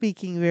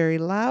speaking very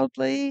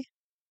loudly.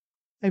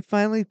 I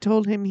finally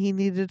told him he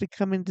needed to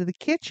come into the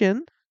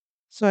kitchen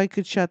so I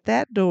could shut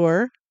that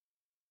door,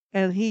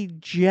 and he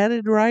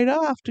jetted right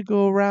off to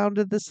go around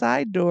to the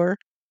side door.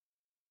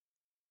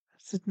 I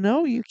said,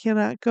 "No, you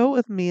cannot go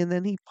with me." And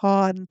then he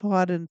pawed and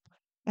pawed, and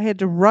I had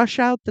to rush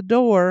out the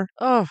door.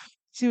 Oh,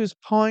 He was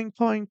pawing,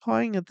 pawing,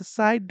 pawing at the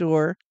side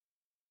door,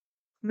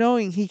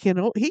 knowing he can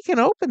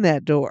open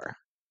that door.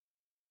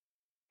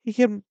 He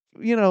can,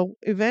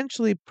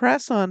 eventually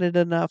press on it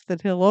enough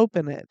that he'll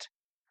open it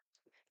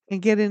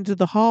and get into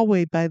the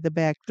hallway by the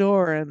back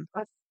door. And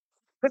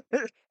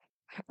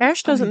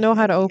Ash doesn't ay, know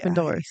how to ay, open ay.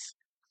 doors.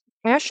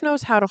 Ash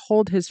knows how to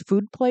hold his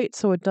food plate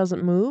so it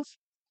doesn't move,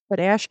 but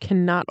Ash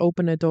cannot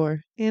open a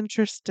door.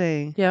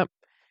 Interesting. Yep.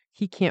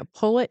 He can't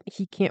pull it,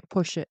 he can't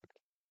push it.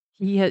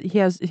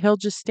 He'll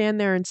just stand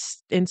there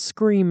and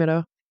scream at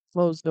a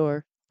closed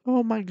door.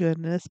 Oh my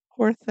goodness,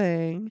 poor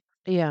thing.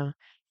 Yeah.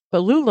 But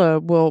Lula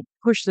will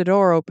push the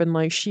door open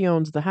like she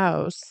owns the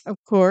house. Of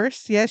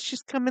course, yes,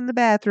 she's come in the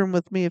bathroom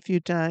with me a few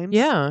times.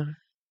 Yeah.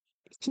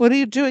 What are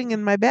you doing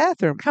in my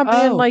bathroom? Coming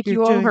in Oh, like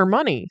you owe her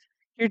money.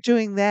 you're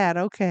doing that.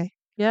 Okay.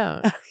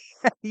 Yeah.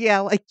 Yeah,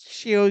 like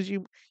she owes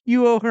you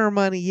owe her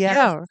money. Yes,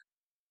 Yeah.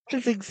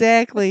 that's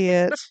exactly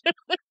it.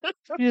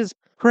 She just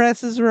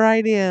presses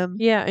right in.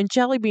 Yeah, and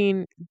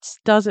Jellybean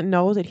doesn't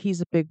know that he's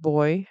a big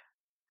boy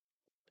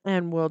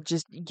and will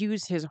just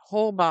use his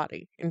whole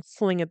body and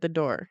fling at the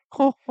door.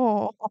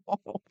 Oh,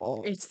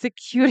 It's the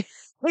cutest.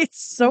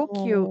 It's so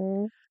cute.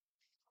 oh,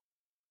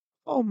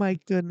 oh my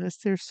goodness,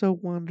 they're so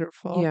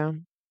wonderful. Yeah.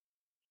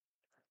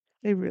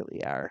 They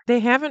really are. They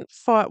haven't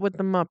fought with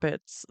the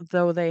Muppets,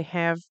 though they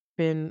have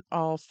been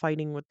all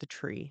fighting with the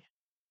tree.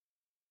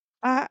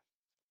 Uh,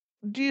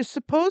 do you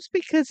suppose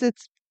because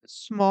it's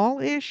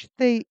small-ish,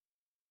 they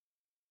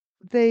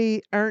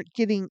aren't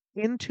getting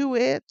into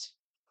it?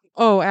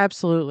 Oh,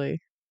 absolutely.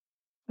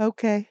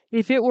 Okay,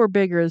 If it were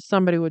bigger,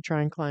 somebody would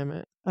try and climb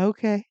it.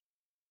 okay.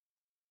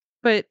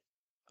 But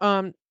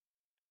um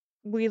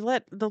we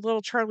let the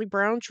little Charlie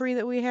Brown tree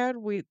that we had,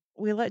 we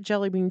let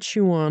Jellybean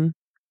chew on.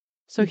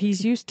 So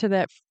he's used to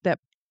that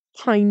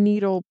pine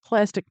needle,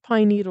 plastic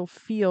pine needle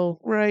feel.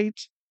 Right.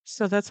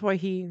 So that's why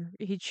he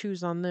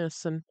chews on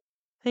this, and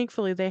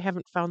thankfully they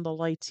haven't found the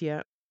lights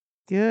yet.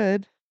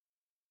 Good.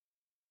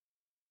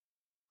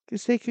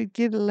 Because they could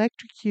get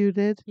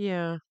electrocuted.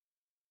 Yeah.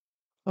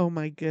 Oh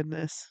my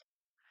goodness.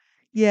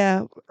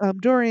 Yeah,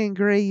 Dorian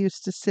Gray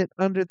used to sit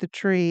under the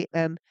tree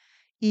and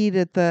eat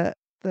at the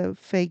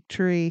fake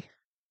tree.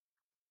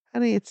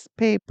 Honey, it's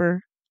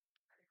paper.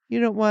 You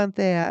don't want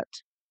that.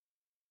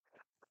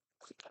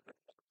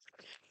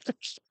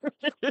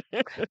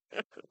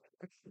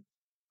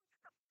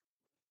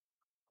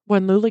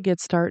 When Lula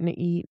gets starting to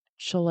eat,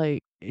 she'll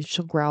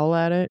growl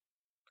at it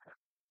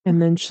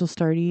and then she'll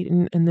start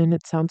eating, and then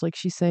it sounds like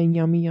she's saying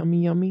yummy,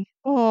 yummy, yummy.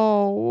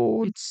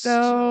 Oh, It's so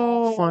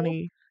no.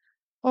 funny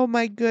Oh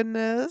my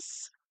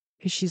goodness.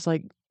 because she's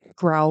like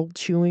growl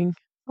chewing.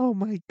 Oh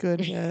my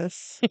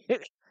goodness.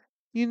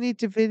 You need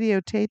to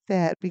videotape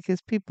that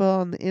because people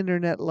on the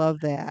internet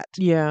love that.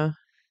 Yeah.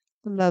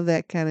 Love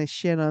that kind of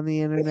shit on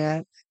the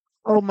internet.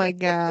 Oh my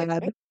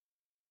God.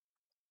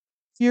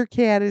 Your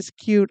cat is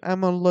cute.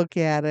 I'm gonna look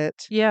at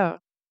it. Yeah.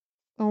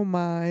 Oh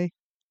my.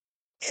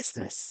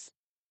 Business.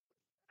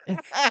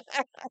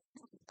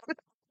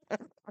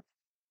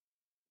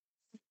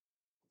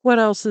 What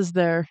else is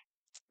there?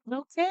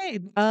 Okay.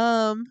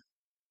 I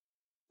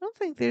don't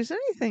think there's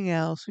anything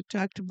else. We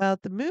talked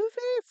about the movie,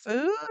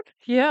 food,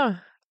 Yeah.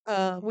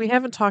 um, We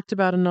haven't talked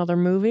about another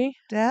movie.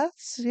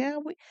 deaths. Yeah,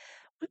 we've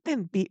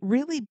been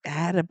really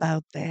bad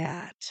about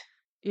that.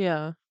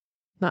 Yeah.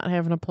 Not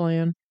having a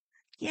plan.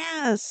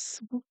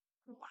 Yes.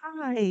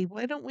 Why?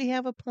 Why don't we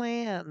have a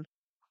plan?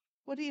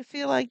 What do you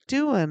feel like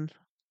doing?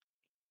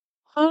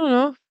 I don't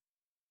know.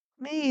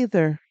 Me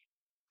either.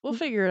 We'll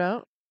figure it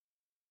out.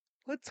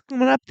 What's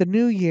coming up the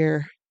new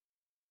year?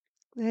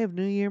 They have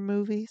New Year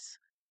movies.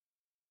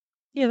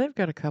 Yeah, they've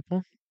got a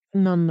couple.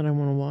 None that I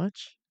want to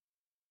watch.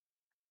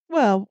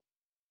 Well,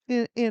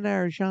 in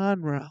our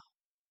genre.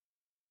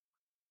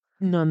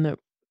 None that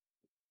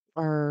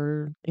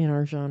are in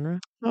our genre.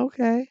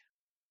 Okay.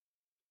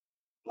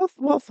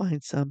 We'll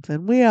find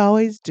something. We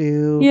always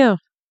do. Yeah.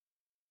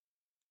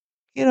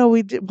 You know,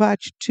 we did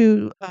watch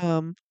two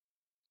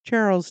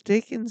Charles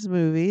Dickens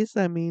movies.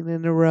 I mean,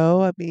 in a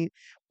row. I mean,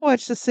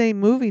 watch the same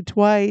movie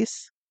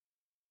twice,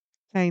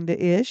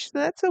 kinda ish.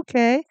 That's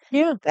okay.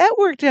 Yeah. That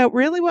worked out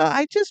really well.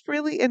 I just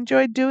really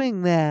enjoyed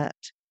doing that.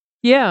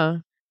 Yeah.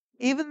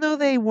 Even though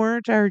they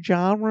weren't our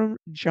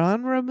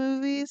genre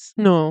movies,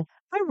 No.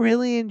 I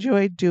really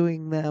enjoyed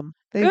doing them.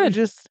 They were Good.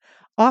 just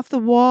off the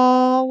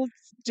wall,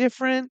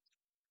 different,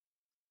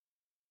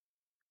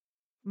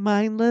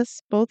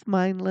 mindless, both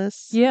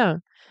mindless. Yeah.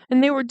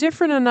 And they were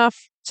different enough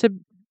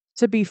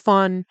to be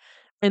fun,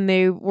 and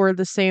they were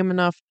the same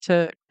enough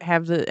to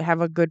have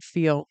a good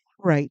feel.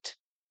 Right.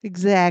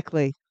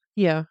 Exactly.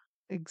 Yeah.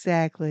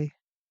 Exactly.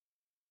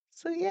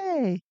 So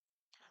yay.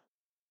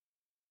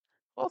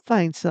 We'll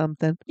find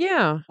something.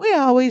 Yeah. We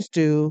always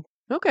do.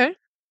 Okay.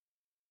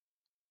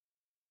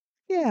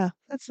 Yeah,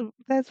 that's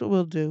what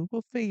we'll do.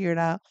 We'll figure it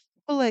out.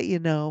 We'll let you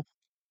know.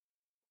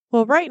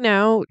 Well, right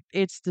now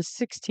it's the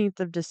 16th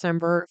of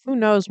December. Who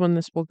knows when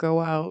this will go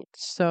out?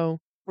 So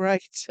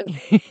Right.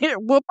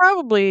 we'll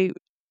probably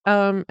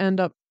end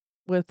up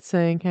with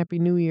saying Happy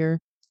New Year. Um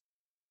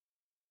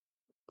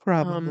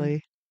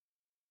Probably.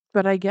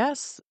 but I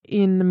guess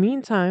in the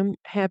meantime,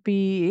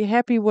 happy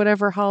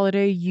whatever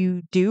holiday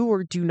you do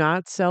or do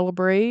not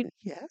celebrate.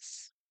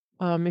 Yes.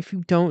 If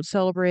you don't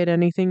celebrate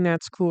anything,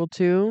 that's cool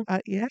too.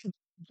 Yeah.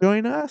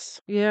 Join us.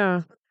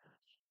 Yeah.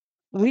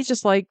 We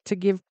just like to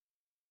give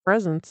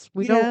presents.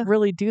 We don't Yeah.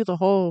 really do the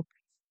whole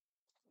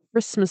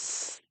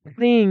Christmas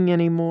thing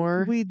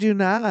anymore. We do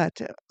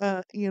not.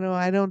 I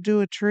don't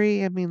do a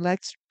tree. I mean,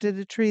 Lex did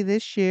a tree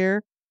this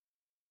year.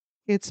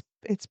 It's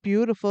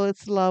beautiful.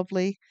 It's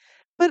lovely.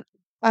 But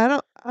I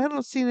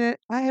don't see it.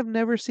 I have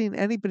never seen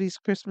anybody's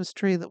Christmas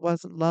tree that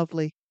wasn't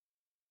lovely.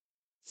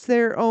 It's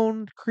their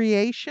own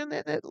creation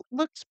and it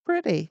looks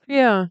pretty.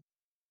 Yeah.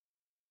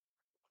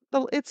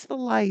 It's the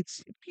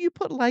lights. If you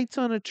put lights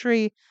on a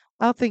tree,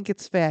 I'll think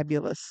it's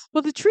fabulous.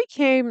 Well, the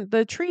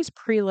tree's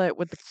pre-lit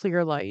with the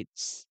clear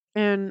lights.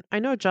 And I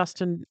know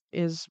Justin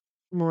is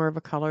more of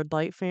a colored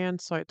light fan,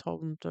 so I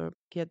told him to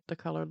get the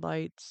colored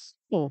lights.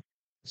 Oh,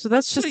 So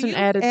that's so just an you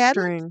added added?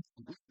 string.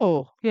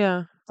 Oh,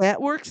 Yeah.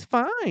 that works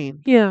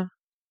fine. Yeah.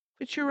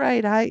 But you're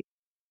right.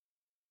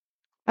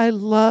 I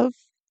love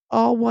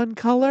all one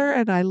color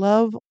and I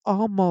love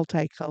all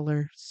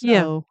multicolor.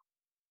 Yeah.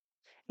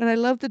 And I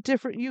love the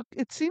different you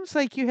it seems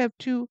like you have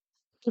two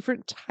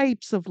different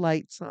types of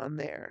lights on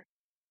there.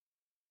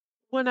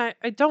 When I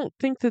don't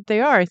think that they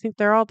are. I think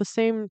they're all the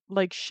same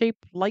like shape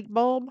light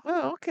bulb.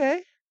 Oh,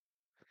 okay.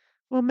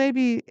 Well,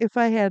 maybe if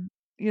I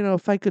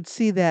could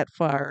see that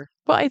far.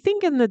 Well, I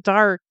think in the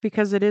dark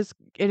because it is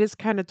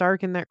kind of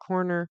dark in that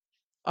corner.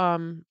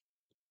 Um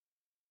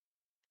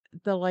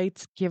the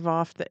lights give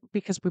off that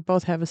because we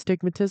both have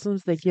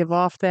astigmatisms, they give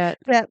off that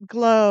That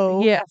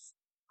glow. yes.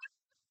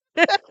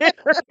 I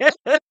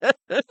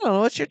don't know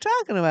what you're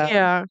talking about.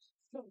 Yeah.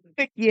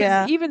 Because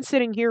Yeah, even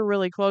sitting here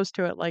really close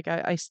to it, like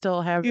I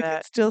still have you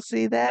can still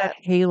see that that.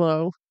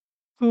 halo.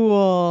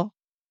 Cool.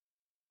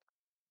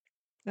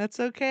 That's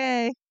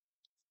okay.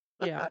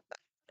 Yeah.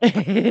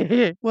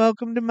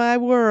 Welcome to my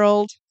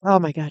world. Oh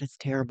my god, it's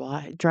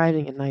terrible.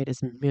 Driving at night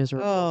is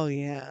miserable. Oh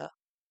yeah.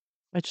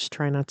 I just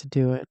try not to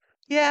do it.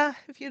 Yeah,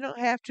 if you don't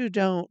have to,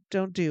 don't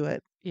do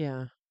it.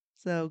 Yeah.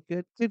 So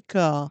good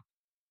call.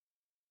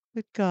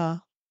 Good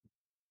call.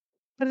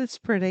 But it's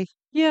pretty.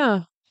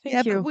 Yeah.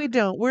 Yeah, Thank but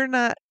you. we're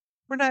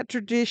not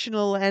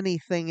traditional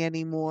anything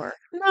anymore.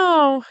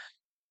 No.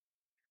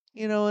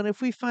 And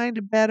if we find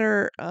a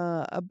better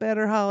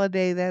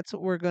holiday, that's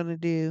what we're gonna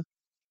do.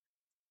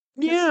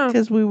 Yeah.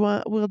 Because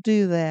we'll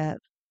do that.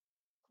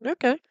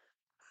 Okay.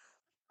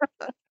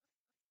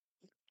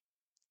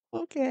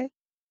 Okay.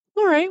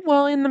 All right.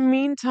 Well, in the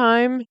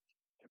meantime,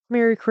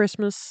 Merry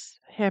Christmas,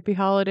 Happy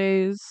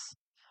Holidays.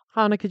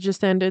 Hanukkah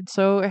just ended,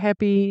 so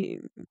happy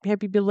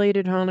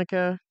belated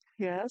Hanukkah.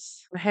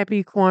 Yes.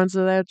 Happy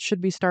Kwanzaa, that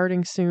should be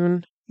starting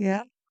soon.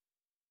 Yeah.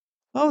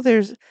 Oh,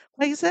 there's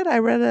like I said, I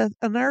read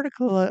an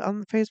article on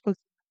the Facebook,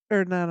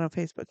 or not on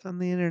Facebook, on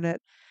the internet.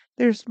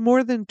 There's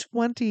more than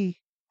 20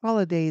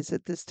 holidays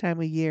at this time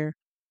of year.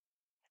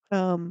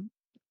 Um,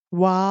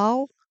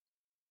 wow,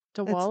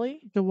 that's Diwali?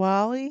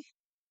 Diwali.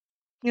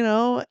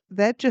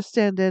 That just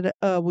ended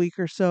a week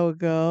or so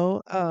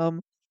ago.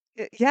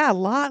 Yeah,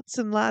 lots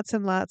and lots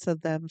and lots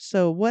of them.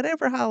 So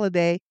whatever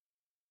holiday,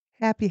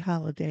 happy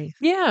holidays.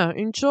 Yeah,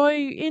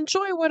 enjoy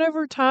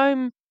whatever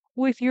time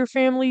with your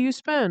family you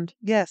spend.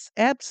 Yes,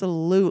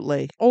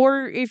 absolutely.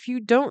 Or if you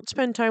don't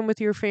spend time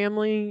with your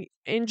family,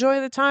 enjoy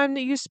the time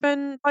that you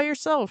spend by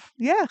yourself.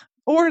 Yeah.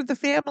 Or the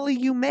family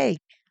you make.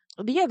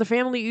 Yeah, the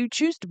family you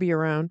choose to be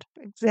around.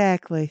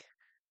 Exactly.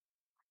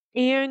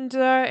 And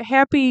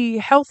happy,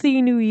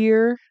 healthy new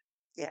year.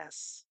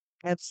 Yes,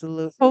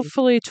 absolutely.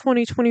 Hopefully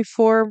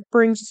 2024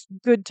 brings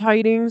good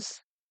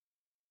tidings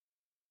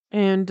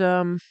and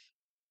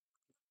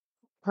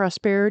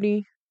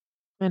prosperity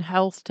and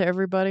health to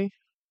everybody.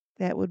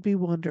 That would be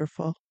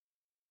wonderful.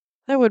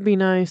 That would be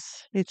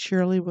nice. It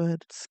surely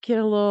would. It's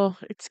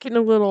getting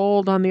a little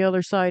old on the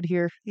other side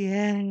here.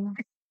 Yeah.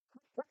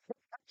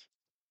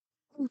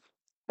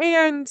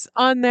 And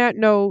on that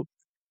note,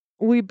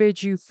 we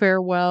bid you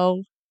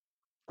farewell,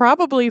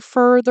 probably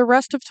for the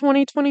rest of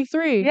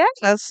 2023.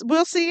 Yes,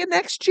 we'll see you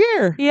next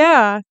year.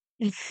 Yeah.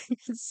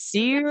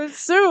 See you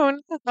soon.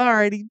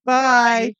 Alrighty, bye.